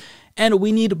time, and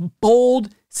we need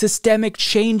bold, systemic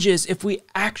changes if we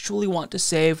actually want to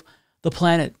save the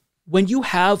planet. When you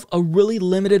have a really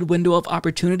limited window of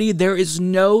opportunity, there is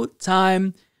no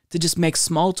time to just make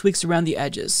small tweaks around the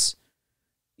edges.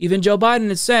 Even Joe Biden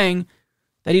is saying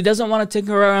that he doesn't want to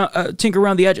tinker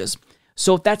around the edges.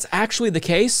 So if that's actually the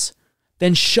case,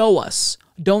 then show us.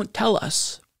 Don't tell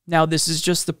us. Now, this is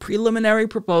just the preliminary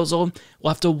proposal.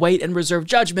 We'll have to wait and reserve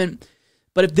judgment.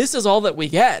 But if this is all that we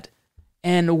get,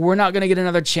 and we're not going to get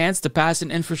another chance to pass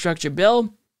an infrastructure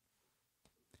bill,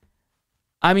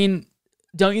 I mean,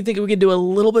 don't you think we could do a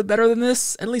little bit better than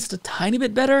this? At least a tiny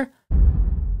bit better?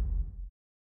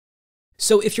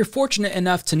 So if you're fortunate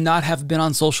enough to not have been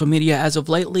on social media as of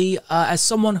lately, as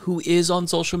someone who is on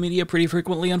social media pretty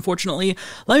frequently, unfortunately,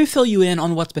 let me fill you in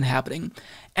on what's been happening.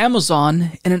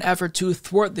 Amazon, in an effort to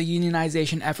thwart the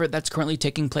unionization effort that's currently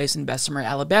taking place in Bessemer,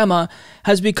 Alabama,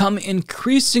 has become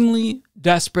increasingly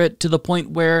desperate to the point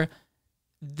where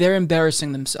they're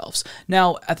embarrassing themselves.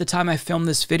 Now, at the time I filmed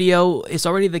this video, it's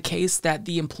already the case that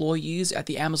the employees at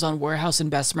the Amazon warehouse in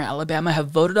Bessemer, Alabama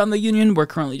have voted on the union. We're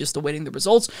currently just awaiting the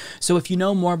results. So if you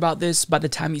know more about this by the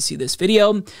time you see this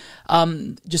video,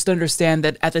 just understand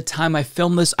that at the time I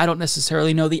filmed this, I don't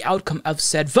necessarily know the outcome of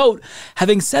said vote.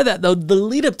 Having said that, though, the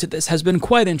lead up to this has been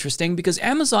quite interesting because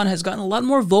Amazon has gotten a lot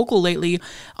more vocal lately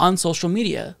on social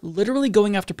media, literally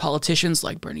going after politicians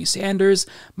like Bernie Sanders,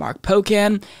 Mark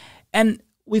Pocan, and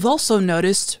we've also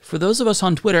noticed, for those of us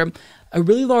on Twitter, a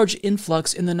really large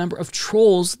influx in the number of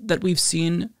trolls that we've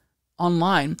seen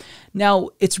online. Now,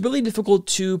 it's really difficult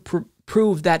to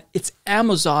prove that it's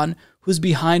Amazon who's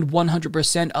behind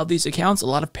 100% of these accounts. A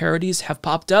lot of parodies have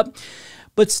popped up,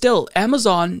 but still,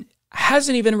 Amazon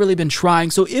hasn't even really been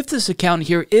trying. So if this account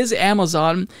here is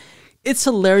Amazon, it's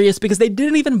hilarious because they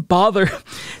didn't even bother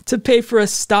to pay for a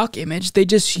stock image. They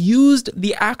just used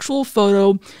the actual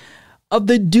photo of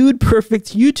the Dude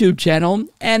Perfect YouTube channel.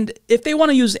 And if they want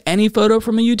to use any photo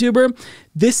from a YouTuber,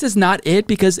 this is not it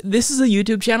because this is a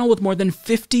YouTube channel with more than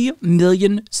 50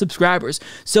 million subscribers.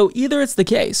 So either it's the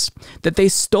case that they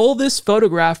stole this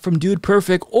photograph from Dude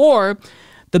Perfect, or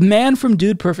the man from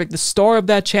Dude Perfect, the star of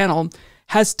that channel,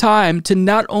 has time to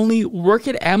not only work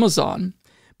at Amazon,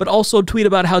 but also tweet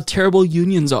about how terrible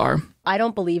unions are. I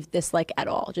don't believe this, like, at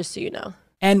all, just so you know.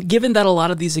 And given that a lot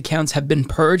of these accounts have been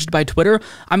purged by Twitter,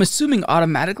 I'm assuming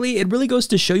automatically it really goes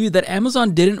to show you that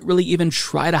Amazon didn't really even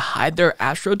try to hide their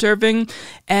astroturfing,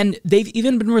 and they've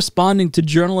even been responding to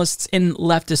journalists in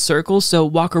leftist circles. So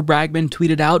Walker Bragman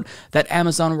tweeted out that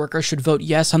Amazon workers should vote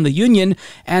yes on the union,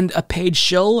 and a paid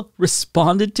shill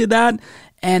responded to that.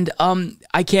 And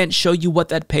I can't show you what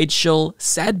that page shill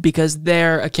said because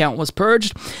their account was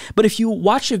purged. But if you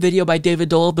watch a video by David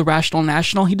Dole of the Rational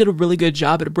National, he did a really good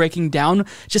job at breaking down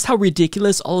just how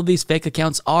ridiculous all of these fake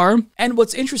accounts are. And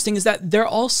what's interesting is that they're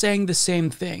all saying the same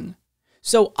thing.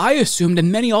 So I assumed,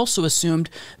 and many also assumed,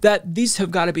 that these have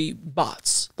got to be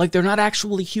bots. Like they're not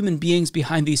actually human beings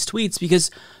behind these tweets, because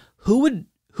who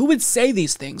would say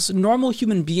these things? Normal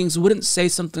human beings wouldn't say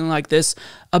something like this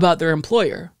about their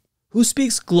employer. Who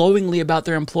speaks glowingly about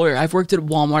their employer? I've worked at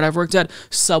Walmart, I've worked at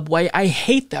Subway. I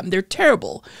hate them. They're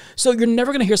terrible. So you're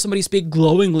never going to hear somebody speak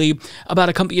glowingly about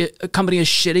a company as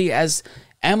shitty as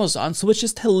Amazon. So it's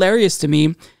just hilarious to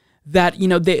me that, you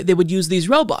know, they would use these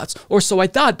robots. Or so I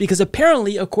thought, because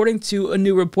apparently, according to a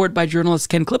new report by journalist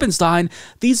Ken Klippenstein,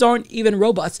 these aren't even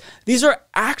robots. These are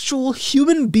actual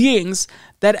human beings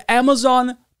that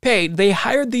Amazon paid. They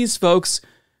hired these folks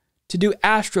to do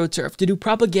AstroTurf, to do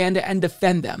propaganda and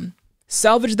defend them,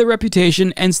 salvage their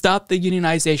reputation, and stop the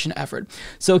unionization effort.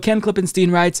 So Ken Klippenstein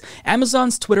writes,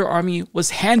 Amazon's Twitter army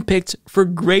was handpicked for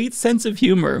great sense of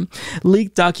humor.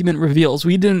 Leaked document reveals.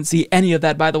 We didn't see any of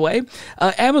that, by the way.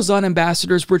 Amazon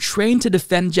ambassadors were trained to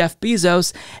defend Jeff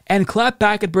Bezos and clap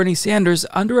back at Bernie Sanders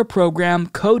under a program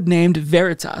codenamed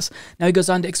Veritas. Now he goes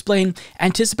on to explain,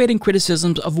 anticipating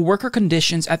criticisms of worker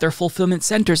conditions at their fulfillment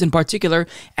centers in particular,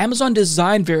 Amazon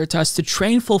designed Veritas to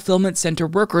train fulfillment center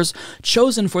workers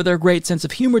chosen for their great sense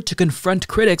of humor to confront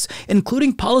critics,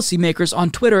 including policymakers on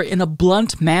Twitter, in a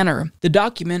blunt manner. The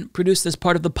document, produced as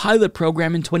part of the pilot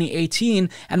program in 2018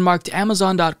 and marked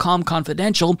Amazon.com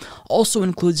confidential, also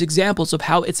includes examples of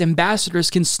how its ambassadors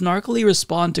can snarkily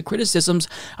respond to criticisms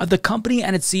of the company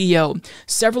and its CEO.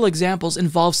 Several examples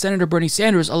involve Senator Bernie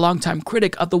Sanders, a longtime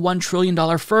critic of the $1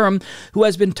 trillion firm, who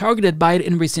has been targeted by it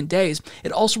in recent days.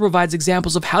 It also provides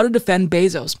examples of how to defend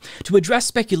Bezos. To address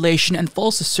speculation and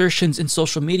false assertions in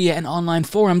social media and online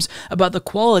forums about the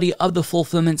quality of the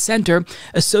fulfillment center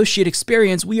associate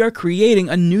experience, we are creating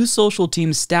a new social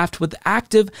team staffed with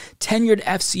active, tenured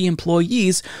FC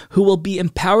employees who will be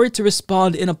empowered to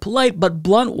respond in a polite but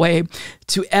blunt way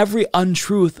to every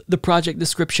untruth, the project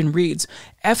description reads.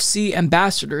 FC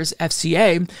ambassadors,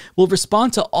 FCA, will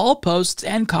respond to all posts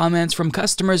and comments from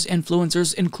customers,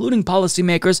 influencers, including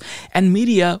policymakers and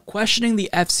media questioning the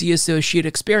FC associate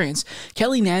experience.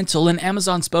 Kelly Nantle, an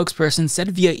Amazon spokesperson,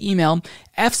 said via email,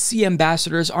 FC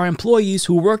ambassadors are employees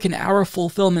who work in our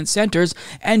fulfillment centers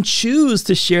and choose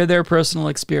to share their personal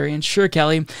experience. Sure,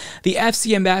 Kelly. The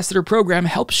FC ambassador program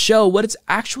helps show what it's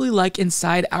actually like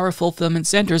inside our fulfillment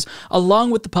centers,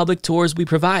 along with the public tours we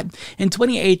provide. In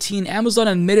 2018, Amazon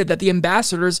admitted that the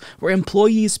ambassadors were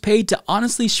employees paid to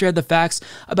honestly share the facts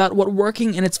about what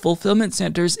working in its fulfillment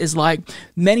centers is like.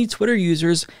 Many Twitter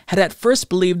users had at first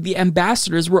believed the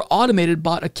ambassadors were automated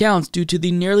bot accounts due to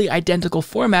the nearly identical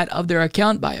format of their account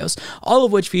bios, all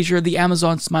of which feature the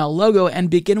Amazon Smile logo and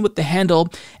begin with the handle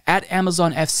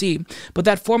 @AmazonFC. But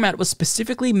that format was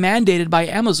specifically mandated by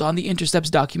Amazon, the Intercepts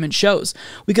document shows.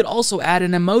 We could also add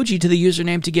an emoji to the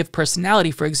username to give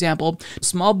personality, for example,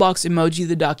 small box emoji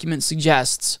the document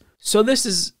suggests. So this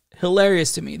is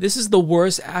hilarious to me. This is the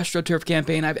worst AstroTurf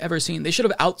campaign I've ever seen. They should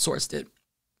have outsourced it,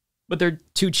 but they're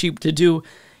too cheap to do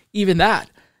even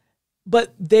that.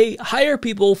 But they hire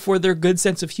people for their good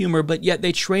sense of humor, but yet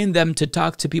they train them to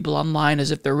talk to people online as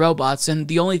if they're robots, and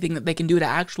the only thing that they can do to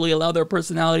actually allow their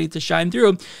personality to shine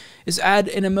through is add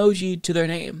an emoji to their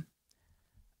name.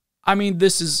 I mean,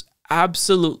 this is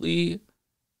absolutely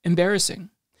embarrassing.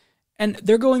 And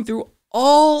they're going through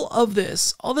all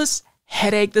this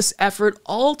headache, this effort,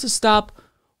 all to stop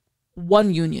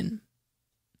one union.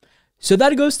 So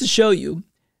that goes to show you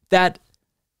that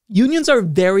unions are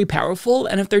very powerful,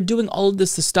 and if they're doing all of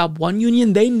this to stop one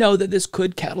union, they know that this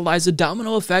could catalyze a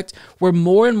domino effect where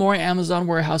more and more Amazon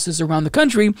warehouses around the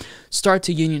country start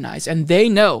to unionize. And they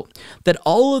know that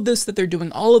all of this that they're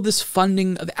doing, all of this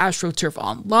funding of AstroTurf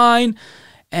Online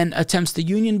and attempts to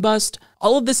union bust,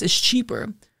 all of this is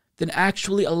cheaper than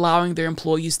actually allowing their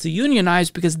employees to unionize,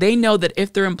 because they know that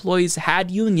if their employees had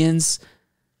unions,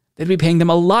 they'd be paying them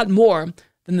a lot more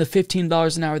than the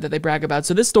 $15 an hour that they brag about.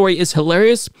 So this story is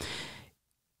hilarious.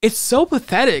 It's so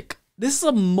pathetic. This is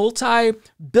a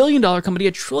multi-billion-dollar company,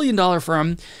 $1 trillion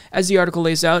firm, as the article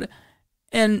lays out,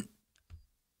 and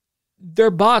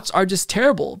their bots are just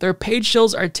terrible. Their page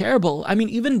shills are terrible. I mean,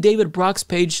 even David Brock's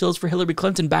page shills for Hillary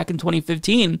Clinton back in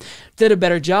 2015 did a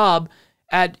better job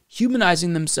at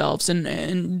humanizing themselves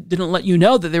and didn't let you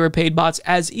know that they were paid bots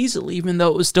as easily, even though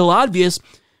it was still obvious.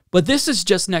 But this is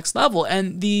just next level.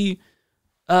 And the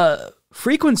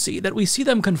frequency that we see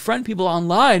them confront people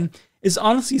online is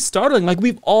honestly startling. Like,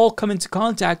 we've all come into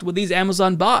contact with these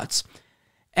Amazon bots.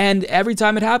 And every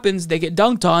time it happens, they get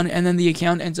dunked on, and then the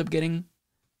account ends up getting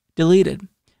deleted.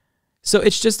 So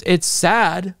it's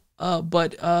sad,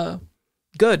 but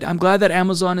good. I'm glad that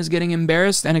Amazon is getting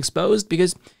embarrassed and exposed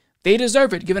because they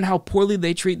deserve it, given how poorly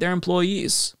they treat their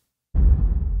employees.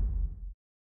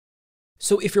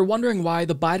 So if you're wondering why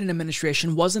the Biden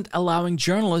administration wasn't allowing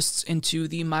journalists into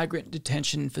the migrant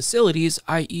detention facilities,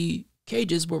 i.e.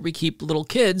 cages where we keep little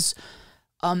kids,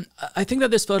 I think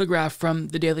that this photograph from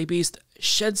the Daily Beast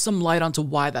sheds some light onto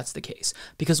why that's the case.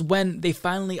 Because when they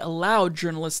finally allowed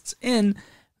journalists in,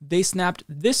 they snapped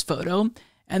this photo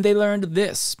and they learned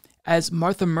this. As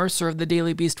Martha Mercer of the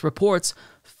Daily Beast reports,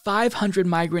 500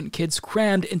 migrant kids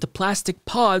crammed into plastic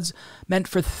pods meant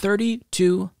for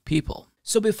 32 people.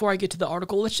 So before I get to the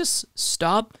article, let's just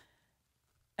stop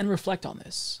and reflect on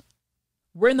this.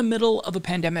 We're in the middle of a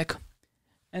pandemic,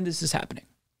 and this is happening.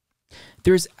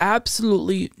 There's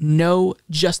absolutely no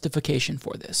justification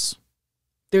for this.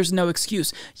 There's no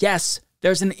excuse. Yes,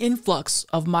 there's an influx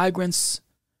of migrants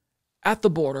at the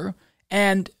border,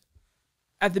 and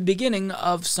at the beginning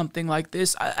of something like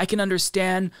this, I can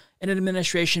understand an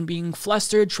administration being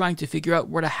flustered, trying to figure out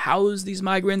where to house these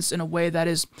migrants in a way that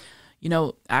is,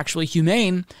 actually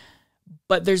humane.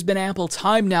 But there's been ample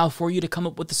time now for you to come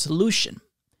up with a solution.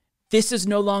 This is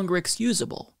no longer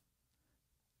excusable.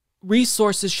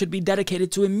 Resources should be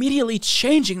dedicated to immediately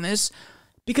changing this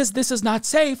because this is not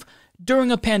safe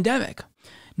during a pandemic.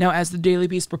 Now, as the Daily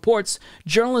Beast reports,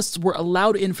 journalists were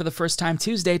allowed in for the first time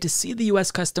Tuesday to see the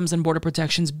U.S. Customs and Border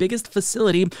Protection's biggest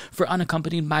facility for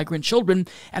unaccompanied migrant children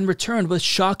and returned with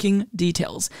shocking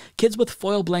details. Kids with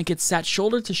foil blankets sat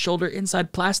shoulder to shoulder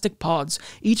inside plastic pods.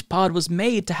 Each pod was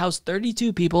made to house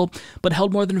 32 people, but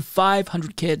held more than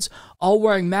 500 kids, all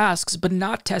wearing masks but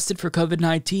not tested for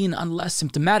COVID-19 unless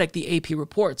symptomatic, the AP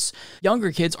reports.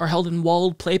 Younger kids are held in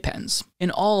walled playpens.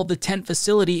 In all, the tent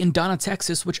facility in Donna,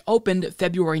 Texas, which opened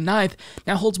February 9th,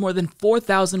 now holds more than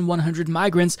 4,100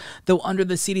 migrants, though under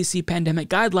the CDC pandemic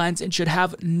guidelines, it should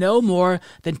have no more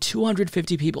than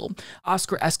 250 people.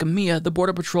 Oscar Escamilla, the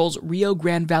Border Patrol's Rio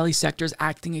Grande Valley sector's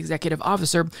acting executive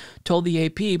officer, told the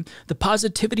AP the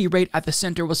positivity rate at the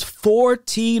center was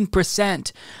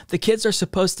 14%. The kids are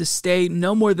supposed to stay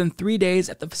no more than 3 days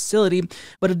at the facility,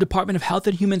 but a Department of Health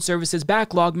and Human Services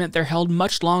backlog meant they're held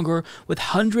much longer, with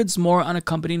hundreds more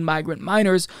unaccompanied migrant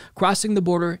minors crossing the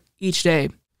border each day.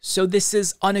 So this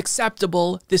is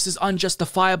unacceptable. This is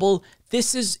unjustifiable.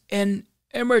 This is an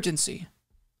emergency.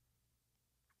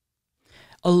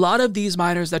 A lot of these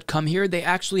minors that come here, they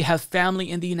actually have family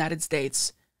in the United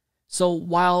States. So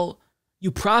while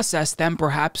you process them,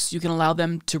 perhaps you can allow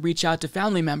them to reach out to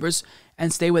family members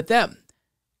and stay with them.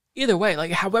 Either way,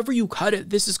 however you cut it,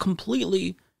 this is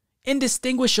completely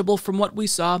indistinguishable from what we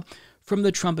saw from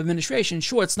the Trump administration.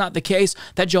 Sure, it's not the case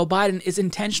that Joe Biden is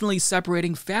intentionally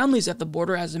separating families at the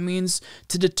border as a means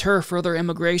to deter further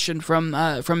immigration from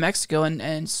Mexico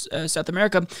and South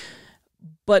America,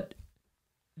 but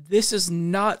this is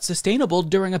not sustainable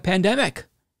during a pandemic.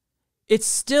 It's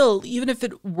still, even if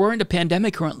it weren't a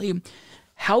pandemic currently,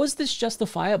 how is this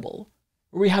justifiable?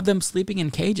 Where we have them sleeping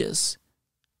in cages?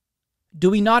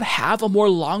 Do we not have a more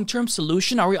long-term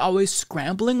solution? Are we always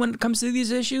scrambling when it comes to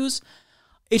these issues?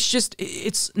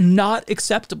 It's not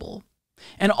acceptable.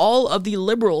 And all of the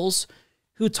liberals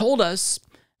who told us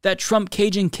that Trump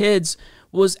caging kids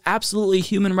was absolutely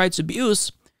human rights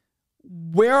abuse,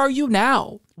 where are you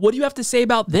now? What do you have to say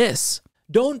about this?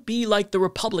 Don't be like the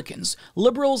Republicans.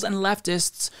 Liberals and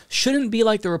leftists shouldn't be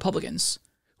like the Republicans,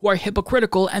 who are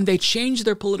hypocritical and they change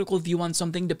their political view on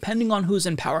something depending on who's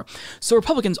in power. So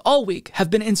Republicans all week have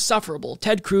been insufferable.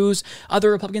 Ted Cruz, other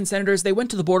Republican senators, they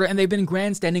went to the border and they've been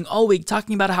grandstanding all week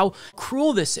talking about how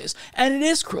cruel this is. And it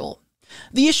is cruel.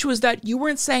 The issue is that you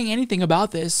weren't saying anything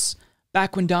about this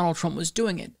back when Donald Trump was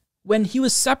doing it. When he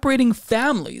was separating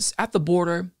families at the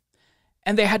border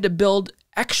and they had to build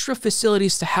extra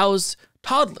facilities to house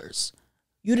toddlers,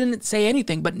 you didn't say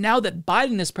anything. But now that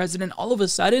Biden is president, all of a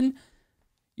sudden,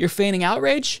 you're feigning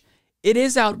outrage? It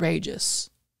is outrageous.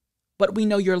 But we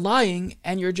know you're lying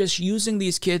and you're just using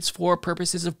these kids for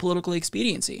purposes of political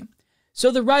expediency.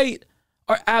 So the right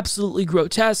are absolutely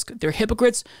grotesque. They're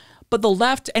hypocrites. But the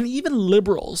left and even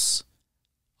liberals,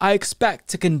 I expect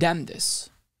to condemn this.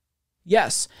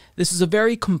 Yes, this is a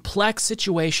very complex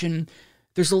situation.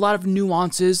 There's a lot of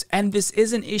nuances, and this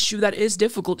is an issue that is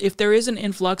difficult. If there is an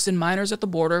influx in minors at the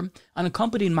border,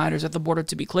 unaccompanied minors at the border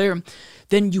to be clear,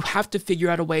 then you have to figure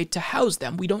out a way to house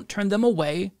them. We don't turn them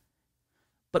away,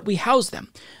 but we house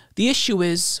them. The issue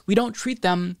is we don't treat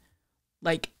them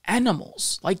like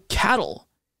animals, like cattle,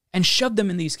 and shove them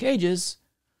in these cages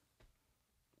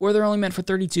where they're only meant for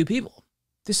 32 people.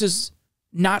 This is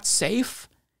not safe,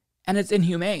 and it's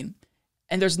inhumane.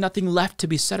 And there's nothing left to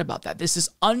be said about that. This is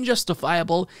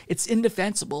unjustifiable, it's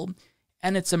indefensible,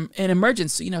 and it's an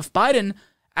emergency. You know, if Biden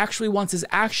actually wants his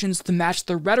actions to match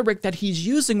the rhetoric that he's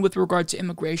using with regard to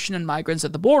immigration and migrants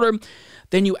at the border,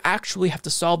 then you actually have to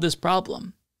solve this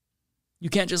problem. You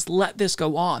can't just let this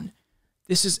go on.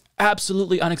 This is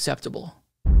absolutely unacceptable.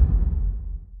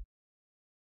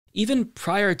 Even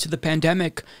prior to the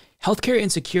pandemic, healthcare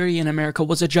insecurity in America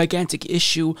was a gigantic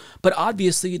issue, but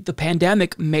obviously the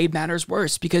pandemic made matters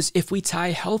worse, because if we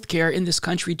tie healthcare in this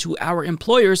country to our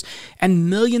employers and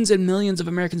millions of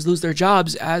Americans lose their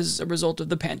jobs as a result of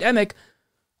the pandemic,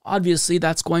 obviously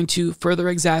that's going to further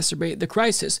exacerbate the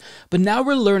crisis. But now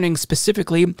we're learning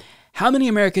specifically how many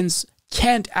Americans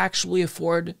can't actually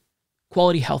afford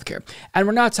quality healthcare. And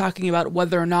we're not talking about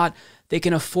whether or not they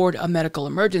can afford a medical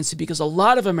emergency, because a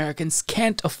lot of Americans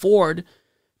can't afford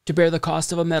to bear the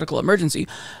cost of a medical emergency.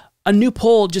 A new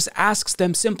poll just asks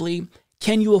them simply,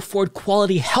 can you afford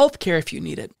quality health care if you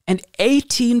need it? And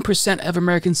 18% of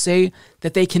Americans say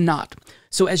that they cannot.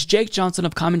 So as Jake Johnson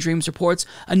of Common Dreams reports,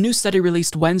 a new study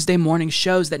released Wednesday morning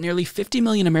shows that nearly 50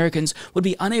 million Americans would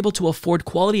be unable to afford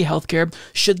quality healthcare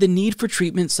should the need for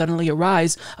treatment suddenly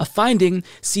arise, a finding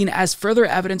seen as further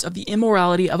evidence of the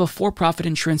immorality of a for-profit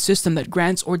insurance system that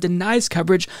grants or denies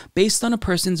coverage based on a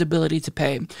person's ability to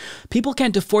pay. People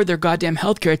can't afford their goddamn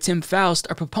healthcare, Tim Faust,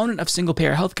 a proponent of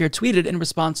single-payer healthcare, tweeted in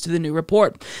response to the new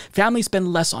report. Families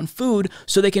spend less on food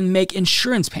so they can make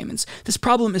insurance payments. This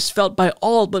problem is felt by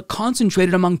all but concentrated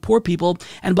among poor people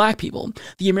and black people.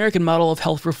 The American model of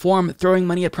health reform, throwing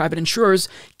money at private insurers,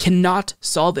 cannot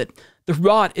solve it. The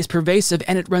rot is pervasive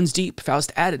and it runs deep,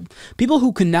 Faust added. People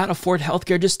who cannot afford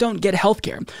healthcare just don't get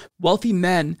healthcare. Wealthy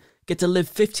men get to live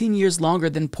 15 years longer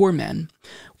than poor men.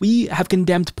 We have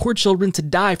condemned poor children to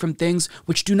die from things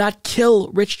which do not kill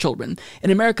rich children.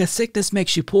 In America, sickness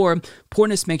makes you poor,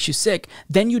 poorness makes you sick,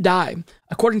 then you die.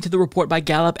 According to the report by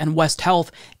Gallup and West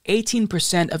Health,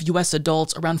 18% of U.S.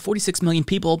 adults, around 46 million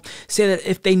people, say that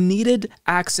if they needed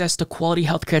access to quality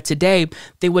healthcare today,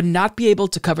 they would not be able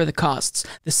to cover the costs.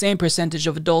 The same percentage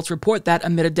of adults report that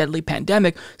amid a deadly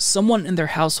pandemic, someone in their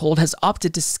household has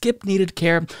opted to skip needed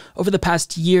care over the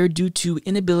past year due to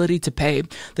inability to pay.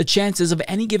 The chances of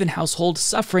any given household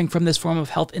suffering from this form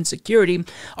of health insecurity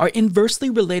are inversely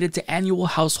related to annual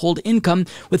household income,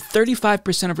 with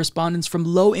 35% of respondents from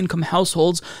low-income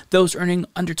households, those earning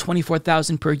under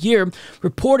 $24,000 per year,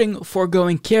 reporting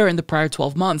foregoing care in the prior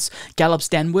 12 months. Gallup's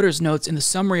Dan Witters notes in the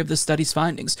summary of the study's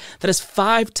findings that is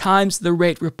 5 times the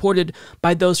rate reported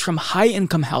by those from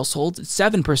high-income households,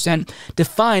 7%,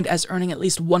 defined as earning at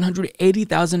least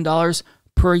 $180,000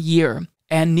 per year.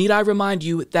 And need I remind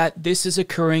you that this is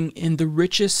occurring in the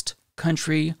richest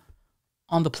country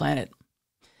on the planet.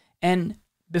 And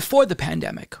before the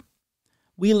pandemic,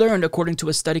 we learned, according to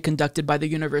a study conducted by the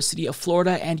University of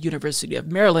Florida and University of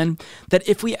Maryland, that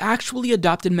if we actually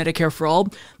adopted Medicare for all,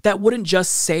 that wouldn't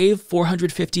just save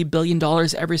 $450 billion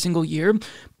every single year,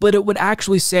 but it would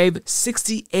actually save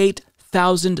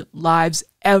 68,000 lives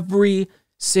every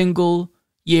single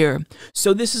year.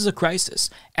 So this is a crisis.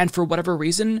 And for whatever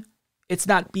reason, it's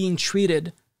not being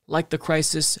treated like the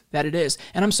crisis that it is.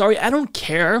 And I'm sorry, I don't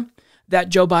care that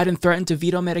Joe Biden threatened to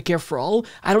veto Medicare for all.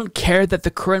 I don't care that the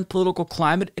current political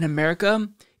climate in America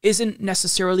isn't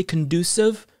necessarily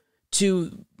conducive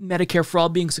to Medicare for all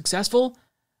being successful.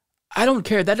 I don't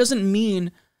care. That doesn't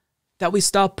mean that we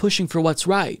stop pushing for what's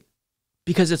right,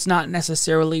 because it's not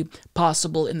necessarily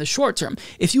possible in the short term.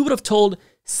 If you would have told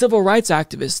civil rights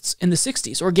activists in the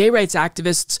 60s or gay rights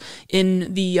activists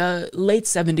in the late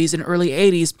 70s and early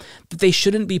 80s that they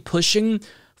shouldn't be pushing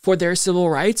for their civil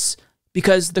rights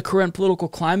because the current political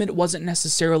climate wasn't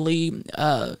necessarily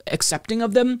accepting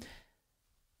of them,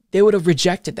 they would have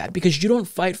rejected that, because you don't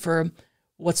fight for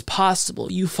what's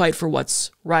possible, you fight for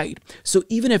what's right. So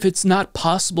even if it's not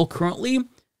possible currently,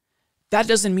 that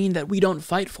doesn't mean that we don't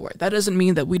fight for it. That doesn't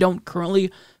mean that we don't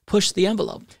currently push the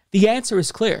envelope. The answer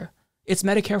is clear. It's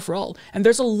Medicare for all. And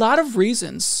there's a lot of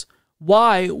reasons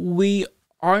why we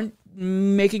aren't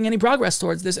making any progress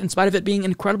towards this, in spite of it being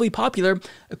incredibly popular,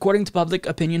 according to public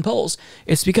opinion polls.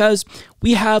 It's because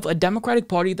we have a Democratic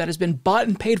Party that has been bought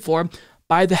and paid for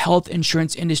by the health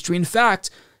insurance industry. In fact,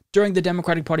 during the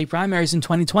Democratic Party primaries in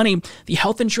 2020, the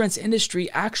health insurance industry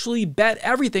actually bet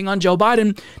everything on Joe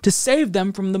Biden to save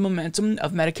them from the momentum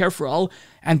of Medicare for All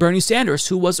and Bernie Sanders,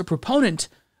 who was a proponent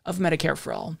of Medicare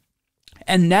for All.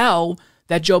 And now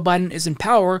that Joe Biden is in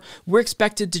power, we're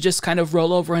expected to just kind of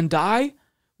roll over and die,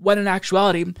 when in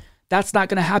actuality, that's not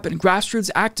going to happen. Grassroots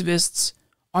activists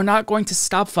are not going to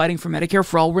stop fighting for Medicare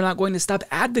for All. We're not going to stop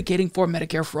advocating for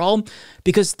Medicare for All,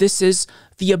 because this is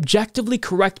the objectively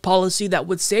correct policy that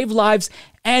would save lives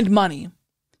and money.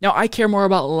 Now, I care more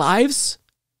about lives,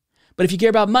 but if you care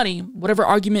about money, whatever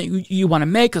argument you want to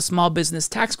make, a small business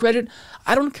tax credit,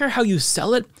 I don't care how you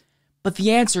sell it, but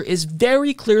the answer is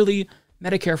very clearly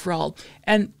Medicare for All.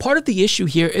 And part of the issue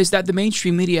here is that the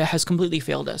mainstream media has completely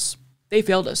failed us. They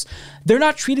failed us. They're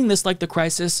not treating this like the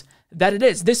crisis that it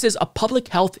is. This is a public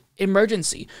health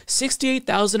emergency.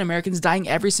 68,000 Americans dying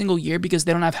every single year because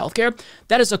they don't have health care.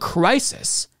 That is a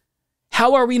crisis.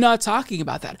 How are we not talking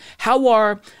about that? How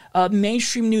are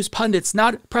mainstream news pundits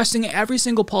not pressing every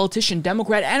single politician,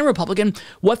 Democrat and Republican,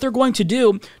 what they're going to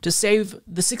do to save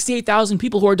the 68,000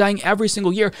 people who are dying every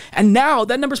single year? And now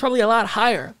that number is probably a lot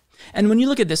higher. And when you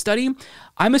look at this study,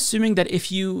 I'm assuming that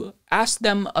if you ask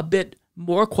them a bit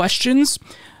more questions,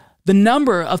 the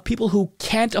number of people who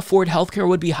can't afford healthcare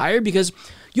would be higher, because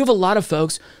you have a lot of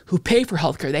folks who pay for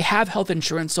healthcare. They have health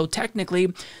insurance, so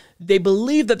technically they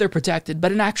believe that they're protected,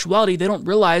 but in actuality, they don't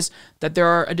realize that there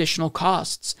are additional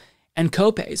costs and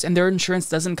copays, and their insurance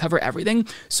doesn't cover everything.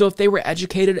 So if they were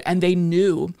educated and they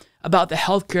knew about the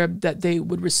healthcare that they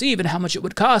would receive and how much it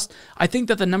would cost, I think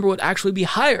that the number would actually be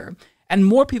higher, and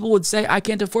more people would say, I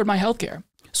can't afford my healthcare.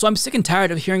 So I'm sick and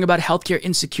tired of hearing about healthcare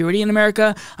insecurity in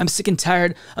America. I'm sick and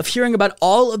tired of hearing about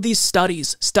all of these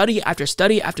studies, study after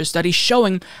study after study,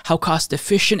 showing how cost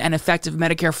efficient and effective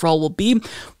Medicare for All will be.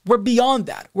 We're beyond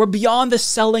that. We're beyond the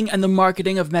selling and the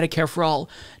marketing of Medicare for All.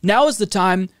 Now is the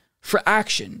time for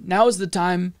action. Now is the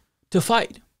time to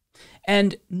fight.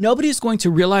 And nobody is going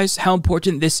to realize how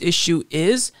important this issue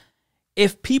is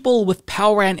if people with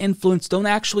power and influence don't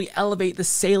actually elevate the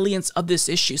salience of this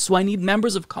issue. So I need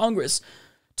members of Congress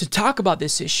to talk about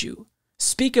this issue,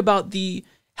 speak about the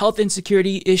health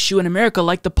insecurity issue in America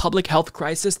like the public health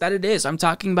crisis that it is. I'm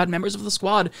talking about members of the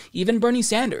squad, even Bernie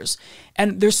Sanders.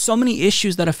 And there's so many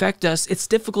issues that affect us, it's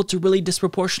difficult to really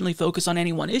disproportionately focus on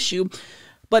any one issue.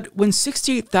 But when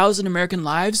 68,000 American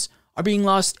lives are being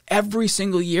lost every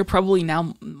single year, probably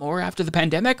now more after the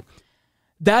pandemic,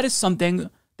 that is something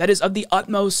that is of the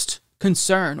utmost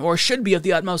concern, or should be of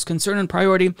the utmost concern and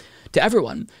priority to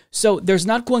everyone. So there's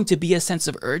not going to be a sense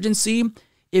of urgency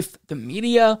if the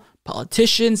media,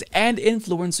 politicians, and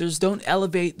influencers don't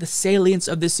elevate the salience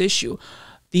of this issue.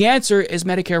 The answer is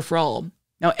Medicare for All.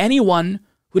 Now, anyone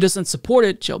who doesn't support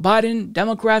it, Joe Biden,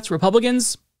 Democrats,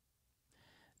 Republicans,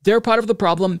 they're part of the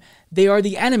problem. They are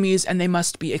the enemies, and they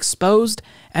must be exposed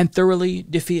and thoroughly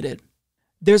defeated.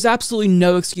 There's absolutely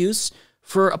no excuse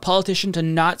for a politician to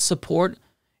not support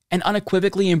and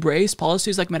unequivocally embrace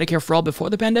policies like Medicare for All before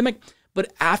the pandemic.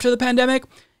 But after the pandemic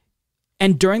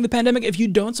and during the pandemic, if you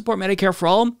don't support Medicare for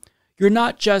All, you're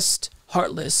not just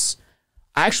heartless.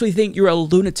 I actually think you're a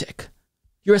lunatic.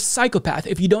 You're a psychopath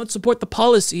if you don't support the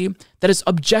policy that is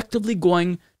objectively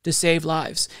going to save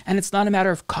lives. And it's not a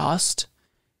matter of cost.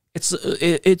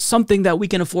 It's something that we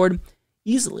can afford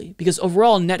easily, because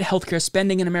overall net healthcare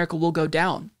spending in America will go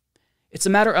down. It's a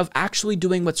matter of actually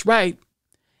doing what's right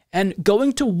and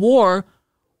going to war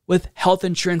with health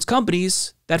insurance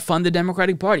companies that fund the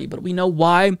Democratic Party. But we know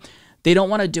why they don't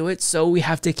want to do it, so we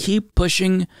have to keep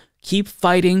pushing, keep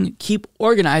fighting, keep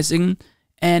organizing,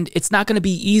 and it's not going to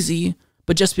be easy,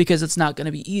 but just because it's not going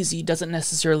to be easy doesn't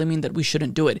necessarily mean that we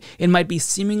shouldn't do it. It might be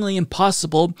seemingly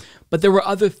impossible, but there were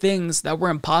other things that were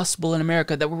impossible in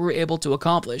America that we were able to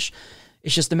accomplish.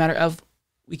 It's just a matter of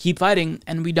we keep fighting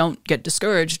and we don't get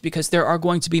discouraged, because there are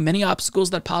going to be many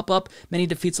obstacles that pop up, many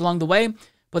defeats along the way,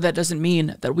 but that doesn't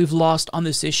mean that we've lost on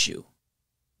this issue.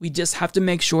 We just have to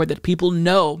make sure that people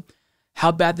know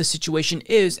how bad the situation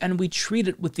is and we treat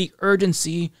it with the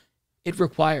urgency it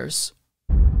requires.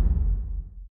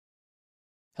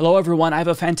 Hello everyone, I have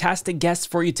a fantastic guest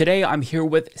for you today. I'm here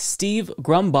with Steve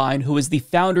Grumbine, who is the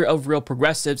founder of Real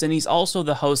Progressives, and he's also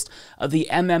the host of the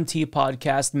MMT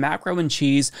podcast, Macro and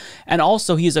Cheese, and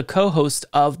also he's a co-host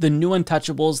of the New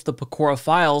Untouchables, the Pecora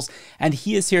Files, and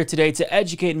he is here today to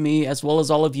educate me, as well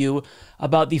as all of you,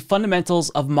 about the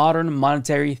fundamentals of modern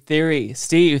monetary theory.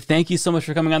 Steve, thank you so much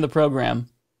for coming on the program.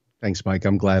 Thanks, Mike.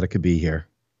 I'm glad I could be here.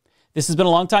 This has been a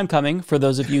long time coming. For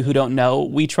those of you who don't know,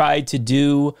 we tried to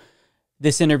do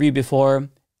this interview before,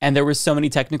 and there were so many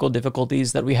technical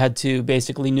difficulties that we had to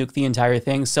basically nuke the entire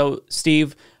thing. So,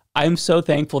 Steve, I'm so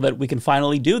thankful that we can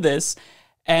finally do this.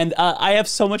 And I have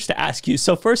so much to ask you.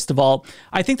 So first of all,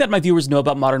 I think that my viewers know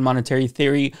about modern monetary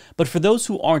theory, but for those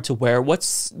who aren't aware,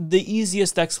 what's the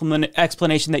easiest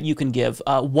explanation that you can give?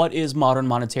 What is modern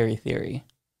monetary theory?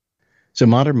 So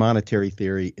modern monetary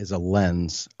theory is a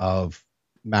lens of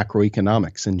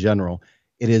macroeconomics in general.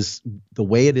 It is the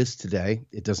way it is today.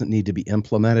 It doesn't need to be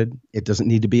implemented. It doesn't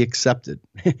need to be accepted.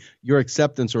 Your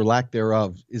acceptance or lack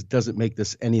thereof doesn't make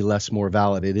this any less more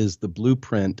valid. It is the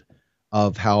blueprint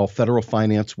of how federal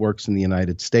finance works in the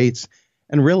United States.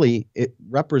 And really, it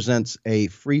represents a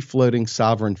free-floating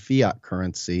sovereign fiat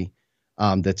currency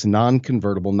that's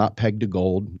non-convertible, not pegged to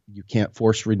gold. You can't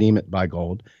force redeem it by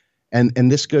gold.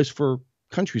 And this goes for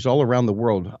countries all around the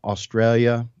world: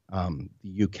 Australia,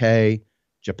 the UK,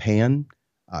 Japan,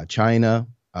 China,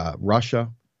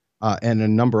 Russia, and a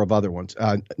number of other ones.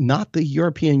 Not the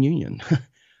European Union,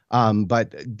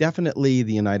 but definitely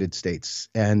the United States.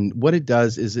 And what it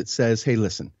does is it says, hey,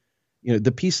 listen,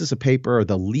 the pieces of paper are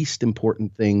the least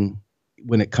important thing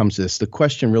when it comes to this. The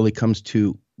question really comes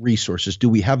to resources. Do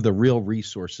we have the real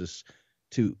resources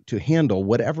to handle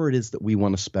whatever it is that we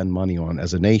want to spend money on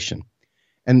as a nation?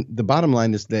 And the bottom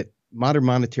line is that modern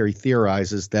monetary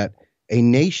theorizes that a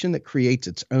nation that creates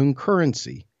its own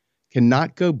currency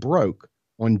cannot go broke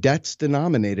on debts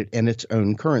denominated in its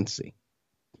own currency.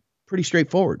 Pretty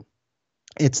straightforward.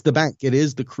 It's the bank. It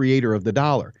is the creator of the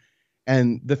dollar.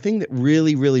 And the thing that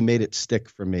really, really made it stick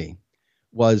for me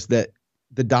was that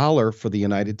the dollar for the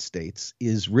United States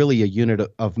is really a unit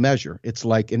of measure. It's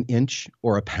like an inch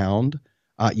or a pound.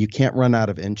 You can't run out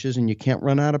of inches and you can't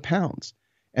run out of pounds.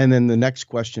 And then the next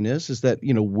question is that,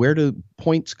 where do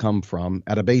points come from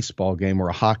at a baseball game or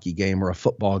a hockey game or a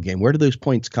football game? Where do those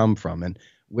points come from? And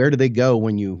where do they go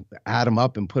when you add them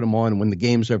up and put them on? When the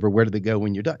game's over, where do they go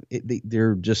when you're done?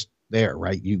 They're just there,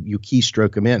 right? You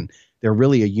keystroke them in. They're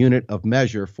really a unit of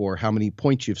measure for how many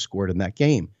points you've scored in that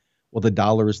game. Well, the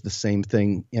dollar is the same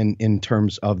thing in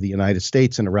terms of the United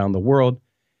States and around the world.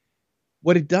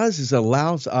 What it does is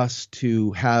allows us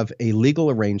to have a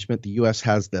legal arrangement. The U.S.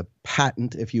 has the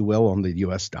patent, if you will, on the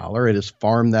U.S. dollar. It has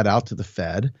farmed that out to the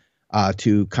Fed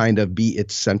to kind of be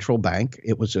its central bank.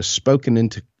 It was just spoken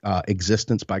into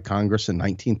existence by Congress in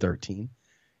 1913.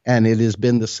 And it has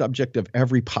been the subject of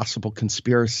every possible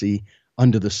conspiracy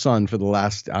under the sun for the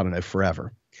last,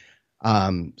 forever.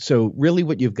 So really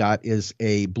what you've got is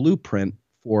a blueprint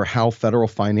for how federal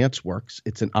finance works.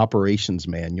 It's an operations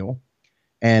manual.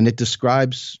 And it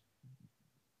describes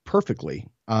perfectly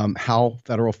how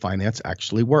federal finance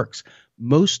actually works.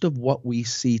 Most of what we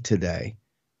see today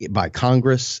by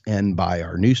Congress and by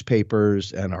our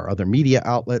newspapers and our other media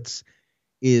outlets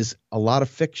is a lot of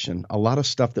fiction, a lot of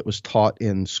stuff that was taught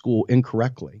in school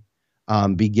incorrectly,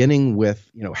 beginning with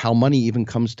how money even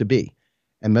comes to be.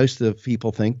 And most of the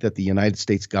people think that the United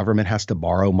States government has to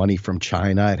borrow money from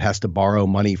China. It has to borrow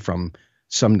money from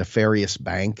some nefarious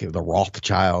bank, the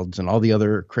Rothschilds, and all the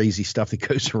other crazy stuff that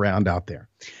goes around out there.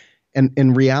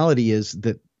 And reality is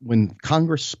that when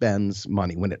Congress spends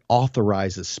money, when it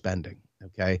authorizes spending,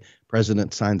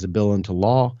 president signs a bill into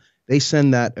law, they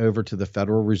send that over to the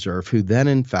Federal Reserve, who then,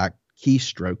 in fact,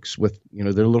 keystrokes with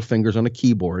their little fingers on a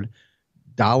keyboard,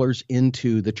 dollars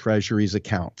into the Treasury's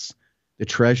accounts. The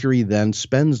Treasury then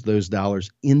spends those dollars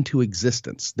into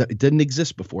existence. It didn't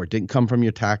exist before. It didn't come from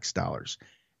your tax dollars.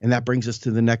 And that brings us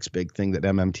to the next big thing that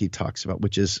MMT talks about,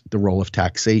 which is the role of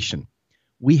taxation.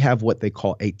 We have what they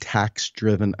call a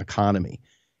tax-driven economy.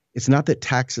 It's not that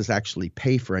taxes actually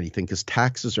pay for anything, because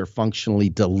taxes are functionally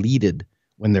deleted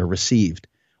when they're received.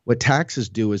 What taxes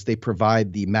do is they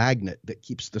provide the magnet that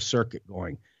keeps the circuit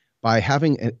going. By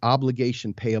having an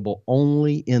obligation payable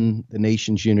only in the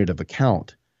nation's unit of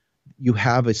account, you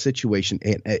have a situation,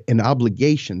 an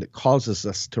obligation that causes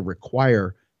us to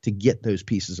require to get those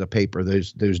pieces of paper,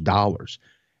 those dollars.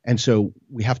 And so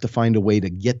we have to find a way to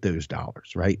get those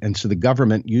dollars, right? And so the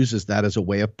government uses that as a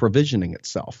way of provisioning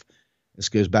itself. This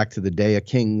goes back to the day of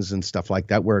kings and stuff like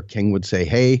that, where a king would say,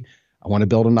 hey, I want to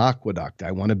build an aqueduct.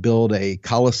 I want to build a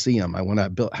coliseum. I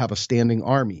want to have a standing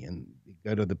army. And you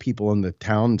go to the people in the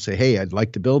town and say, hey, I'd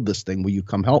like to build this thing. Will you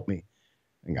come help me?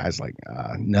 And guy's like,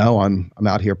 no, I'm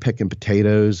out here picking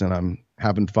potatoes and I'm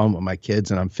having fun with my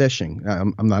kids and I'm fishing.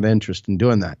 I'm not interested in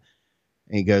doing that.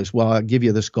 And he goes, well, I'll give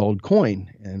you this gold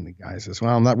coin. And the guy says,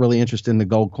 well, I'm not really interested in the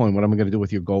gold coin. What am I going to do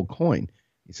with your gold coin?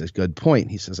 He says, good point.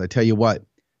 He says, I tell you what,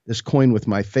 this coin with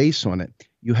my face on it,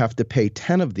 you have to pay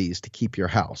 10 of these to keep your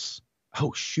house.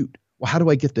 Oh, shoot. Well, how do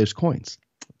I get those coins?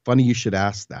 Funny you should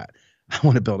ask that. I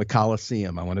want to build a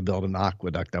coliseum. I want to build an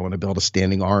aqueduct. I want to build a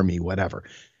standing army, whatever.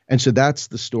 And so that's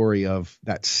the story of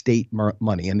that state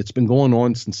money. And it's been going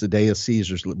on since the day of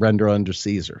Caesar's, render under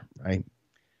Caesar, right?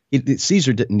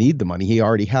 Caesar didn't need the money. He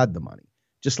already had the money.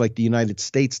 Just like the United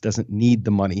States doesn't need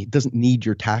the money. It doesn't need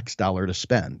your tax dollar to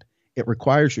spend. It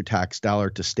requires your tax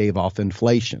dollar to stave off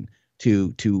inflation,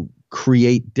 to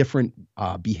create different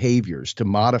behaviors, to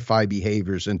modify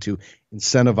behaviors, and to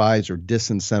incentivize or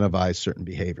disincentivize certain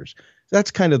behaviors. So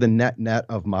that's kind of the net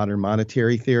of modern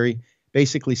monetary theory.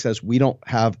 Basically says we don't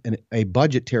have a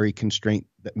budgetary constraint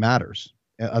that matters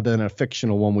other than a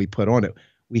fictional one we put on it.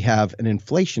 We have an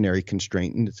inflationary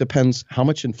constraint, and it depends how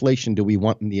much inflation do we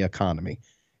want in the economy.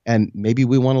 And maybe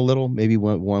we want a little, maybe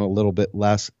we want a little bit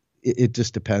less. It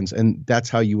just depends. And that's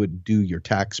how you would do your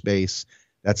tax base.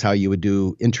 That's how you would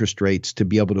do interest rates to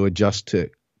be able to adjust to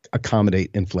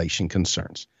accommodate inflation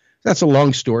concerns. That's a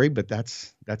long story, but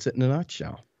that's it in a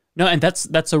nutshell. No, and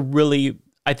that's a really,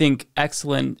 I think,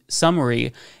 excellent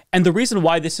summary. And the reason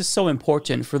why this is so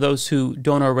important for those who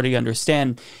don't already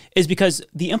understand is because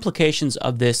the implications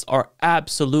of this are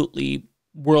absolutely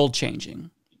world-changing.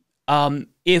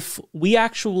 If we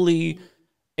actually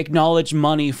acknowledge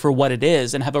money for what it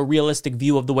is and have a realistic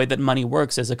view of the way that money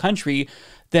works as a country,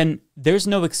 then there's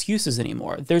no excuses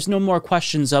anymore. There's no more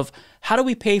questions of how do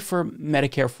we pay for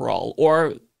Medicare for all,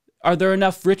 or are there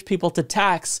enough rich people to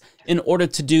tax in order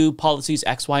to do policies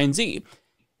X, Y, and Z?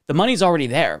 The money's already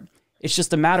there. It's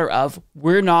just a matter of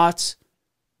we're not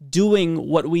doing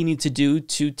what we need to do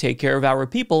to take care of our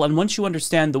people. And once you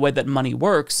understand the way that money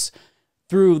works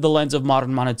through the lens of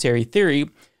modern monetary theory,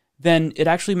 then it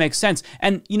actually makes sense.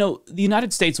 And, you know, the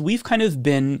United States, we've kind of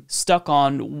been stuck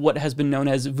on what has been known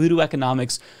as voodoo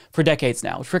economics for decades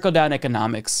now, trickle-down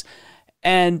economics.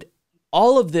 And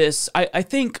all of this, I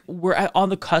think we're on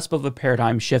the cusp of a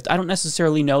paradigm shift. I don't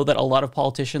necessarily know that a lot of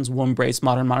politicians will embrace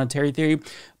modern monetary theory,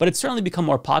 but it's certainly become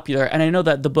more popular. And I know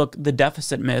that the book, The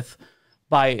Deficit Myth,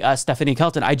 by Stephanie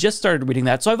Kelton, I just started reading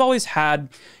that. So I've always had,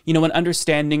 you know, an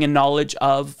understanding and knowledge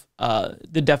of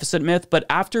the deficit myth. But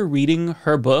after reading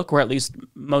her book, or at least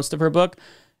most of her book,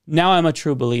 now I'm a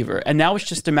true believer. And now it's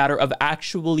just a matter of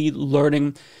actually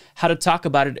learning how to talk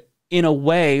about it in a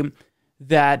way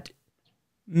that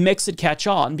makes it catch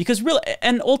on. Because really,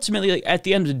 and ultimately, like, at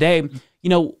the end of the day, you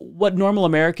know, what normal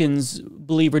Americans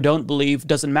believe or don't believe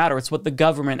doesn't matter. It's what the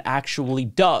government actually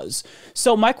does.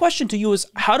 So my question to you is,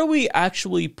 how do we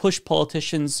actually push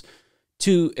politicians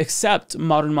to accept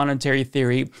modern monetary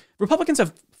theory? Republicans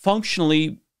have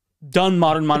functionally done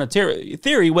modern monetary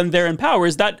theory when they're in power.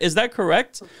 Is that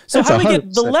correct? So That's how do we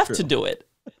get the left true. to do it?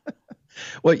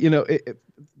 Well, you know,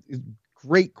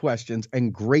 great questions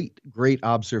and great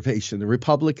observation. The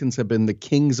Republicans have been the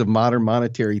kings of modern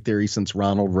monetary theory since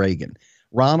Ronald Reagan.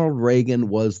 Ronald Reagan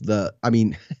was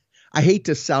I hate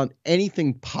to sound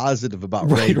anything positive about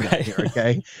Reagan here,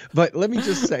 okay? But let me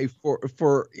just say,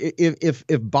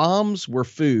 if bombs were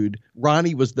food,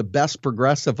 Ronnie was the best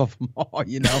progressive of them all,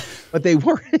 you know. But they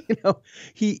weren't, you know.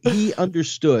 He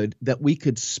understood that we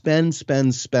could spend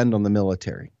on the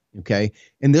military. Okay.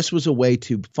 And this was a way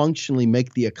to functionally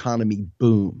make the economy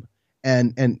boom.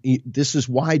 And this is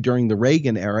why during the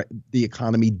Reagan era, the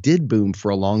economy did boom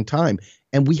for a long time.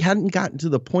 And we hadn't gotten to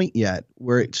the point yet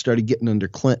where it started getting under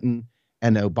Clinton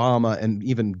and Obama and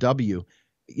even W,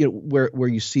 you know, where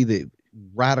you see the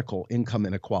radical income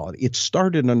inequality. It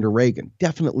started under Reagan,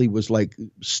 definitely was like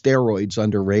steroids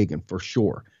under Reagan for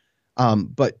sure.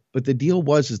 But the deal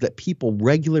is that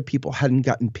regular people hadn't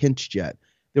gotten pinched yet.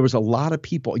 There was a lot of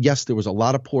people. Yes, there was a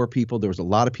lot of poor people. There was a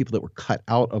lot of people that were cut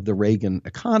out of the Reagan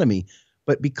economy.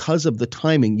 But because of the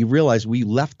timing, you realize we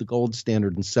left the gold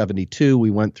standard in 1972. We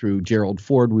went through Gerald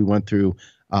Ford. We went through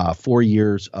 4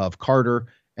 years of Carter.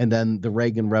 And then the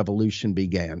Reagan Revolution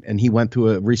began. And he went through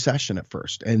a recession at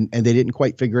first. And they didn't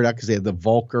quite figure it out because they had the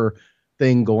Volcker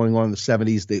thing going on in the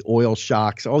 70s, the oil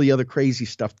shocks, all the other crazy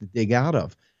stuff to dig out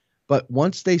of. But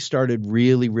once they started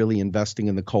really, really investing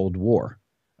in the Cold War,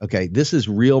 okay, this is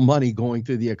real money going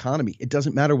through the economy. It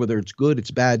doesn't matter whether it's good, it's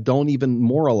bad. Don't even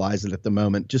moralize it at the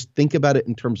moment. Just think about it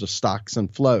in terms of stocks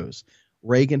and flows.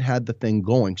 Reagan had the thing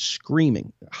going,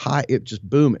 screaming, high, it just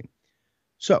booming.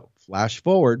 So flash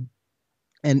forward,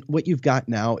 and what you've got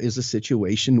now is a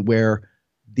situation where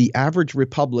the average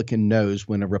Republican knows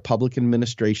when a Republican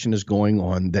administration is going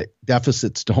on that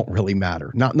deficits don't really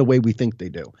matter, not in the way we think they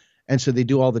do. And so they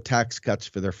do all the tax cuts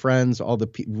for their friends, all the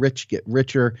rich get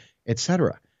richer, et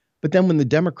cetera. But then when the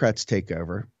Democrats take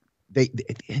over,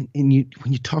 when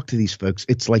you talk to these folks,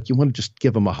 it's like you want to just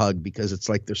give them a hug because it's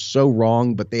like they're so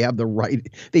wrong, but they have the right.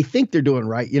 They think they're doing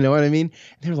right. You know what I mean?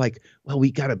 And they're like, well,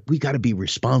 we gotta be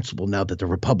responsible now that the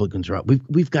Republicans are up.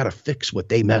 We've got to fix what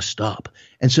they messed up.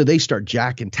 And so they start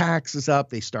jacking taxes up.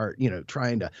 They start, you know,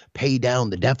 trying to pay down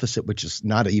the deficit, which is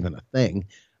not even a thing.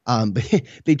 But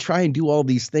they try and do all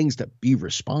these things to be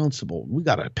responsible. We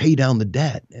got to pay down the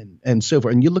debt and so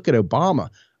forth. And you look at Obama.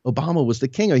 Obama was the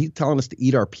king. He's telling us to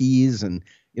eat our peas, and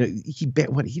he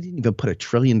didn't even put $1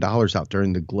 trillion out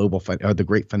during the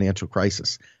great financial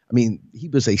crisis. I mean, he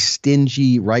was a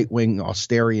stingy right-wing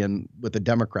Austerian with a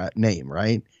Democrat name,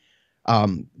 right?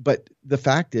 But the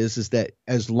fact is that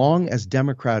as long as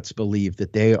Democrats believe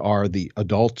that they are the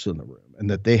adults in the room and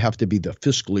that they have to be the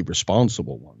fiscally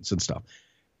responsible ones and stuff,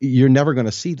 you're never going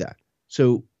to see that.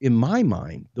 So in my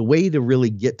mind, the way to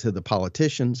really get to the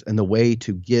politicians and the way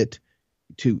to get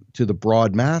to the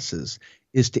broad masses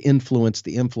is to influence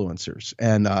the influencers.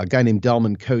 And a guy named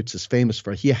Delman Coates is famous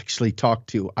for, he actually talked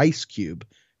to Ice Cube,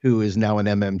 who is now an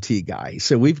MMT guy.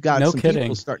 So we've got some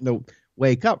people starting to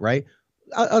wake up, right?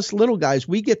 Us little guys,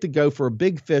 we get to go for a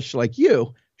big fish like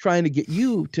you, trying to get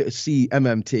you to see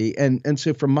MMT. And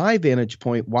so from my vantage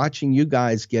point, watching you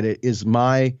guys get it is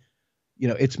my,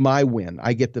 it's my win.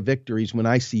 I get the victories when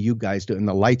I see you guys do it and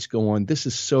the lights go on. This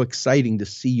is so exciting to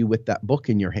see you with that book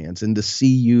in your hands and to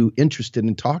see you interested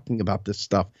in talking about this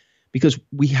stuff, because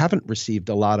we haven't received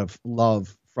a lot of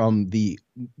love from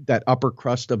that upper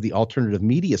crust of the alternative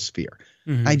media sphere.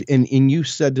 Mm-hmm. And you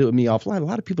said to me offline, a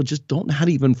lot of people just don't know how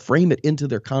to even frame it into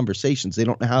their conversations. They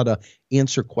don't know how to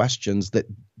answer questions that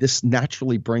this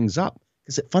naturally brings up,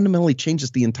 because it fundamentally changes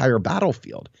the entire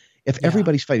battlefield. If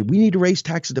everybody's fighting, we need to raise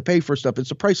taxes to pay for stuff. It's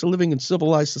the price of living in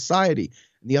civilized society.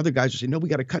 And the other guys are saying, no, we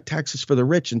got to cut taxes for the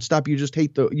rich and stop. You just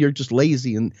you're just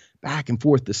lazy, and back and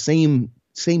forth. The same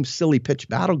silly pitch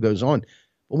battle goes on.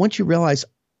 But once you realize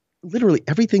literally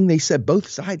everything they said, both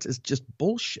sides, is just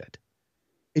bullshit.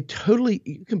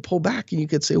 You can pull back and you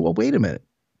could say, well, wait a minute.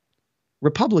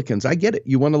 Republicans, I get it.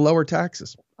 You want to lower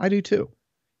taxes. I do too.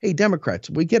 Hey, Democrats,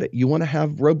 we get it. You want to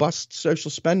have robust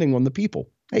social spending on the people.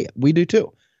 Hey, we do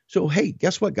too. So, hey,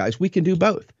 guess what, guys? We can do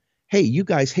both. Hey, you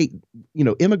guys hate,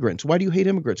 immigrants. Why do you hate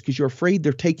immigrants? Because you're afraid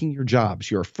they're taking your jobs.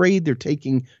 You're afraid they're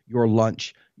taking your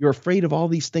lunch. You're afraid of all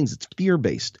these things. It's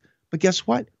fear-based. But guess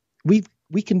what? We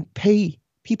can pay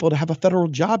people to have a federal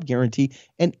job guarantee,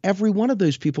 and every one of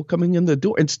those people coming in the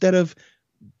door, instead of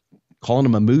calling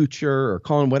them a moocher or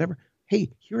calling whatever,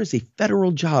 hey, here is a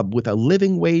federal job with a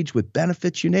living wage, with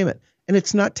benefits, you name it. And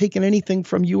it's not taking anything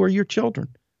from you or your children.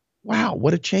 Wow,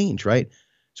 what a change, right?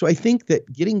 So I think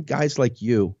that getting guys like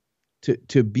you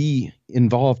to be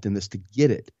involved in this, to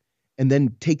get it, and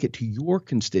then take it to your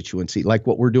constituency, like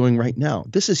what we're doing right now,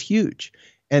 this is huge.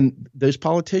 And those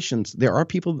politicians, there are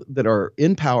people that are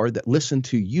in power that listen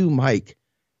to you, Mike,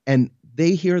 and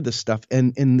they hear this stuff,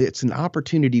 and it's an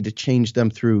opportunity to change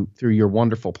them through your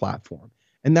wonderful platform.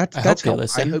 And that's how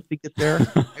I hope to get there.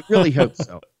 I really hope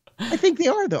so. I think they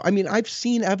are, though. I mean, I've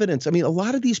seen evidence. I mean, a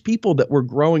lot of these people that were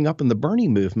growing up in the Bernie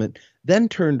movement then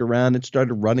turned around and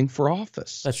started running for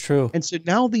office. That's true. And so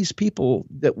now these people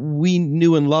that we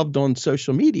knew and loved on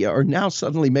social media are now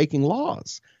suddenly making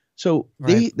laws. So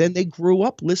they grew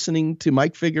up listening to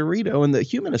Mike Figueredo and the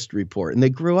Humanist Report, and they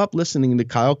grew up listening to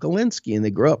Kyle Kalinske, and they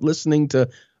grew up listening to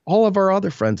all of our other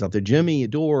friends out there, Jimmy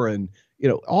Adore, and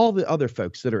all the other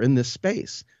folks that are in this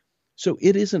space. So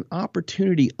it is an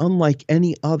opportunity unlike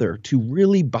any other to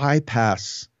really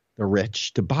bypass the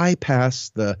rich, to bypass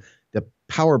the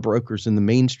power brokers in the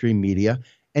mainstream media,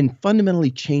 and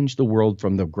fundamentally change the world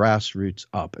from the grassroots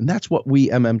up. And that's what we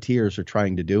MMTers are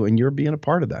trying to do. And you're being a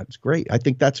part of that. It's great. I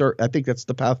think that's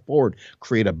the path forward.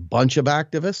 Create a bunch of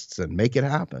activists and make it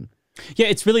happen. Yeah,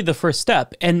 it's really the first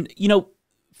step. And,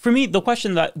 for me, the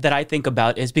question that I think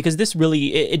about is, because this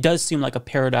really, it does seem like a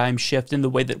paradigm shift in the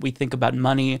way that we think about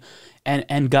money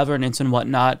and governance and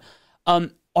whatnot.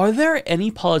 Are there any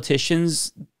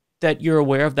politicians that you're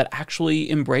aware of that actually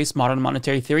embrace modern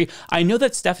monetary theory? I know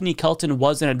that Stephanie Kelton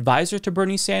was an advisor to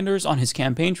Bernie Sanders on his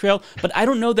campaign trail, but I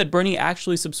don't know that Bernie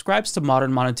actually subscribes to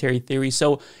modern monetary theory.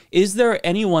 So is there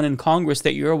anyone in Congress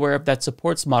that you're aware of that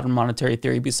supports modern monetary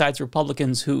theory besides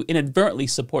Republicans who inadvertently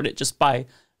support it just by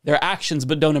their actions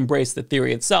but don't embrace the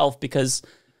theory itself because,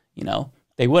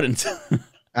 they wouldn't?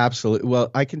 Absolutely.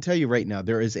 Well, I can tell you right now,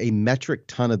 there is a metric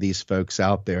ton of these folks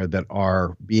out there that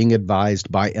are being advised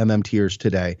by MMTers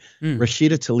today.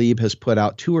 Rashida Tlaib has put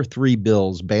out 2 or 3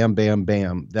 bills, bam, bam,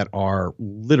 bam, that are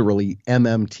literally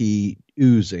MMT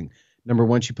oozing. Number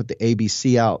one, she put the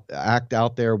ABC Act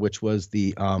out there, which was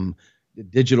the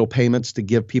digital payments to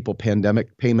give people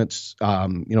pandemic payments,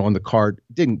 on the card.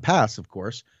 Didn't pass, of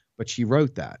course, but she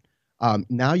wrote that.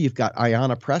 Now you've got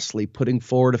Ayanna Pressley putting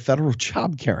forward a federal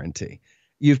job guarantee.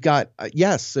 You've got,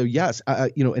 yes. So yes,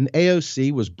 and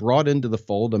AOC was brought into the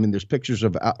fold. I mean, there's pictures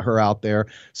of her out there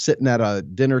sitting at a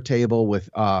dinner table with,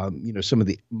 some of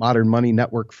the Modern Money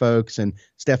Network folks and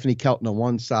Stephanie Kelton on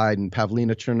one side and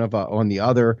Pavlina Chernova on the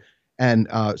other. And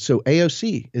so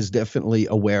AOC is definitely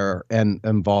aware and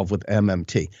involved with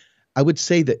MMT. I would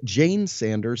say that Jane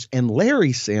Sanders and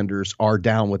Larry Sanders are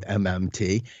down with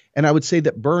MMT. And I would say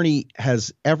that Bernie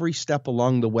has every step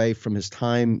along the way from his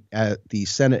time at the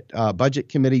Senate Budget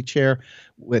Committee chair,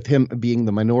 with him being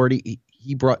the minority.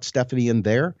 He brought Stephanie in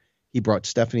there. He brought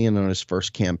Stephanie in on his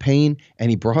first campaign, and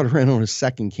he brought her in on his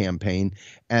second campaign.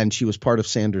 And she was part of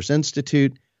Sanders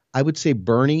Institute. I would say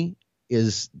Bernie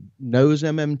knows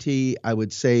MMT. I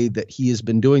would say that he has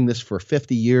been doing this for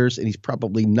 50 years, and he's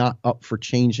probably not up for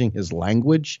changing his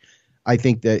language. I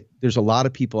think that there's a lot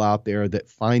of people out there that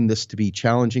find this to be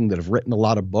challenging, that have written a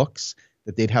lot of books,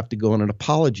 that they'd have to go on an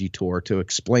apology tour to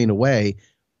explain away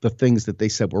the things that they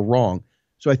said were wrong.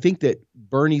 So I think that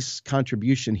Bernie's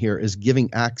contribution here is giving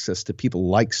access to people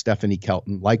like Stephanie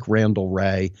Kelton, like Randall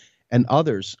Wray, and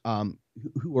others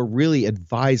who are really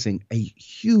advising a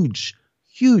huge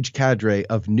cadre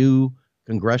of new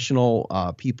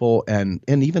congressional people and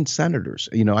even senators.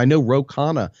 I know Ro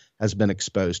Khanna has been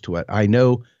exposed to it. I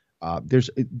know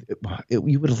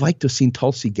you would have liked to have seen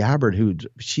Tulsi Gabbard,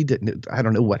 she didn't. I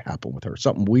don't know what happened with her.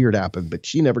 Something weird happened, but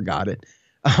she never got it.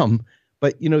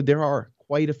 But there are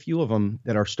quite a few of them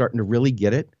that are starting to really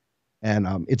get it,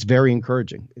 and it's very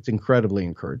encouraging. It's incredibly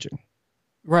encouraging.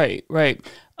 Right.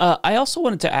 I also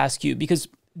wanted to ask you, because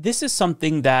this is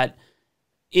something that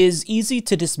is easy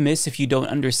to dismiss if you don't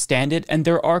understand it. And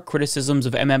there are criticisms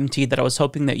of MMT that I was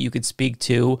hoping that you could speak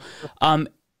to. And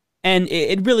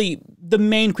it really, the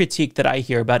main critique that I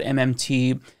hear about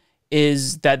MMT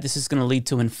is that this is going to lead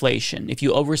to inflation. If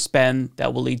you overspend,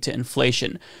 that will lead to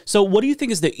inflation. So what do you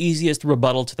think is the easiest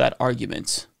rebuttal to that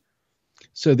argument?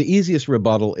 So the easiest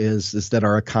rebuttal is that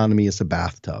our economy is a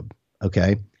bathtub,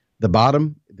 okay? The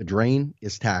bottom, the drain,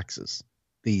 is taxes.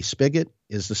 The spigot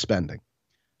is the spending.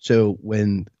 So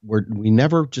when we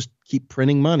never just keep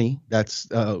printing money, that's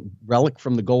a relic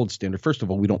from the gold standard. First of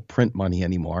all, we don't print money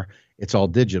anymore. It's all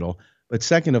digital. But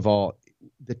second of all,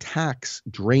 the tax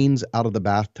drains out of the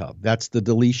bathtub. That's the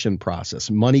deletion process.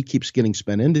 Money keeps getting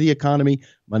spent into the economy.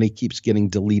 Money keeps getting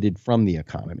deleted from the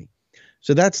economy.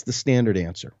 So that's the standard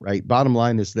answer, right? Bottom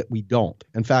line is that we don't.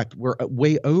 In fact, we're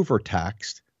way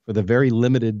overtaxed for the very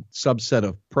limited subset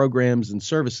of programs and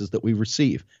services that we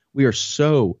receive. We are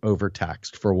so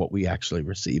overtaxed for what we actually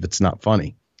receive. It's not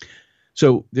funny.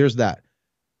 So there's that.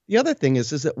 The other thing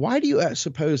is that why do you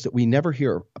suppose that we never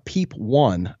hear a peep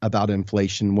one about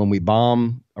inflation when we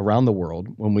bomb around the world,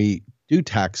 when we do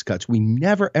tax cuts? We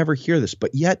never, ever hear this.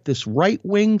 But yet this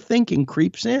right-wing thinking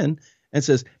creeps in and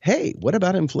says, hey, what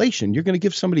about inflation? You're going to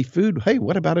give somebody food. Hey,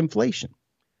 what about inflation?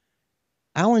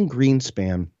 Alan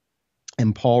Greenspan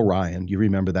and Paul Ryan, you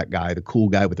remember that guy, the cool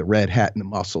guy with the red hat and the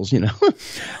muscles,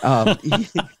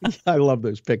 I love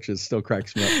those pictures. Still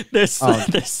cracks me up. They're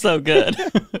so good.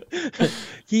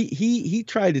 He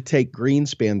tried to take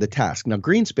Greenspan to task. Now,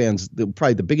 Greenspan's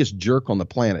probably the biggest jerk on the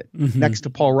planet, next to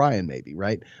Paul Ryan, maybe,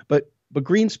 right? But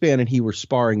Greenspan and he were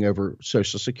sparring over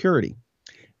Social Security.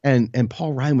 And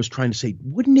Paul Ryan was trying to say,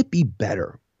 wouldn't it be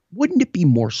better? Wouldn't it be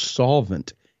more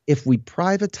solvent if we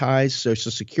privatize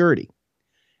Social Security?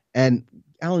 And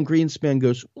Alan Greenspan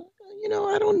goes,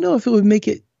 I don't know if it would make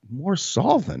it more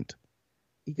solvent.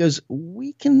 He goes,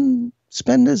 we can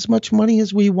spend as much money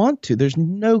as we want to. There's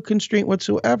no constraint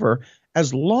whatsoever,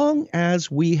 as long as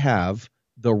we have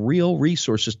the real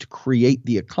resources to create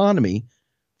the economy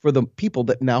for the people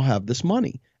that now have this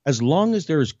money. As long as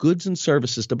there's goods and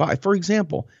services to buy. For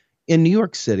example, in New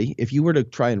York City, if you were to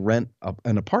try and rent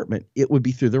an apartment, it would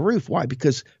be through the roof. Why?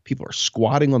 Because people are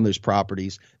squatting on those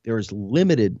properties. There is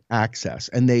limited access,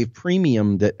 and they've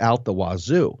premiumed it out the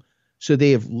wazoo. So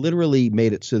they have literally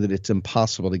made it so that it's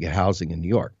impossible to get housing in New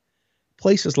York.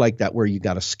 Places like that where you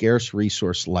got a scarce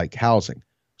resource like housing.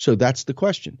 So that's the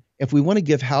question. If we want to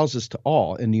give houses to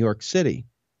all in New York City,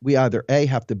 we either A,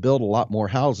 have to build a lot more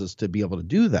houses to be able to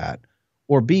do that,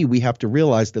 or B, we have to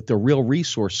realize that the real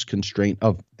resource constraint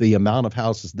of the amount of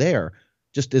houses there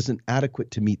just isn't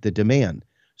adequate to meet the demand.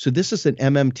 So this is an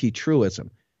MMT truism.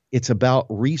 It's about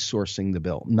resourcing the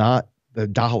bill, not the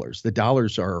dollars. The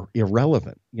dollars are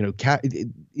irrelevant.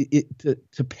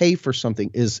 To pay for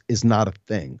something is not a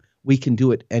thing. We can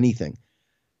do it anything.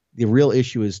 The real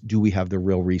issue is, do we have the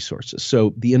real resources?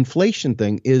 So the inflation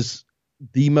thing is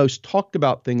the most talked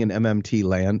about thing in MMT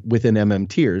land within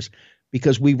MMTers,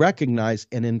 because we recognize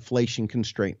an inflation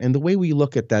constraint. And the way we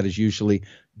look at that is usually,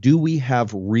 do we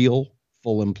have real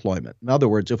full employment. In other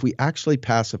words, if we actually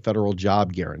pass a federal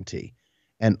job guarantee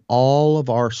and all of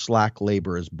our slack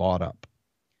labor is bought up,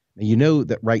 now, you know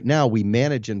that right now we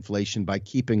manage inflation by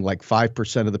keeping like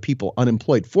 5% of the people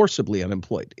unemployed, forcibly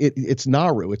unemployed. It's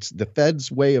Nauru. It's the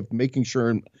Fed's way of making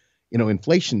sure,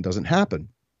 inflation doesn't happen.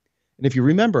 And if you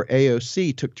remember,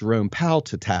 AOC took Jerome Powell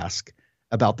to task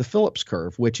about the Phillips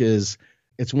curve, which is,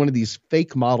 it's one of these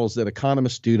fake models that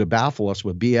economists do to baffle us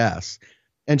with BS.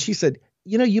 And she said,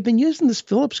 you've been using this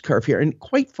Phillips curve here, and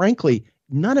quite frankly,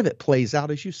 none of it plays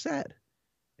out as you said.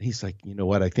 And he's like, you know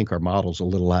what? I think our model's a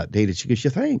little outdated. She goes,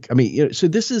 you think? I mean, so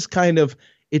this is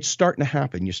it's starting to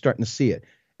happen. You're starting to see it.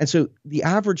 And so the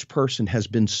average person has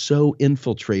been so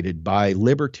infiltrated by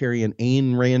libertarian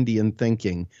Ayn Randian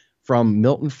thinking from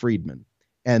Milton Friedman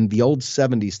and the old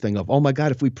 70s thing of, oh my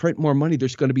God, if we print more money,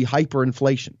 there's going to be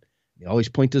hyperinflation. They always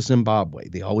point to Zimbabwe.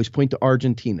 They always point to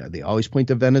Argentina. They always point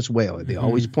to Venezuela. They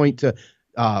always point to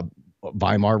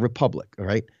Weimar Republic. All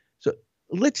right. So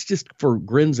let's just, for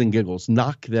grins and giggles,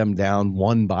 knock them down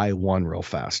one by one real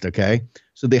fast. Okay.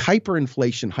 So the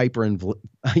hyperinflation,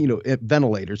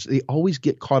 ventilators, they always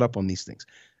get caught up on these things.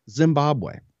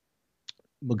 Zimbabwe.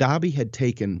 Mugabe had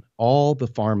taken all the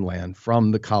farmland from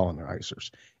the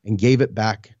colonizers and gave it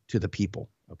back to the people.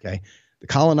 Okay. The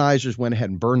colonizers went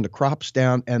ahead and burned the crops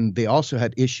down, and they also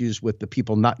had issues with the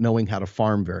people not knowing how to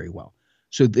farm very well.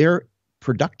 So their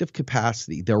productive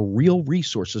capacity, their real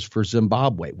resources for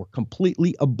Zimbabwe were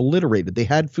completely obliterated. They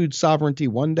had food sovereignty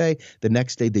one day. The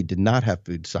next day, they did not have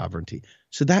food sovereignty.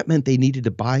 So that meant they needed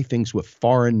to buy things with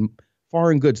foreign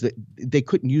goods that they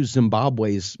couldn't use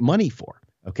Zimbabwe's money for.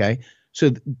 Okay.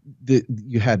 So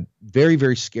you had very,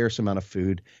 very scarce amount of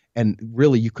food, and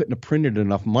really you couldn't have printed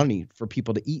enough money for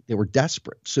people to eat. They were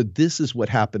desperate. So this is what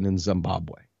happened in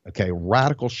Zimbabwe. Okay,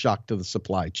 radical shock to the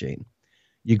supply chain.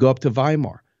 You go up to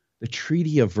Weimar. The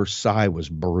Treaty of Versailles was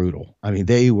brutal. I mean,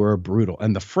 they were brutal.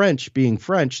 And the French, being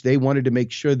French, they wanted to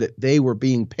make sure that they were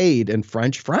being paid in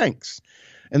French francs.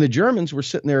 And the Germans were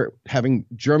sitting there having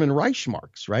German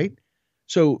Reichsmarks, right?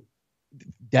 So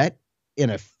debt in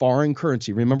a foreign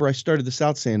currency. Remember, I started this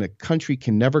out saying a country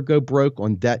can never go broke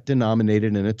on debt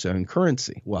denominated in its own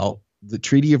currency. Well, the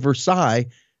Treaty of Versailles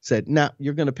said,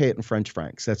 you're going to pay it in French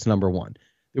francs. That's number one.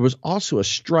 There was also a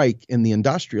strike in the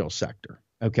industrial sector.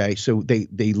 Okay, so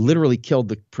they literally killed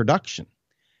the production.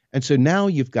 And so now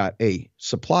you've got a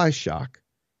supply shock,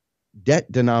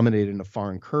 debt denominated in a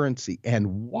foreign currency,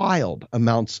 and wild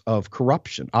amounts of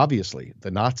corruption. Obviously,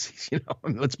 the Nazis,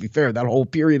 let's be fair, that whole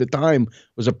period of time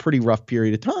was a pretty rough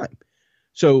period of time.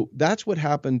 So that's what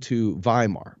happened to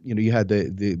Weimar. You had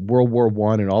the World War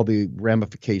I and all the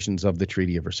ramifications of the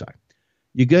Treaty of Versailles.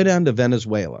 You go down to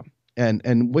Venezuela,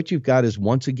 and what you've got is,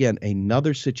 once again,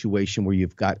 another situation where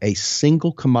you've got a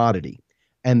single commodity,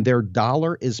 and their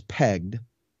dollar is pegged.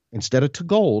 Instead of to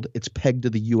gold, it's pegged to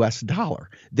the U.S. dollar.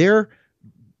 Their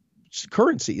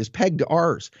currency is pegged to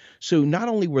ours. So not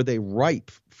only were they ripe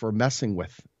for messing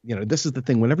with, this is the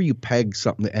thing. Whenever you peg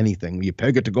something to anything, you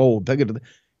peg it to gold,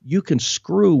 you can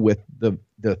screw with the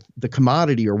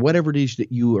commodity or whatever it is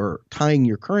that you are tying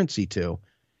your currency to.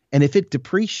 And if it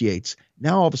depreciates,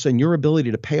 now all of a sudden your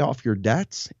ability to pay off your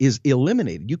debts is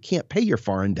eliminated. You can't pay your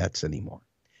foreign debts anymore.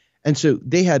 And so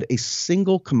they had a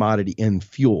single commodity in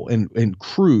fuel, in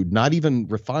crude, not even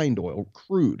refined oil,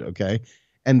 crude, okay?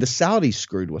 And the Saudis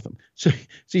screwed with them. So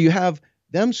you have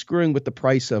them screwing with the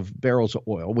price of barrels of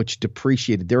oil, which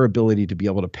depreciated their ability to be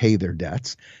able to pay their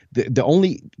debts. The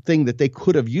only thing that they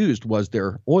could have used was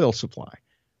their oil supply.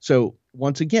 So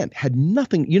once again, had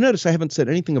nothing. You notice I haven't said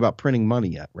anything about printing money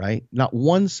yet, right? Not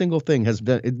one single thing has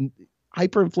been.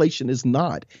 Hyperinflation is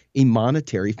not a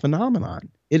monetary phenomenon.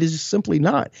 It is simply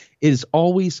not. It is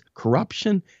always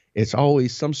corruption. It's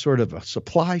always some sort of a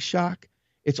supply shock.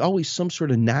 It's always some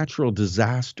sort of natural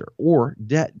disaster or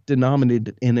debt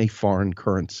denominated in a foreign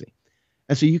currency.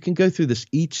 And so you can go through this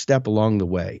each step along the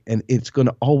way, and it's going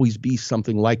to always be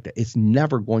something like that. It's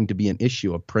never going to be an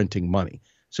issue of printing money.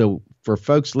 So for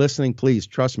folks listening, please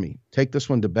trust me, take this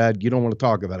one to bed. You don't want to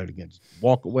talk about it again. Just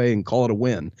walk away and call it a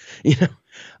win.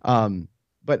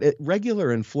 But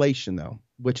regular inflation, though,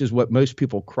 which is what most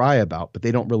people cry about, but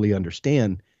they don't really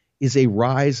understand, is a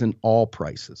rise in all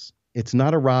prices. It's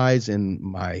not a rise in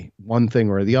my one thing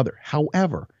or the other.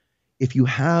 However, if you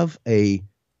have a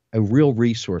real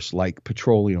resource like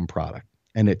petroleum product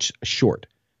and it's short,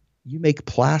 you make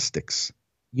plastics,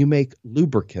 you make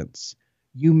lubricants,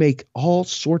 you make all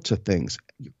sorts of things,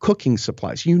 cooking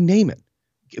supplies, you name it,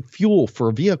 fuel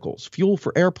for vehicles, fuel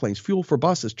for airplanes, fuel for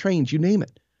buses, trains, you name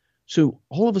it. So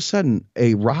all of a sudden,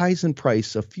 a rise in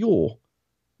price of fuel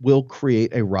will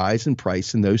create a rise in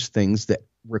price in those things that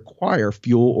require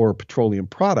fuel or petroleum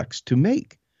products to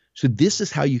make. So this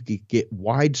is how you could get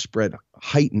widespread,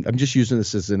 heightened. I'm just using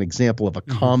this as an example of a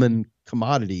common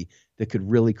commodity that could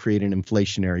really create an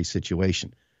inflationary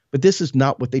situation. But this is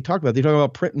not what they talk about. They talk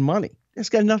about printing money. It's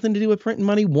got nothing to do with printing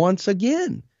money once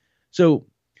again. So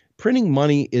printing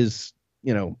money is,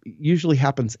 usually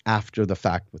happens after the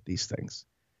fact with these things.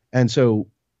 And so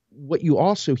what you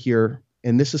also hear,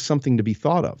 and this is something to be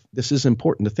thought of, this is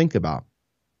important to think about.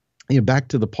 Back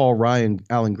to the Paul Ryan,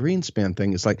 Alan Greenspan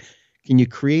thing, it's like, can you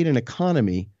create an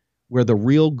economy where the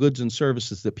real goods and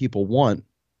services that people want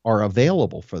are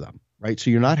available for them, right?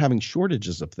 So you're not having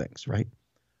shortages of things, right?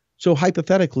 So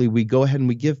hypothetically, we go ahead and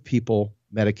we give people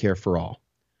Medicare for all.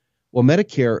 Well,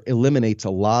 Medicare eliminates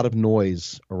a lot of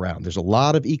noise around. There's a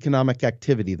lot of economic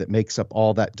activity that makes up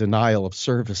all that denial of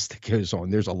service that goes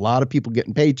on. There's a lot of people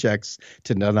getting paychecks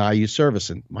to deny you service.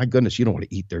 And my goodness, you don't want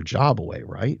to eat their job away,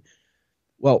 right?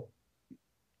 Well,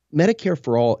 Medicare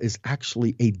for all is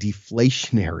actually a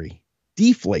deflationary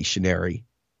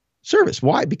service.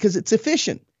 Why? Because it's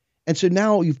efficient. And so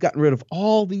now you've gotten rid of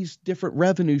all these different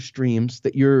revenue streams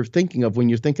that you're thinking of when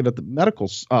you're thinking of the medical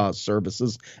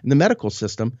services and the medical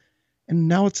system. And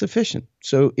now it's efficient.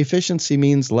 So efficiency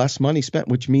means less money spent,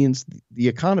 which means the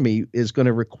economy is going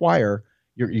to require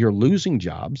you're losing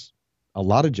jobs. A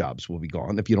lot of jobs will be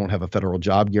gone if you don't have a federal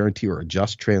job guarantee or a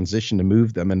just transition to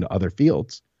move them into other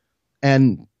fields.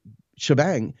 And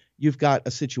shebang, you've got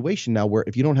a situation now where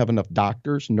if you don't have enough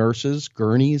doctors, nurses,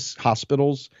 gurneys,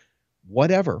 hospitals,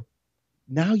 whatever,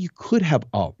 now you could have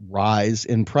a rise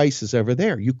in prices over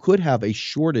there. You could have a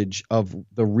shortage of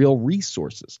the real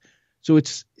resources. So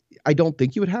I don't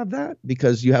think you would have that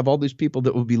because you have all these people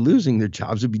that would be losing their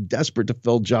jobs, would be desperate to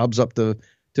fill jobs up to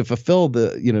fulfill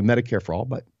the, Medicare for all.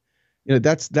 But,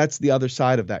 that's the other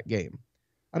side of that game.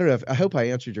 I don't know. I hope I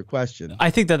answered your question. I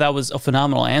think that was a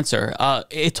phenomenal answer.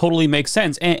 It totally makes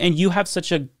sense. And you have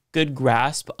such a good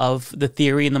grasp of the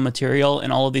theory and the material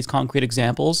and all of these concrete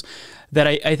examples that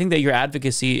I think that your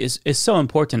advocacy is so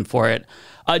important for it.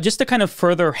 Just to kind of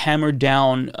further hammer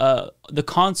down the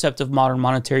concept of modern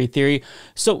monetary theory.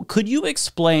 So could you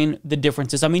explain the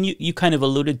differences? I mean, you kind of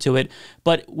alluded to it,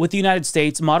 but with the United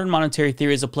States, modern monetary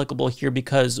theory is applicable here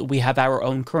because we have our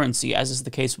own currency, as is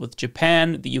the case with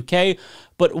Japan, the UK.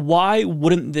 But why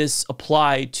wouldn't this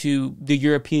apply to the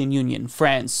European Union,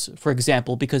 France, for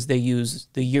example, because they use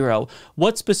the euro?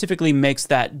 What specifically makes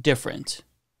that different?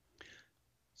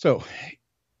 So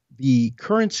the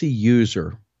currency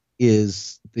user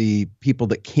is the people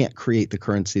that can't create the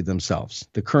currency themselves.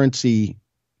 The currency,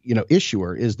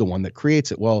 issuer is the one that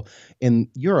creates it. Well, in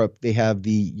Europe, they have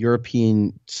the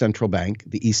European Central Bank,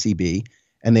 the ECB,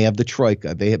 and they have the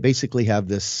Troika. They basically have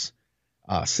this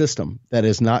system that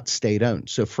is not state-owned.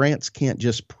 So France can't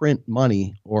just print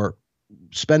money or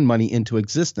spend money into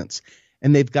existence.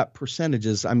 And they've got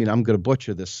percentages. I mean, I'm going to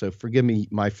butcher this, so forgive me,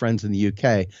 my friends in the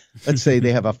UK. Let's say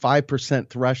they have a 5%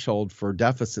 threshold for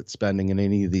deficit spending in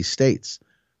any of these states.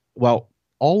 Well,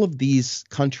 all of these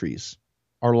countries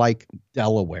are like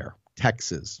Delaware,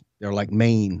 Texas. They're like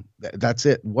Maine. That's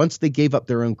it. Once they gave up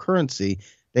their own currency,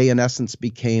 they in essence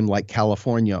became like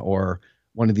California or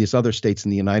one of these other states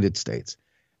in the United States.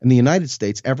 In the United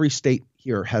States, every state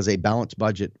here has a balanced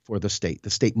budget for the state. The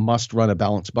state must run a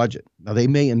balanced budget. Now, they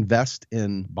may invest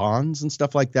in bonds and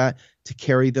stuff like that to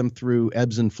carry them through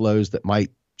ebbs and flows that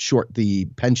might short the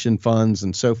pension funds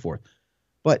and so forth.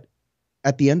 But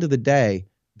at the end of the day,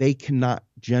 they cannot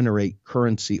generate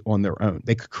currency on their own.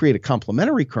 They could create a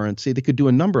complementary currency. They could do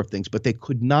a number of things, but they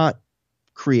could not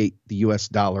create the U.S.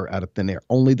 dollar out of thin air.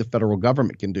 Only the federal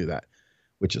government can do that,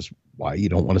 which is why you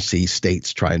don't want to see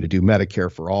states trying to do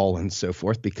Medicare for all and so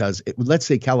forth, because let's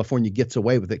say California gets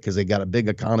away with it because they got a big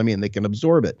economy and they can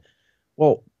absorb it.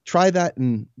 Well, try that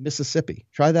in Mississippi.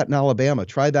 Try that in Alabama.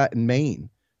 Try that in Maine.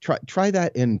 Try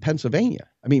that in Pennsylvania.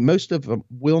 I mean, most of them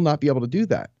will not be able to do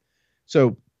that.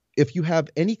 So if you have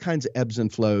any kinds of ebbs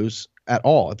and flows at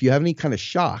all, if you have any kind of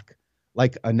shock,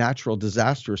 like a natural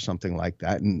disaster or something like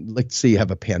that, and let's say you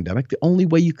have a pandemic, the only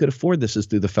way you could afford this is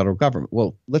through the federal government.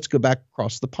 Well, let's go back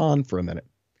across the pond for a minute.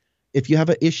 If you have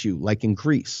an issue like in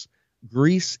Greece,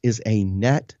 Greece is a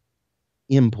net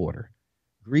importer.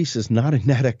 Greece is not a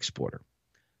net exporter.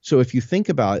 So if you think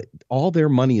about it, all their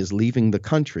money is leaving the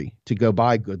country to go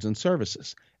buy goods and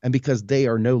services. And because they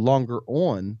are no longer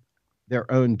on their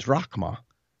own drachma,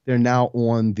 they're now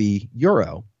on the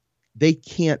euro, they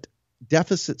can't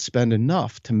deficit spend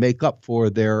enough to make up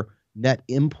for their net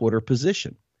importer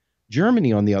position.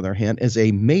 Germany, on the other hand, is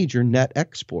a major net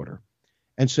exporter.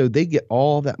 And so they get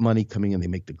all that money coming in. They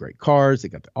make the great cars. They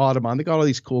got the Autobahn. They got all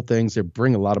these cool things. They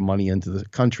bring a lot of money into the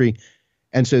country.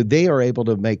 And so they are able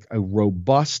to make a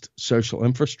robust social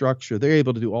infrastructure. They're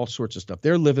able to do all sorts of stuff.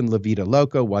 They're living La Vida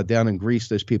Loca, while down in Greece,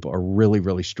 those people are really,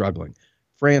 really struggling.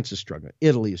 France is struggling.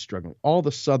 Italy is struggling. All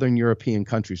the Southern European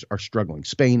countries are struggling.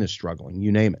 Spain is struggling,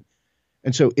 you name it.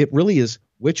 And so it really is,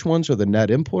 which ones are the net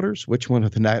importers, which one are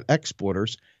the net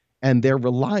exporters, and they're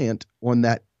reliant on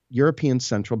that European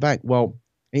Central Bank. Well,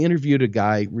 I interviewed a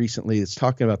guy recently that's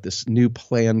talking about this new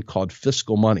plan called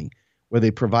fiscal money, where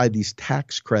they provide these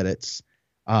tax credits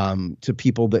to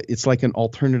people that it's like an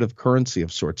alternative currency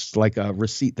of sorts. It's like a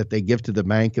receipt that they give to the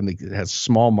bank, and it has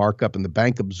small markup, and the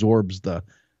bank absorbs the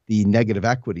negative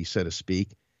equity, so to speak.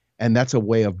 And that's a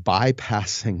way of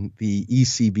bypassing the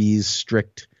ECB's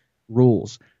strict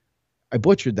rules. I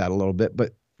butchered that a little bit,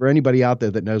 but for anybody out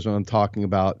there that knows what I'm talking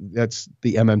about, that's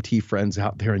the MMT friends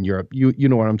out there in Europe. You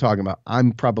know what I'm talking about.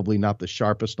 I'm probably not the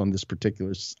sharpest on this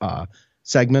particular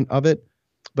segment of it,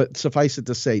 but suffice it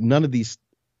to say, none of these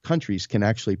countries can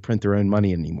actually print their own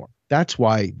money anymore. That's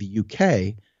why the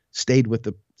UK stayed with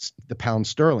the pound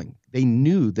sterling. They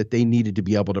knew that they needed to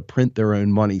be able to print their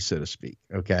own money, so to speak.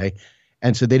 Okay.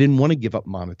 And so they didn't want to give up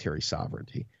monetary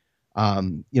sovereignty.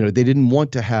 They didn't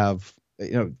want to have,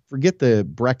 forget the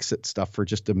Brexit stuff for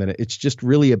just a minute. It's just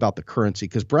really about the currency,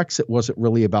 because Brexit wasn't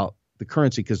really about the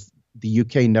currency, because the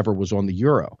UK never was on the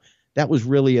euro. That was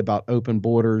really about open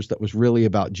borders. That was really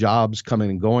about jobs coming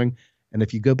and going. And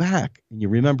if you go back and you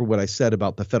remember what I said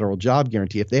about the federal job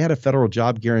guarantee, if they had a federal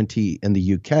job guarantee in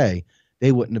the UK,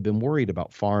 they wouldn't have been worried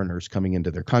about foreigners coming into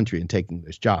their country and taking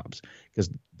those jobs, because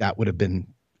that would have been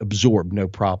absorbed, no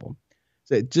problem.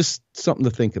 So just something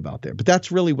to think about there. But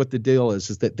that's really what the deal is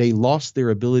that they lost their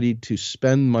ability to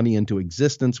spend money into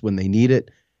existence when they need it.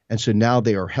 And so now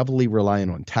they are heavily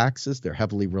reliant on taxes. They're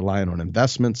heavily reliant on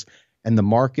investments, and the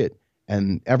market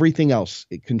and everything else,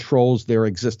 it controls their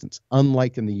existence.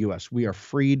 Unlike in the U.S., we are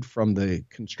freed from the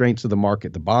constraints of the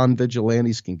market. The bond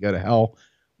vigilantes can go to hell.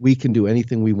 We can do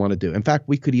anything we want to do. In fact,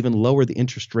 we could even lower the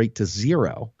interest rate to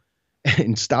zero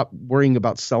and stop worrying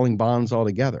about selling bonds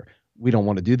altogether. We don't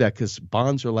want to do that, because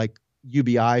bonds are like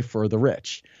UBI for the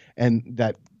rich, and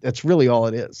that's really all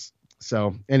it is.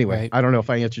 So anyway, right. I don't know if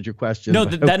I answered your question. No,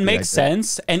 that makes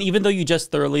sense. And even though you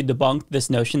just thoroughly debunked this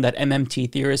notion that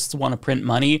MMT theorists want to print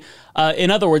money,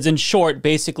 in other words, in short,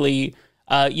 basically,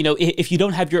 if you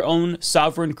don't have your own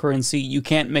sovereign currency, you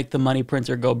can't make the money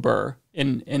printer go burr.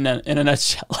 In a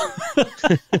nutshell.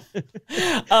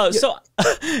 So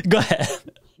go ahead.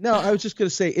 No, I was just going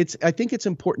to say I think it's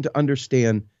important to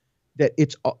understand that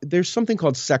there's something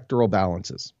called sectoral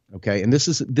balances. Okay. And this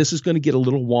is going to get a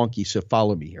little wonky. So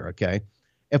follow me here. Okay.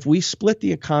 If we split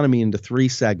the economy into three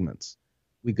segments,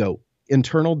 we go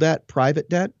internal debt, private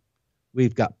debt,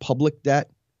 we've got public debt,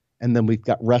 and then we've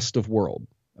got rest of world.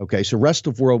 Okay. So rest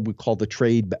of world, we call the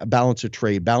trade, balance of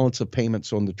trade, balance of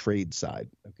payments on the trade side.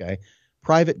 Okay.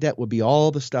 Private debt would be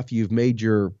all the stuff you've made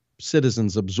your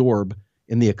citizens absorb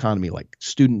in the economy, like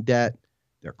student debt,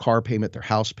 their car payment, their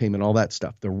house payment, all that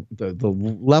stuff, the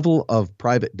level of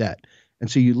private debt. And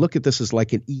so you look at this as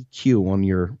like an EQ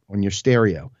on your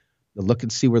stereo. You look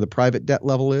and see where the private debt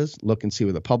level is, look and see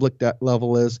where the public debt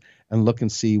level is, and look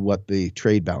and see what the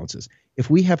trade balance is. If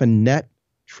we have a net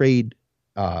trade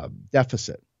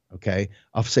deficit, okay,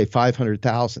 of say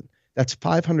 500,000, that's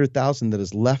 500,000 that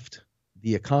has left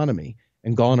the economy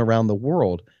and gone around the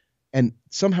world. And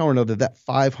somehow or another, that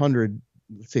 500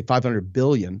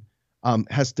 billion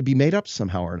has to be made up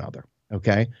somehow or another.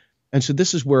 Okay. And so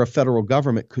this is where a federal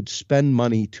government could spend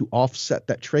money to offset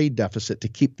that trade deficit to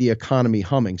keep the economy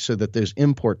humming, so that those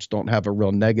imports don't have a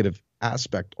real negative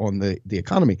aspect on the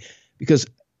economy. Because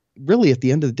really, at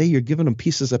the end of the day, you're giving them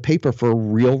pieces of paper for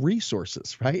real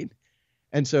resources, right?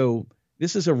 And so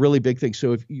this is a really big thing.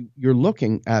 So if you're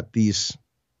looking at these,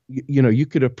 you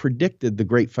could have predicted the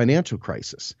great financial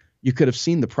crisis. You could have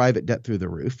seen the private debt through the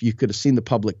roof. You could have seen the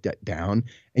public debt down,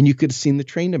 and you could have seen the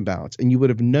trade imbalance, and you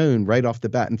would have known right off the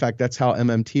bat. In fact, that's how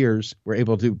MMTers were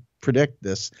able to predict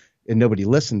this, and nobody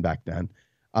listened back then.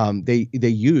 They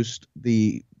used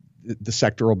the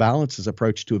sectoral balances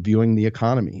approach to viewing the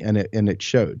economy, and it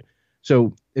showed.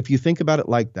 So if you think about it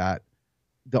like that,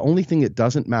 the only thing that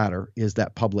doesn't matter is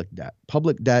that public debt.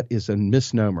 Public debt is a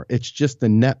misnomer. It's just the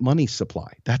net money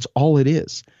supply. That's all it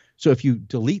is. So if you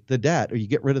delete the debt or you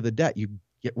get rid of the debt, you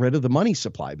get rid of the money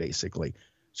supply, basically.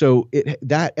 So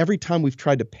every time we've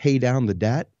tried to pay down the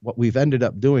debt, what we've ended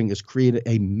up doing is created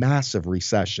a massive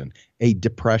recession, a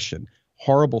depression.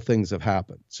 Horrible things have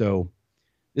happened. So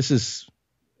this is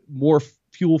more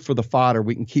fuel for the fodder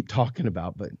we can keep talking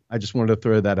about, but I just wanted to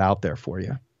throw that out there for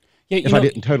you. Yeah, I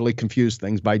didn't totally confuse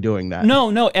things by doing that.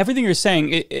 No, everything you're saying,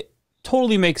 it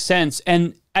totally makes sense.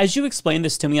 And as you explain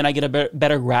this to me and I get a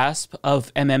better grasp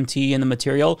of MMT and the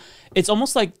material, it's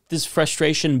almost like this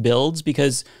frustration builds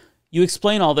because you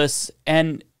explain all this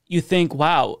and you think,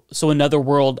 wow, so another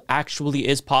world actually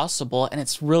is possible and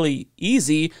it's really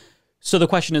easy. So the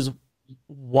question is,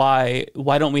 why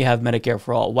don't we have Medicare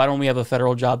for all? Why don't we have a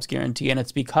federal jobs guarantee? And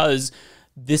it's because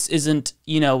this isn't,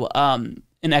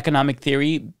 an economic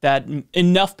theory that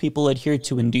enough people adhere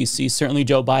to in DC. Certainly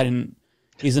Joe Biden,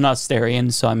 he's an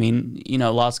Austerian, so I mean,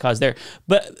 lost cause there.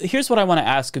 But here's what I want to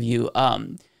ask of you.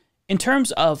 In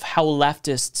terms of how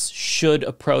leftists should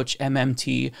approach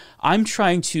MMT, I'm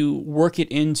trying to work it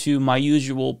into my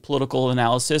usual political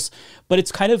analysis, but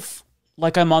it's kind of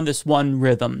like I'm on this one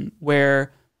rhythm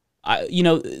where,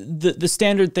 the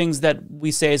standard things that we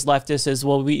say as leftists is,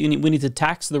 well, we need to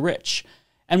tax the rich.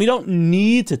 And we don't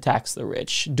need to tax the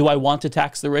rich. Do I want to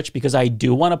tax the rich because I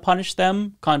do want to punish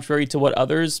them, contrary to what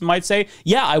others might say?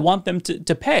 Yeah, I want them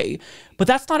to pay. But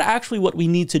that's not actually what we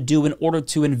need to do in order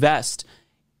to invest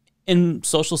in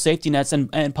social safety nets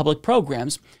and public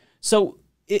programs. So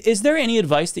is there any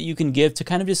advice that you can give to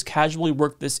kind of just casually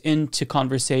work this into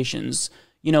conversations?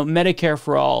 Medicare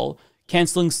for all,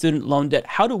 canceling student loan debt.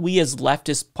 How do we as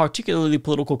leftists, particularly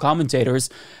political commentators,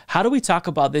 how do we talk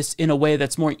about this in a way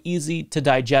that's more easy to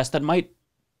digest, that might,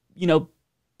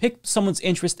 pick someone's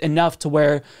interest enough to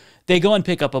where they go and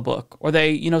pick up a book or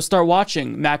they, start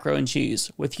watching Macro and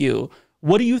Cheese with you?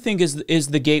 What do you think is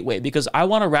the gateway? Because I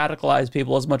want to radicalize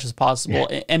people as much as possible,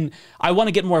 and I want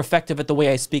to get more effective at the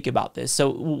way I speak about this. So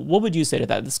what would you say to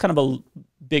that? It's kind of a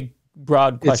big,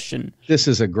 broad question. This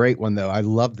is a great one, though. I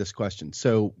love this question.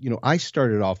 So, I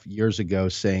started off years ago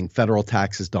saying federal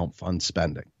taxes don't fund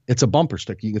spending. It's a bumper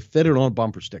sticker. You can fit it on a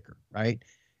bumper sticker, right?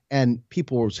 And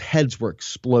people's heads were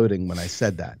exploding when I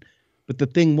said that. But the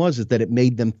thing is that it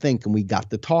made them think, and we got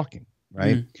to talking,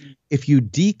 right? Mm-hmm. If you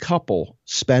decouple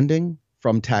spending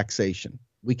from taxation,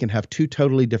 we can have two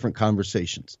totally different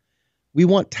conversations. We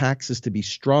want taxes to be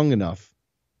strong enough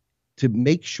to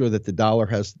make sure that the dollar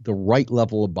has the right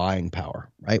level of buying power,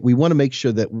 right? We want to make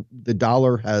sure that the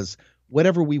dollar has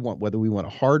whatever we want, whether we want a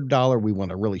hard dollar, we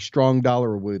want a really strong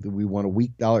dollar, or whether we want a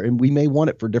weak dollar, and we may want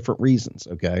it for different reasons,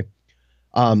 okay?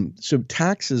 So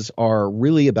taxes are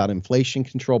really about inflation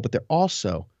control, but they're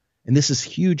also, and this is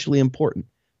hugely important,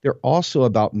 they're also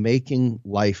about making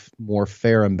life more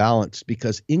fair and balanced,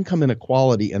 because income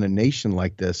inequality in a nation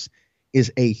like this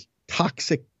is a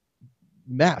toxic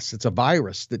mess. It's a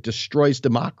virus that destroys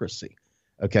democracy.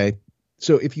 Okay.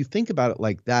 So if you think about it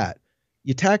like that,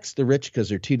 you tax the rich because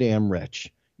they're too damn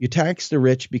rich. You tax the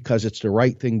rich because it's the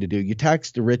right thing to do. You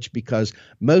tax the rich because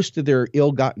most of their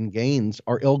ill-gotten gains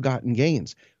are ill-gotten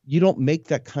gains. You don't make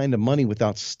that kind of money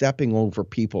without stepping over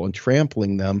people and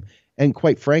trampling them and,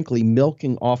 quite frankly,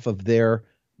 milking off of their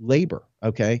labor.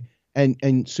 Okay.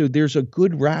 And so there's a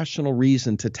good rational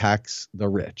reason to tax the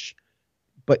rich.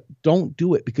 But don't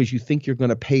do it because you think you're going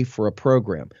to pay for a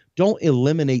program. Don't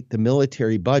eliminate the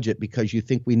military budget because you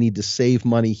think we need to save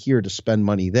money here to spend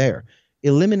money there.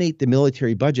 Eliminate the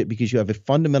military budget because you have a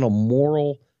fundamental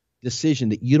moral decision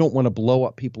that you don't want to blow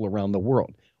up people around the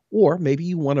world. Or maybe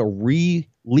you want to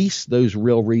release those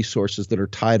real resources that are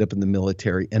tied up in the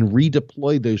military and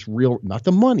redeploy those real, not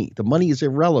the money. The money is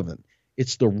irrelevant.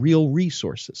 It's the real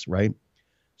resources, right?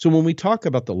 So when we talk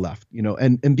about the left,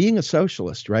 and being a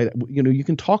socialist, right, you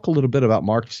can talk a little bit about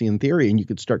Marxian theory, and you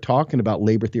could start talking about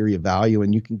labor theory of value,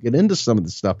 and you can get into some of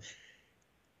the stuff.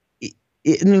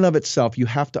 In and of itself, you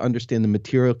have to understand the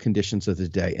material conditions of the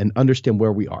day and understand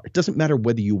where we are. It doesn't matter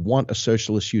whether you want a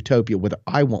socialist utopia, whether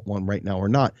I want one right now or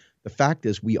not. The fact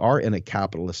is we are in a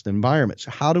capitalist environment. So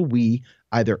how do we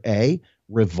either A,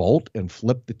 revolt and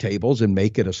flip the tables and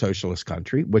make it a socialist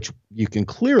country, which you can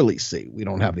clearly see we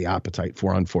don't have the appetite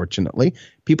for, unfortunately.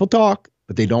 People talk,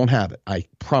 but they don't have it. I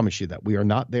promise you that. We are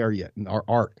not there yet in our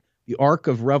arc. The arc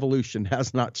of revolution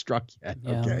has not struck yet.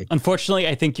 Yeah. Okay. Unfortunately,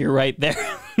 I think you're right there.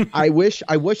 I wish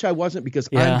I wasn't, because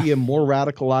I'm being more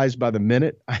radicalized by the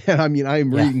minute. I mean,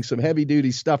 I'm reading some heavy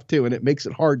duty stuff too, and it makes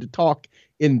it hard to talk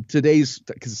in today's,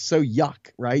 because it's so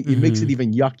yuck, right? It makes it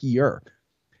even yuckier.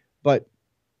 But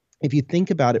if you think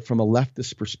about it from a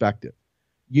leftist perspective,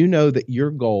 you know that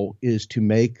your goal is to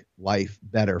make life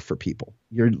better for people.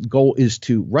 Your goal is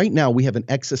to, right now, we have an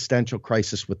existential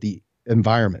crisis with the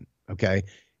environment, okay?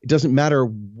 It doesn't matter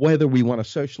whether we want a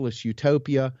socialist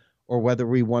utopia or whether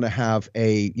we want to have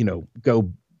a,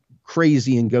 go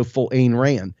crazy and go full Ayn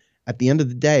Rand. At the end of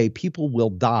the day, people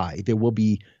will die. There will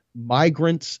be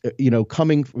migrants,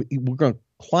 coming. We're going to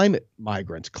climate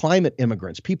migrants, climate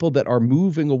immigrants, people that are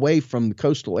moving away from the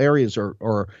coastal areas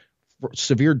or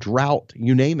severe drought,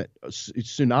 you name it,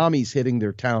 tsunamis hitting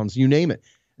their towns, you name it.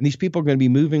 And these people are going to be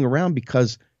moving around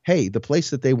because, hey, the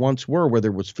place that they once were, where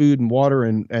there was food and water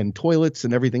and toilets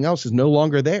and everything else, is no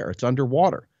longer there. It's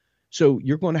underwater. So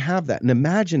you're going to have that. And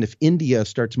imagine if India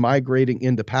starts migrating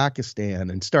into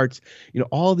Pakistan and starts,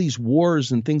 all these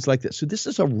wars and things like that. So this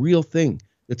is a real thing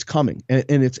that's coming.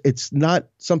 And it's not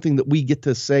something that we get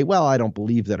to say, well, I don't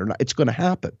believe that or not. It's going to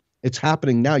happen. It's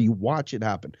happening now. You watch it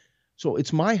happen. So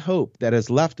it's my hope that as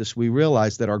leftists, we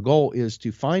realize that our goal is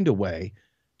to find a way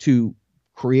to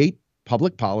create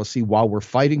public policy while we're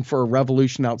fighting for a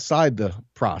revolution outside the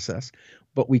process.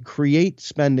 But we create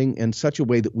spending in such a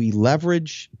way that we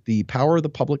leverage the power of the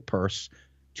public purse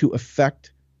to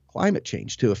affect climate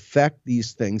change, to affect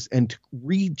these things, and to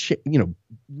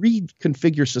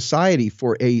reconfigure society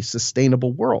for a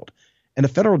sustainable world. And a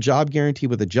federal job guarantee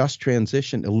with a just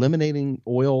transition, eliminating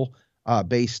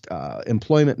oil-based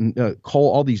employment and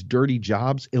coal, all these dirty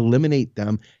jobs, eliminate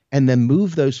them, and then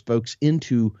move those folks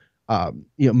into,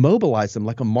 mobilize them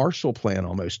like a Marshall Plan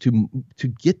almost to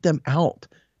get them out,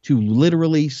 to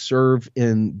literally serve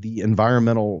in the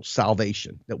environmental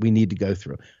salvation that we need to go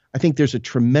through. I think there's a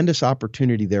tremendous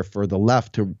opportunity there for the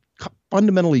left to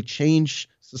fundamentally change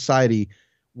society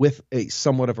with a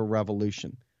somewhat of a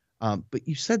revolution. But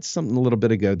you said something a little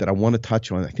bit ago that I want to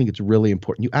touch on. I think it's really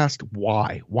important. You asked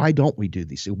why. Why don't we do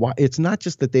these? Why? It's not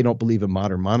just that they don't believe in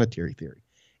modern monetary theory.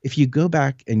 If you go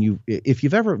back and if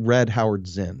you've ever read Howard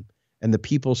Zinn and the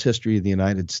People's History of the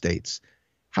United States,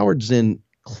 Howard Zinn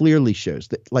clearly shows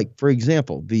that, like, for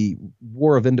example, the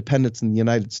War of Independence in the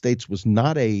United States was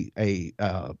not a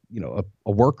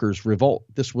workers' revolt.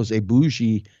 This was a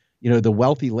bougie, the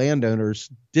wealthy landowners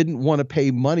didn't want to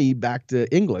pay money back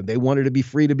to England. They wanted to be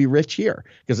free to be rich here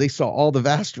because they saw all the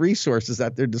vast resources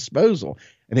at their disposal.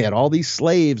 And they had all these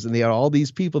slaves and they had all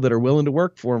these people that are willing to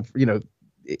work for them.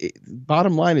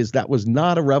 Bottom line is that was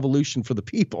not a revolution for the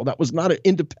people. That was not an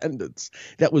independence.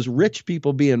 That was rich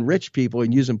people being rich people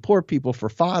and using poor people for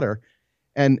fodder.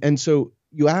 And so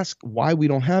you ask why we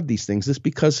don't have these things. It's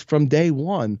because from day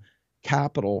one,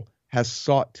 capital has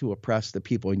sought to oppress the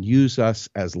people and use us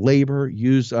as labor,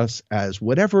 use us as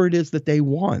whatever it is that they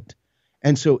want.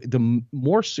 And so the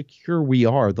more secure we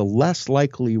are, the less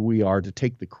likely we are to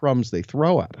take the crumbs they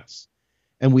throw at us.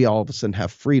 And we all of a sudden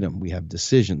have freedom. We have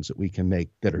decisions that we can make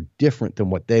that are different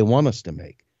than what they want us to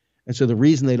make. And so the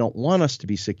reason they don't want us to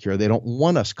be secure, they don't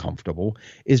want us comfortable,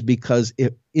 is because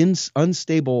if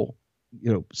unstable,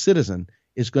 citizen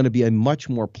is going to be a much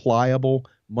more pliable,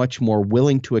 much more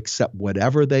willing to accept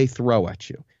whatever they throw at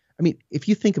you. I mean, if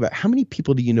you think about how many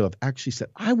people do you know have actually said,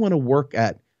 I want to work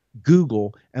at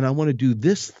Google and I want to do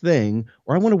this thing,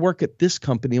 or I want to work at this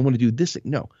company, I want to do this.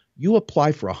 No. You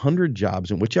apply for 100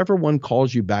 jobs and whichever one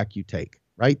calls you back, you take,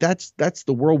 right? That's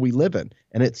the world we live in,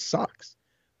 and it sucks.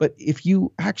 But if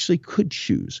you actually could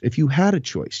choose, if you had a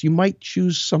choice, you might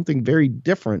choose something very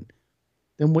different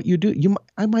than what you do.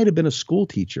 I might have been a school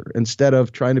teacher instead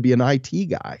of trying to be an IT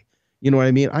guy. You know what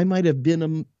I mean? I might have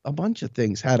been a bunch of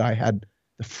things had I had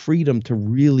the freedom to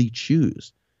really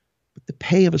choose. But the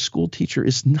pay of a school teacher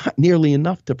is not nearly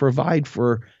enough to provide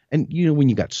for. And, when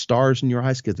you got stars in your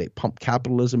eyes because they pump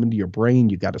capitalism into your brain,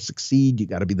 you got to succeed. You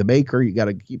got to be the maker. You got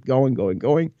to keep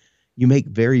going. You make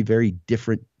very, very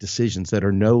different decisions that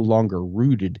are no longer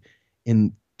rooted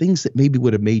in things that maybe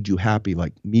would have made you happy,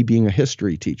 like me being a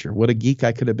history teacher. What a geek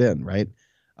I could have been, right?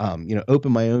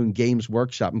 Open my own games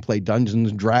workshop and play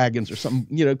Dungeons and Dragons or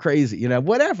something, crazy,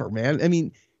 whatever, man. I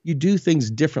mean, you do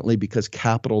things differently because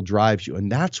capital drives you.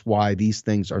 And that's why these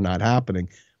things are not happening.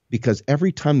 Because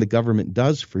every time the government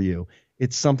does for you,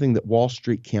 it's something that Wall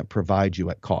Street can't provide you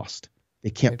at cost. They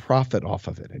can't profit off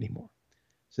of it anymore.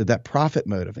 So that profit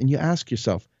motive. And you ask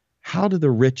yourself, how do the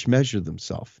rich measure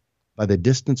themselves? By the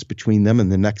distance between them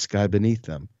and the next guy beneath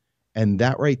them. And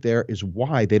that right there is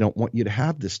why they don't want you to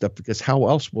have this stuff, because how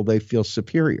else will they feel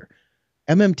superior?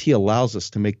 MMT allows us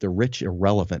to make the rich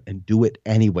irrelevant and do it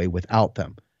anyway without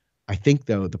them. I think,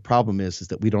 though, the problem is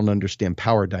that we don't understand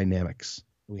power dynamics.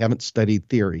 We haven't studied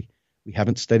theory. We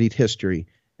haven't studied history.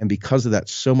 And because of that,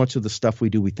 so much of the stuff we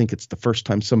do, we think it's the first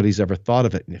time somebody's ever thought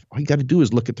of it. And all you got to do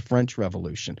is look at the French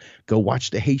Revolution, go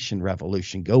watch the Haitian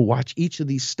Revolution, go watch each of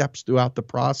these steps throughout the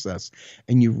process.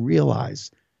 And you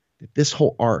realize that this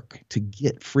whole arc to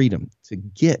get freedom, to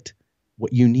get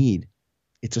what you need,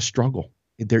 it's a struggle.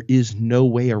 There is no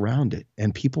way around it.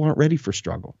 And people aren't ready for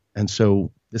struggle. And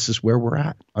so this is where we're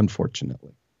at,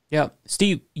 unfortunately. Yeah.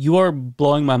 Steve, you are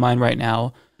blowing my mind right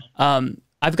now.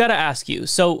 I've got to ask you,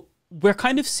 so we're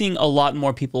kind of seeing a lot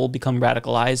more people become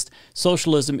radicalized.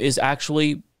 Socialism is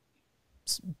actually,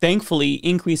 thankfully,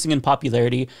 increasing in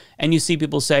popularity. And you see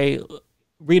people say,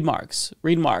 read Marx,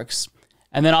 read Marx.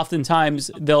 And then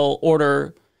oftentimes they'll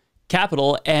order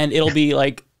Capitol, and it'll be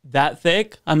like that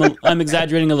thick. I'm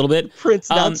exaggerating a little bit. Print's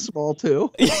that small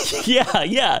too.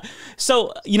 Yeah.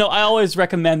 So, I always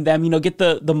recommend them, get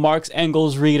the Marx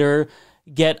Engels reader,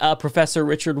 get Professor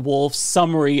Richard Wolff's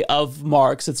summary of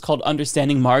Marx. It's called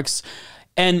Understanding Marx.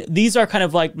 And these are kind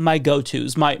of like my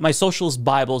go-tos, my socialist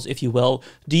Bibles, if you will.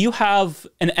 Do you have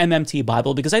an MMT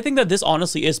Bible? Because I think that this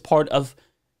honestly is part of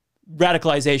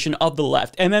radicalization of the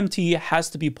left. MMT has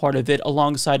to be part of it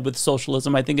alongside with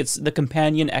socialism. I think it's the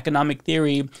companion economic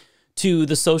theory to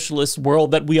the socialist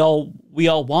world that we all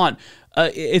want.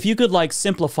 If you could like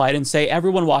simplify it and say,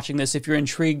 everyone watching this, if you're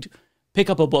intrigued, pick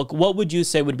up a book, what would you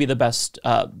say would be the best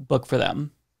book for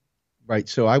them? Right.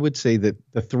 So I would say that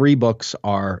the 3 books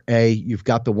are you've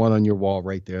got the one on your wall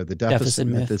right there. The Deficit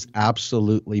Myth is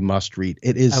absolutely must read.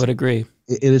 It is. I would agree.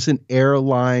 It is an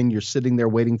airline. You're sitting there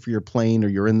waiting for your plane or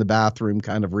you're in the bathroom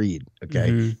kind of read. Okay.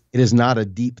 Mm-hmm. It is not a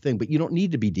deep thing, but you don't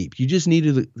need to be deep. You just need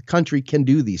to, the country can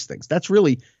do these things. That's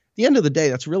really, at the end of the day,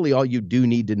 that's really all you do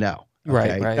need to know.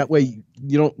 Okay? Right. That way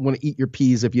you don't want to eat your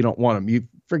peas if you don't want them. You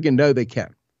friggin' know they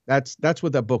can. That's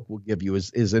what that book will give you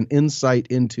is an insight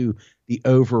into the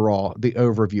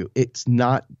overview. It's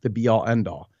not the be all end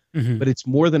all, but it's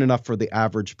more than enough for the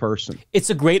average person. It's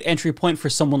a great entry point for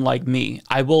someone like me.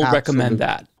 I will recommend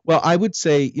that. Well, I would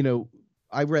say,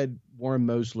 I read Warren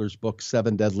Mosler's book,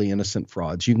 7 Deadly Innocent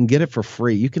Frauds. You can get it for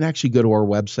free. You can actually go to our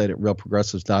website at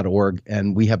realprogressives.org,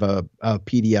 and we have a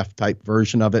PDF type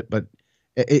version of it, but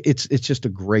it's just a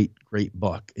great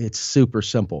book. It's super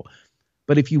simple.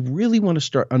 But if you really want to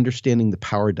start understanding the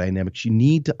power dynamics, you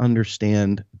need to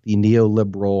understand the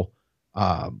neoliberal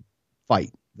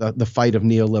fight, the fight of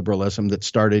neoliberalism that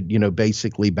started,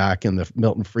 basically back in the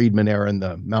Milton Friedman era and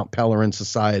the Mount Pelerin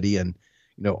Society and,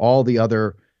 all the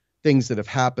other things that have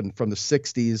happened from the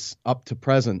 60s up to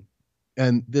present.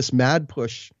 And this mad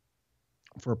push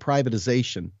for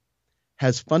privatization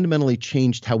has fundamentally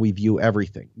changed how we view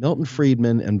everything. Milton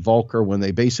Friedman and Volcker, when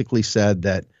they basically said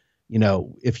that,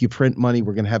 if you print money,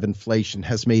 we're going to have inflation,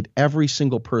 has made every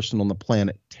single person on the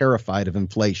planet terrified of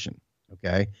inflation.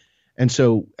 Okay. And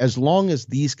so as long as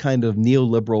these kind of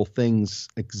neoliberal things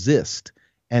exist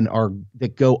and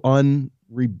that go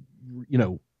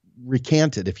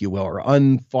recanted, if you will, or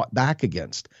unfought back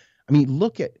against, I mean,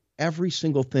 look at every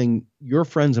single thing your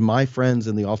friends and my friends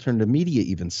and the alternative media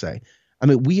even say. I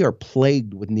mean, we are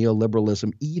plagued with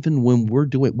neoliberalism even when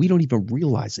we don't even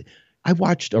realize it. I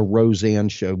watched a Roseanne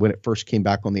show when it first came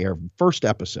back on the air,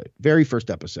 very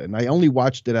first episode. And I only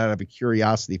watched it out of a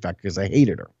curiosity factor because I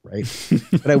hated her, right?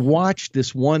 But I watched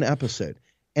this one episode.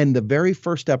 And the very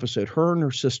first episode, her and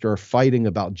her sister are fighting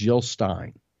about Jill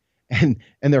Stein. And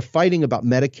they're fighting about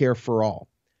Medicare for all.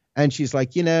 And she's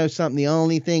like, something, the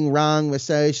only thing wrong with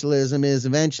socialism is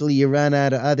eventually you run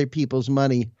out of other people's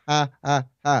money. Ha, ha,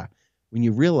 ha. When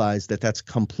you realize that that's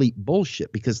complete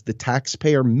bullshit because the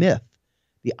taxpayer myth,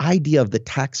 the idea of the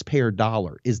taxpayer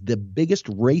dollar is the biggest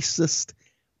racist,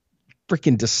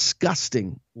 freaking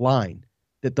disgusting line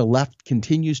that the left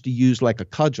continues to use like a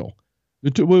cudgel.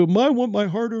 Well, I want my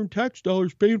hard-earned tax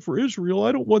dollars paying for Israel.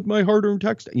 I don't want my hard-earned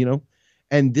tax,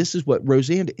 And this is what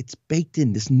Roseanne, it's baked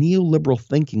in. This neoliberal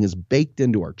thinking is baked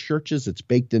into our churches. It's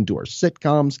baked into our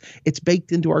sitcoms. It's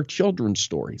baked into our children's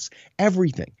stories.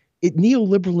 Everything.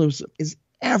 Neoliberalism is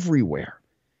everywhere.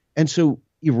 And so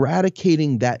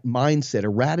eradicating that mindset,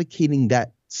 eradicating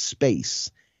that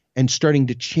space, and starting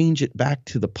to change it back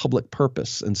to the public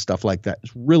purpose and stuff like that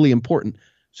is really important.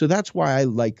 So that's why I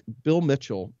like Bill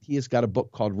Mitchell. He has got a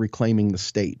book called Reclaiming the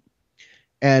State.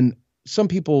 And some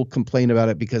people complain about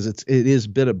it because it is a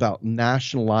bit about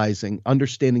nationalizing,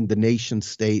 understanding the nation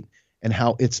state and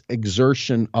how its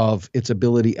exertion of its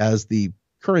ability as the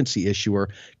currency issuer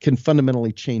can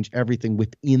fundamentally change everything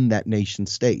within that nation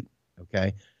state.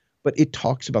 Okay. But it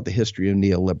talks about the history of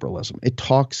neoliberalism. It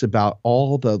talks about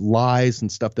all the lies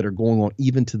and stuff that are going on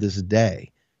even to this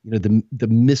day.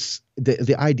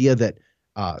 The idea that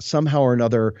somehow or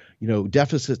another,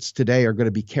 deficits today are going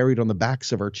to be carried on the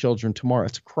backs of our children tomorrow.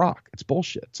 It's a crock. It's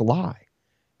bullshit. It's a lie.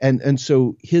 And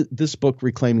so this book,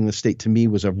 Reclaiming the State, to me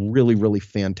was a really, really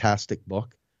fantastic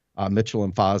book. Mitchell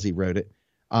and Fozzie wrote it.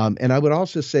 And I would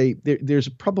also say there's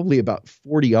probably about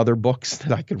 40 other books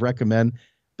that I could recommend.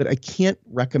 But I can't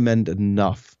recommend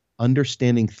enough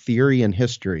understanding theory and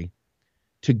history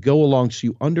to go along so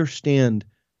you understand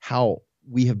how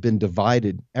we have been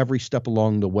divided every step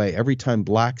along the way. Every time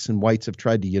blacks and whites have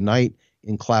tried to unite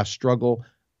in class struggle,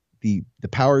 the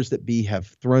powers that be have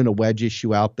thrown a wedge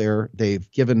issue out there. They've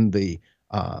given the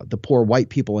poor white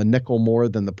people a nickel more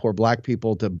than the poor black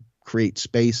people to create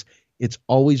space. It's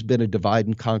always been a divide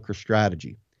and conquer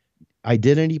strategy.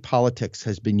 Identity politics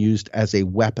has been used as a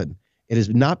weapon It has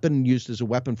not been used as a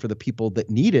weapon for the people that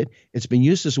need it. It's been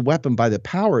used as a weapon by the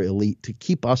power elite to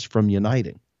keep us from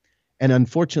uniting. And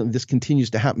unfortunately, this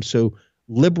continues to happen. So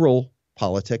liberal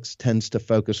politics tends to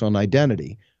focus on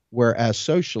identity, whereas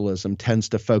socialism tends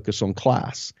to focus on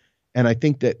class. And I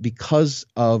think that because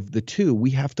of the two,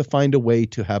 we have to find a way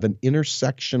to have an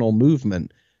intersectional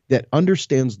movement that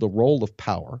understands the role of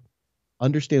power,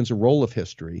 understands the role of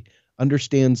history,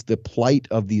 understands the plight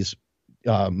of these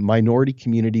minority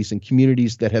communities and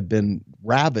communities that have been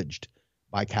ravaged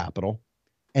by capital,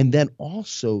 and then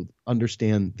also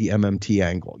understand the MMT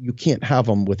angle. You can't have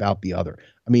them without the other.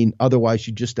 I mean, otherwise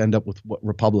you just end up with what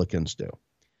Republicans do.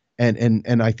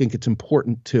 And I think it's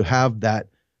important to have that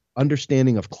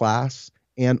understanding of class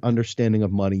and understanding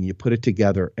of money. You put it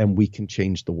together and we can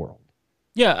change the world.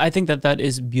 Yeah, I think that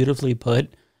is beautifully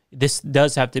put. This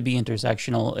does have to be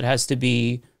intersectional. It has to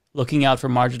be looking out for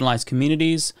marginalized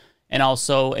communities and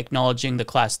also acknowledging the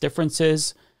class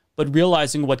differences, but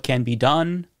realizing what can be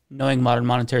done, knowing modern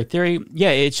monetary theory. Yeah,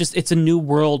 it's a new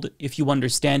world if you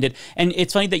understand it. And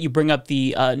it's funny that you bring up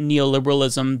the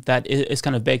neoliberalism that is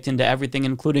kind of baked into everything,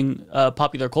 including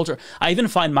popular culture. I even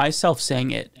find myself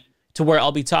saying it to where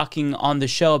I'll be talking on the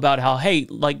show about how, hey,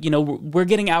 like, you know, we're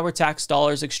getting our tax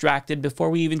dollars extracted before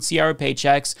we even see our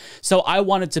paychecks. So I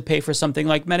wanted to pay for something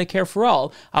like Medicare for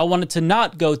all. I wanted to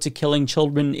not go to killing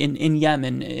children in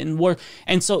Yemen in war.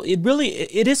 And so it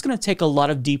is going to take a lot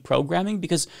of deprogramming,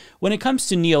 because when it comes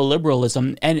to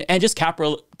neoliberalism and just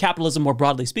capitalism more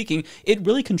broadly speaking, it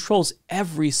really controls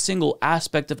every single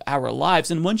aspect of our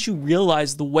lives. And once you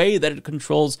realize the way that it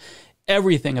controls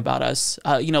everything about us,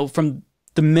 you know, from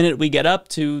the minute we get up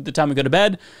to the time we go to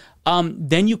bed,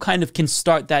 then you kind of can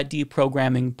start that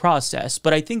deprogramming process.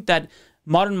 But I think that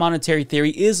modern monetary theory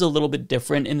is a little bit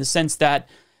different in the sense that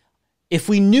if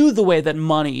we knew the way that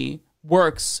money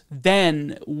works,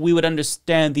 then we would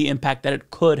understand the impact that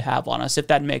it could have on us, if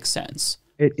that makes sense.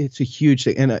 It's a huge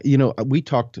thing. And, you know, we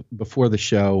talked before the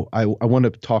show. I want to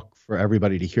talk for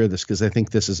everybody to hear this, because I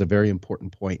think this is a very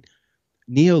important point.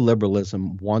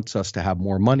 Neoliberalism wants us to have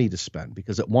more money to spend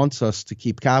because it wants us to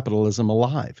keep capitalism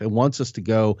alive. It wants us to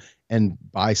go and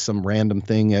buy some random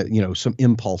thing, you know, some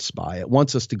impulse buy. It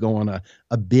wants us to go on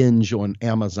a binge on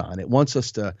Amazon. It wants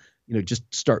us to, you know,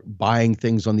 just start buying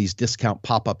things on these discount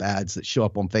pop-up ads that show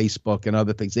up on Facebook and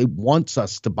other things. It wants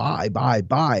us to buy.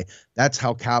 That's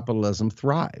how capitalism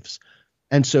thrives.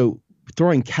 And so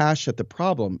throwing cash at the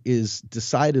problem is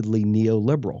decidedly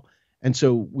neoliberal. And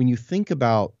so when you think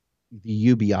about the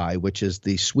UBI, which is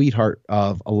the sweetheart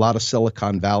of a lot of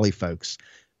Silicon Valley folks,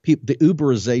 the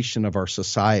Uberization of our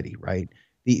society, right?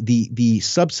 The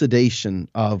subsidization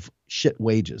of shit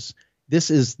wages. This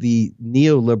is the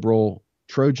neoliberal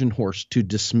Trojan horse to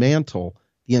dismantle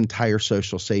the entire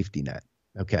social safety net,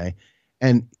 okay?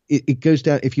 And it goes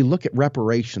down, if you look at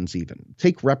reparations even,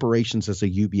 take reparations as a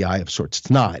UBI of sorts. It's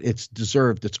not, it's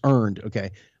deserved, it's earned,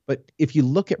 okay? But if you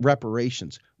look at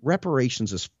reparations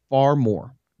is far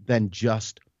more than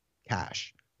just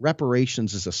cash.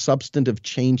 Reparations is a substantive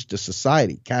change to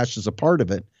society. Cash is a part of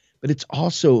it, but it's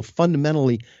also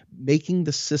fundamentally making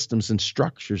the systems and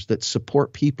structures that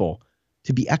support people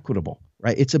to be equitable,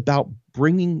 right? It's about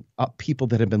bringing up people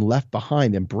that have been left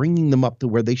behind and bringing them up to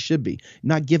where they should be,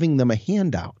 not giving them a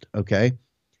handout, okay?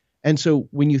 And so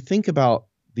when you think about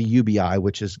the UBI,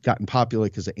 which has gotten popular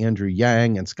because of Andrew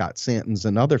Yang and Scott Santons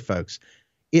and other folks,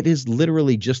 it is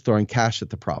literally just throwing cash at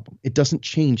the problem. It doesn't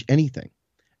change anything.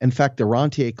 In fact, the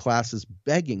rentier class is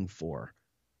begging for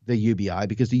the UBI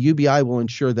because the UBI will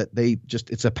ensure that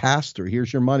it's a pass-through.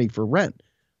 Here's your money for rent.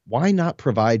 Why not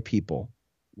provide people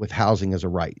with housing as a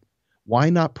right? Why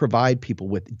not provide people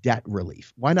with debt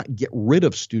relief? Why not get rid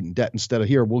of student debt instead of,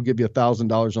 here, we'll give you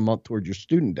 $1,000 a month towards your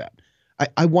student debt?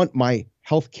 I want my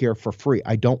health care for free.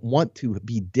 I don't want to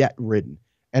be debt-ridden.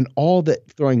 And all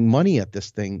that throwing money at this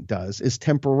thing does is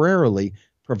temporarily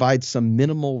provide some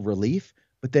minimal relief,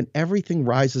 but then everything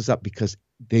rises up because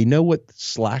they know what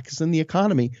slack is in the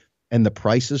economy and the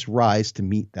prices rise to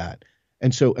meet that.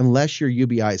 And so unless your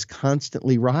UBI is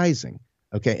constantly rising,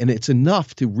 okay, and it's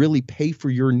enough to really pay for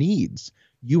your needs,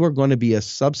 you are going to be a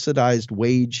subsidized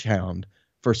wage hound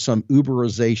for some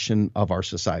Uberization of our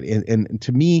society. And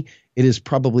to me, it is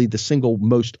probably the single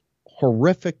most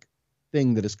horrific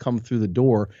thing that has come through the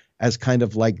door as kind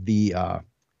of like the,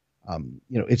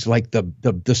 it's like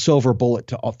the silver bullet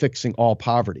to fixing all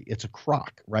poverty. It's a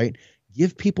crock, right?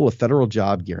 Give people a federal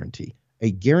job guarantee,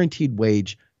 a guaranteed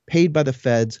wage paid by the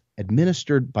feds,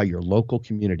 administered by your local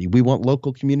community. We want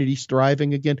local communities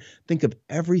thriving again. Think of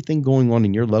everything going on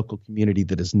in your local community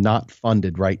that is not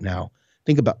funded right now.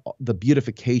 Think about the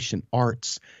beautification,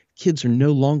 arts, kids are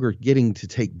no longer getting to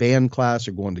take band class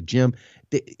or going to gym.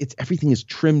 Everything is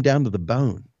trimmed down to the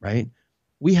bone, right?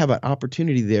 We have an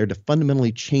opportunity there to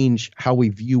fundamentally change how we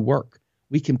view work.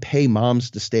 We can pay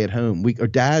moms to stay at home, or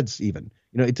dads even.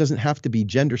 It doesn't have to be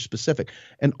gender specific.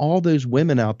 And all those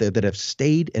women out there that have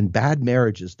stayed in bad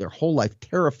marriages their whole life,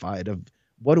 terrified of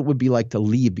what it would be like to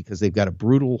leave because they've got a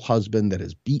brutal husband that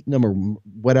has beaten them or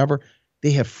whatever,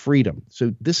 they have freedom.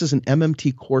 So this is an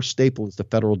MMT core staple, as the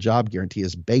federal job guarantee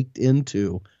is baked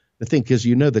into the thing, because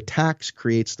the tax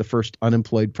creates the first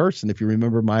unemployed person. If you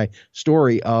remember my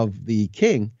story of the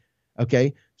king,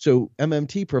 okay? So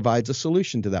MMT provides a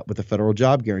solution to that with the federal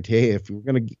job guarantee. Hey, if we're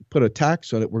going to put a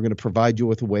tax on it, we're going to provide you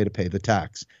with a way to pay the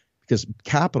tax. Because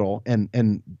capital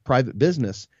and private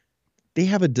business, they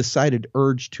have a decided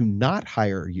urge to not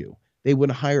hire you. They want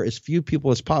to hire as few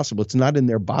people as possible. It's not in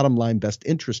their bottom line best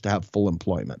interest to have full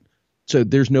employment. So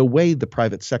there's no way the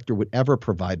private sector would ever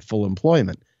provide full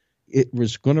employment. It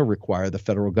was going to require the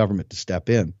federal government to step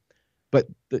in. But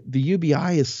the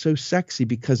UBI is so sexy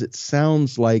because it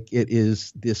sounds like it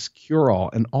is this cure-all.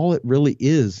 And all it really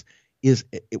is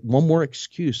one more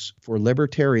excuse for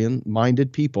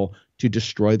libertarian-minded people to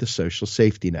destroy the social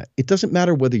safety net. It doesn't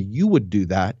matter whether you would do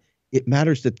that. It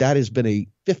matters that has been a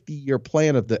 50-year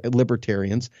plan of the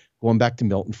libertarians going back to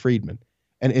Milton Friedman.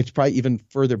 And it's probably even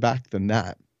further back than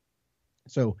that.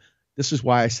 So this is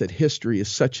why I said history is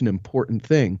such an important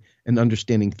thing in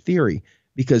understanding theory,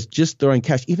 because just throwing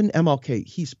cash, even MLK,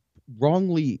 he's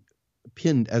wrongly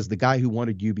pinned as the guy who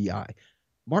wanted UBI.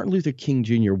 Martin Luther King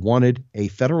Jr. wanted a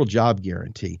federal job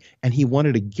guarantee, and he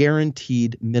wanted a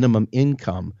guaranteed minimum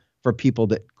income for people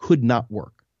that could not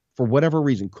work, for whatever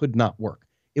reason, could not work.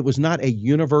 It was not a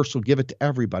universal give it to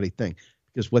everybody thing,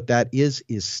 because what that is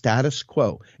status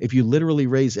quo. If you literally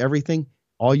raise everything,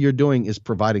 all you're doing is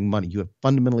providing money. You have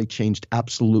fundamentally changed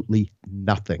absolutely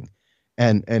nothing.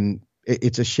 And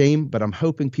it's a shame, but I'm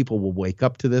hoping people will wake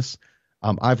up to this.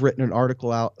 I've written an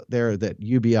article out there that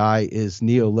UBI is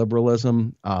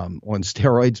neoliberalism on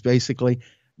steroids, basically.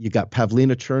 You got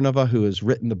Pavlina Chernova, who has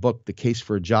written the book, The Case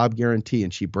for a Job Guarantee,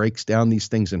 and she breaks down these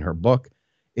things in her book.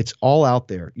 It's all out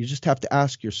there. You just have to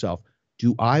ask yourself,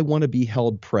 do I want to be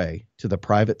held prey to the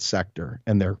private sector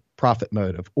and their profit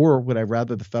motive? Or would I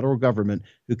rather the federal government,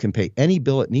 who can pay any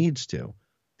bill it needs to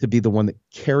be the one that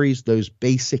carries those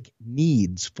basic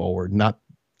needs forward, not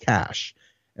cash?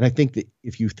 And I think that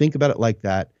if you think about it like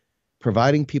that,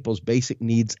 providing people's basic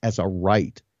needs as a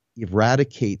right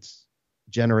eradicates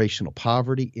generational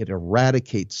poverty. It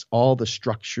eradicates all the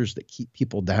structures that keep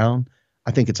people down.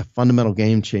 I think it's a fundamental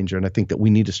game changer, and I think that we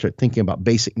need to start thinking about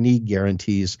basic need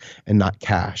guarantees and not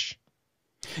cash.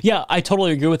 Yeah, I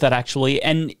totally agree with that, actually.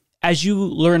 And as you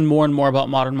learn more and more about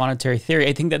modern monetary theory,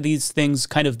 I think that these things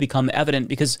kind of become evident,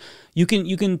 because you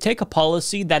can take a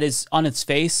policy that is on its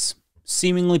face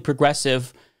seemingly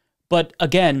progressive, but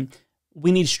again,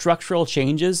 we need structural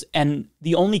changes, and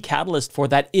the only catalyst for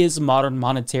that is modern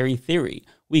monetary theory.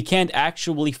 We can't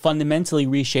actually fundamentally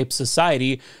reshape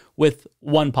society with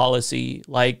one policy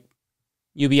like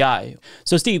UBI.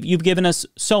 So Steve, you've given us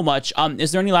so much.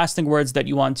 Is there any lasting words that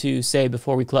you want to say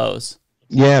before we close?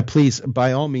 Yeah, please,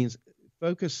 by all means,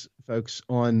 focus, folks,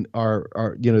 on our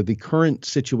the current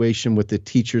situation with the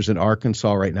teachers in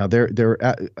Arkansas right now. They're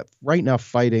right now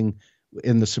fighting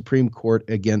in the Supreme Court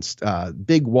against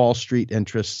big Wall Street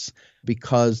interests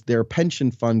because their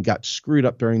pension fund got screwed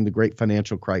up during the great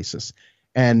financial crisis.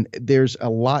 And there's a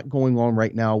lot going on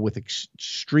right now with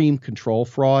extreme control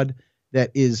fraud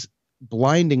that is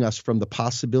blinding us from the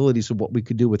possibilities of what we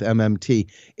could do with MMT.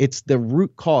 It's the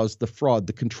root cause, the fraud,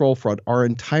 the control fraud. Our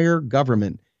entire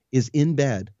government is in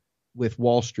bed with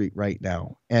Wall Street right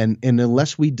now. And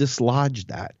unless we dislodge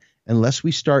that, unless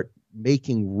we start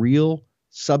making real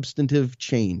substantive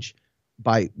change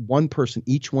by one person,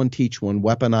 each one teach one,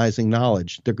 weaponizing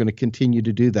knowledge, they're going to continue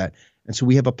to do that. And so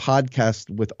we have a podcast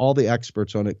with all the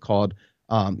experts on it called,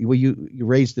 you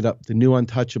raised it up, The New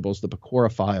Untouchables, the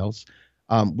Pecora Files.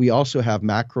 We also have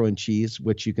Macro and Cheese,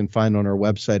 which you can find on our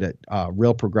website at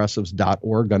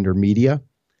realprogressives.org under media.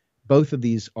 Both of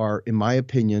these are, in my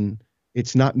opinion,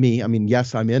 it's not me. I mean,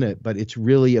 yes, I'm in it, but it's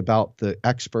really about the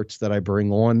experts that I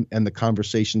bring on and the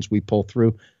conversations we pull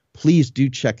through. Please do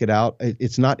check it out.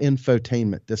 It's not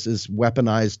infotainment. This is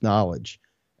weaponized knowledge.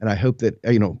 And I hope that,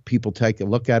 people take a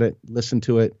look at it, listen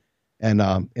to it,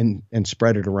 and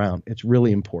spread it around. It's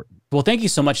really important. Well, thank you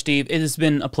so much, Steve. It has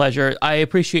been a pleasure. I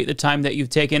appreciate the time that you've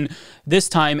taken this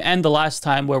time and the last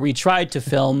time where we tried to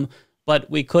film, but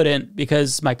we couldn't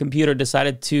because my computer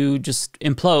decided to just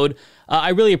implode. I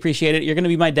really appreciate it. You're going to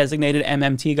be my designated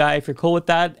MMT guy if you're cool with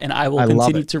that, and I will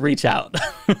continue to reach out.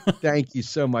 Thank you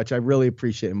so much. I really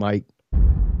appreciate it, Mike.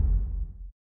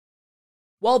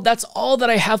 Well, that's all that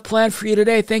I have planned for you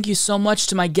today. Thank you so much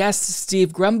to my guest,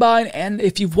 Steve Grumbine. And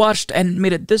if you've watched and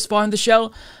made it this far in the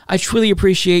show, I truly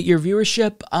appreciate your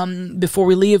viewership. Before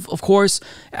we leave, of course,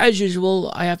 as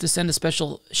usual, I have to send a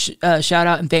special shout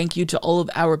out and thank you to all of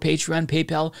our Patreon,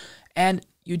 PayPal, and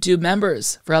YouTube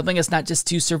members for helping us not just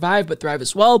to survive, but thrive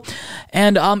as well.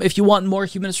 And if you want more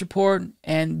Humanist Report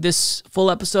and this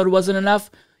full episode wasn't enough,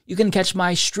 you can catch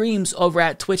my streams over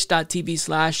at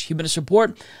twitch.tv/Humanist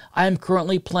Report. I am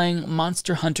currently playing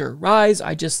Monster Hunter Rise.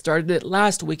 I just started it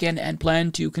last weekend and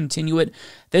plan to continue it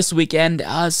this weekend.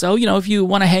 So, you know, if you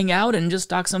want to hang out and just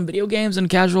talk some video games and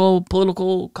casual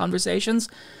political conversations,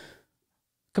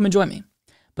 come and join me.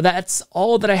 But that's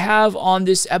all that I have on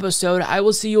this episode. I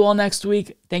will see you all next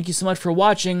week. Thank you so much for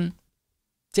watching.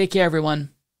 Take care,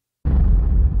 everyone.